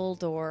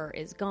killed or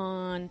is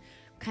gone,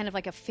 kind of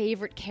like a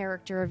favorite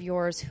character of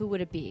yours, who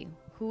would it be?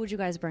 Who would you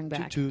guys bring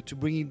back? To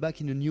bring it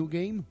back in a new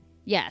game?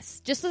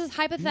 Yes, just as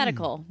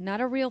hypothetical,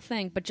 not a real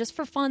thing, but just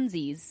for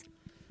funsies.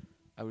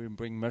 I will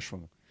bring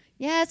Mushroom.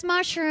 Yes,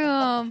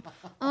 Mushroom.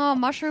 Oh,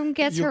 Mushroom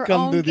gets You her can't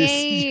own do this.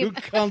 game. You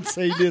can't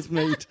say this,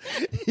 mate.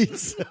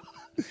 It's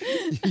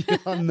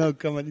no,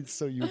 come on, it's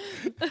so you.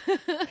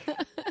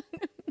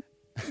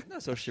 No,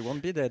 so she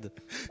won't be dead.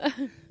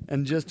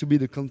 And just to be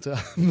the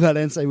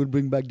counterbalance, I will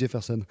bring back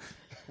Jefferson.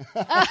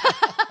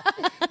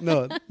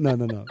 No.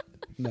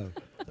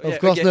 Of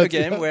course a not.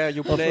 game where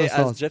you play course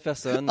as not.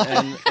 Jefferson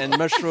and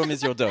Mushroom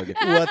is your dog.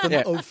 What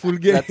an awful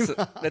game.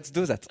 Let's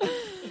do that.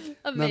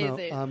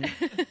 Amazing. No.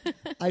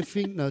 I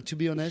think, to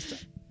be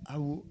honest,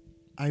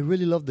 I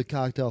really love the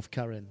character of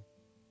Karen.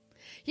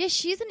 Yeah,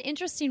 she's an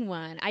interesting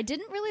one. I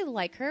didn't really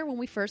like her when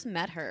we first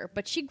met her,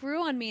 but she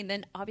grew on me, and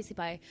then obviously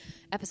by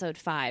episode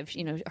 5,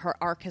 her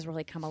arc has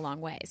really come a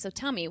long way. So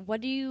tell me, what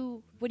do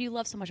you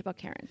love so much about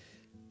Karen?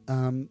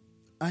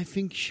 I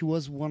think she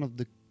was one of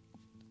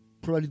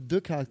probably the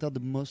character the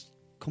most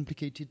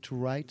complicated to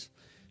write,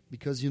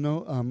 because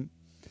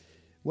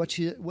what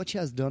she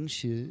has done,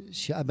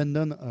 she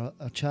abandoned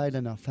her child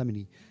and her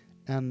family,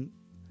 and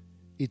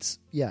it's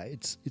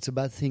a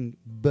bad thing.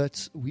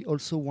 But we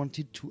also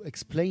wanted to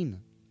explain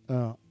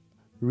her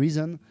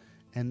reason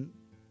and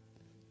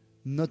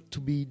not to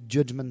be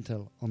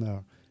judgmental on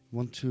her.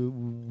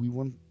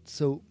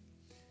 So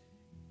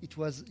it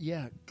was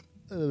a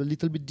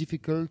little bit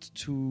difficult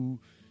to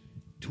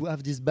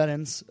have this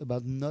balance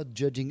about not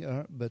judging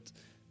her, but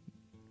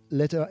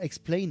let her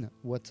explain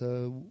what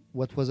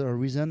was her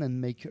reason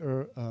and make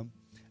her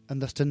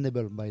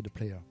understandable by the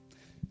player.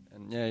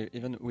 And yeah,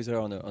 even with her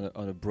on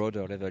a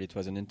broader level, it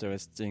was an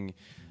interesting.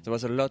 There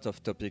was a lot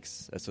of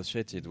topics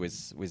associated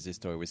with this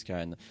story with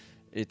Karen.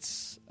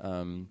 It's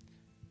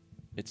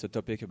a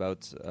topic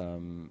about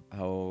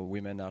how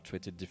women are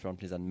treated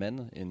differently than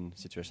men in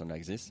situations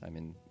like this. I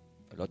mean,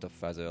 a lot of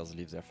fathers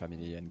leave their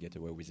family and get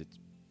away with it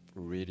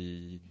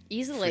really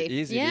easily.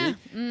 Yeah.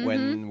 Mm-hmm.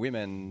 When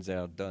women,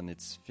 they're done,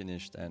 it's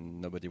finished,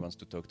 and nobody wants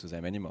to talk to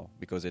them anymore,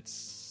 because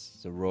it's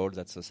the role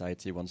that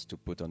society wants to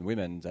put on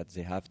women, that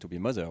they have to be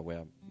mother,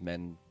 where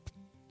men,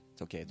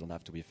 it's okay, don't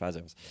have to be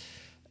fathers.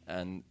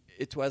 And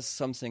it was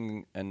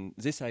something, and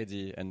this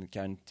idea, and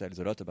Karen tells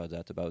a lot about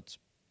that, about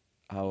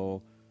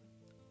how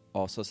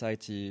our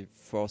society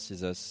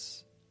forces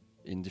us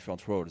in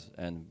different roles,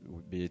 and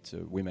be it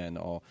women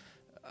or,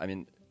 I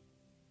mean,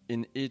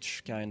 in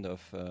each kind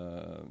of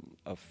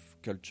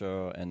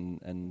culture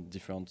and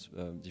different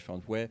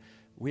way,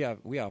 we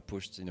are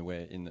pushed in a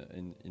way in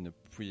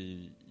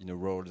a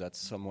role that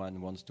someone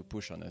wants to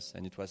push on us,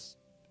 and it was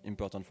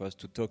important for us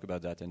to talk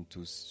about that and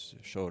to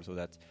show so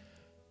that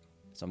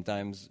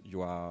sometimes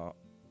you are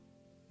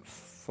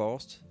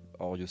forced,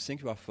 or you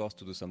think you are forced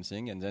to do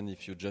something, and then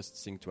if you just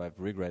think to have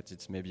regret,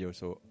 it's maybe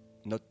also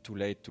not too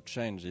late to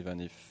change,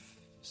 even if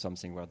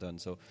something were done.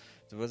 So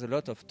there was a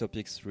lot of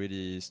topics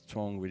really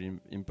strong, really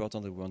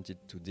important that we wanted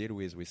to deal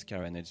with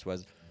Karen. It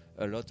was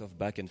a lot of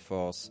back and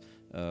forth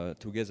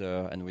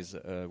together, and with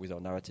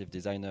our narrative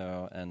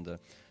designer, and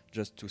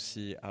just to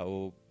see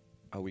how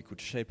we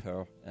could shape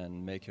her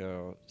and make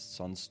her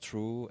sound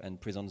true and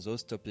present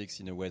those topics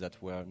in a way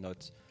that were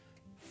not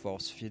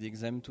force feeding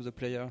them to the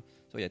player.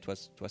 So yeah, it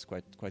was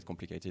quite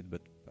complicated,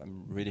 but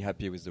I'm really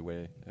happy with the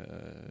way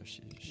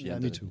she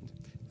me too.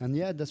 And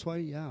that's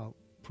why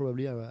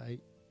probably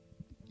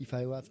if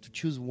I have to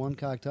choose one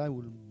character, I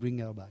will bring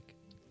her back.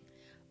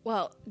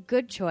 Well,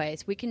 good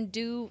choice. We can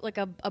do like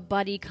a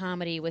buddy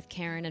comedy with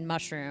Karen and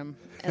Mushroom.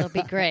 It'll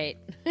be great.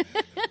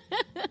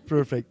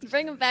 Perfect.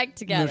 Bring them back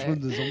together.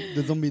 Mushroom,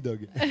 the zombie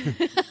dog.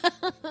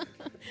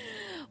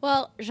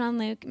 Well,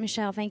 Jean-Luc,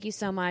 Michelle, thank you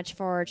so much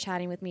for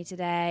chatting with me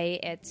today.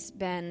 It's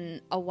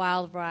been a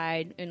wild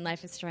ride in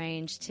Life is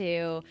Strange,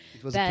 too.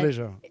 It was a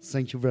pleasure.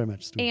 Thank you very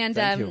much, Stu. And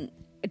Thank you.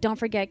 don't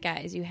forget,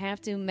 guys, you have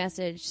to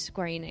message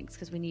Square Enix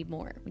because we need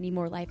more. We need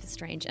more Life is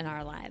Strange in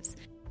our lives.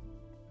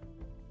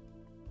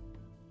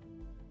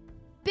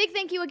 Big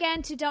thank you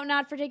again to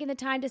DONTNOD for taking the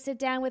time to sit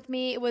down with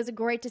me. It was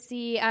great to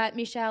see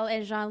Michelle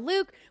and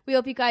Jean-Luc. We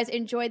hope you guys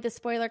enjoyed the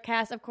spoiler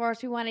cast. Of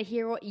course, we want to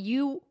hear what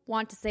you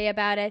want to say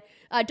about it.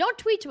 Don't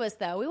tweet to us,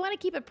 though. We want to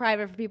keep it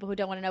private for people who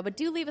don't want to know. But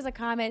do leave us a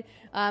comment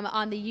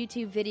on the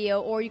YouTube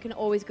video, or you can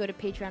always go to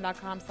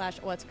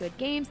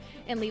patreon.com/whatsgoodgames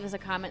and leave us a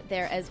comment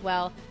there as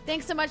well.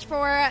 Thanks so much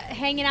for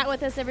hanging out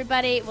with us,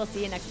 everybody. We'll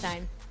see you next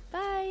time.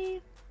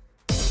 Bye.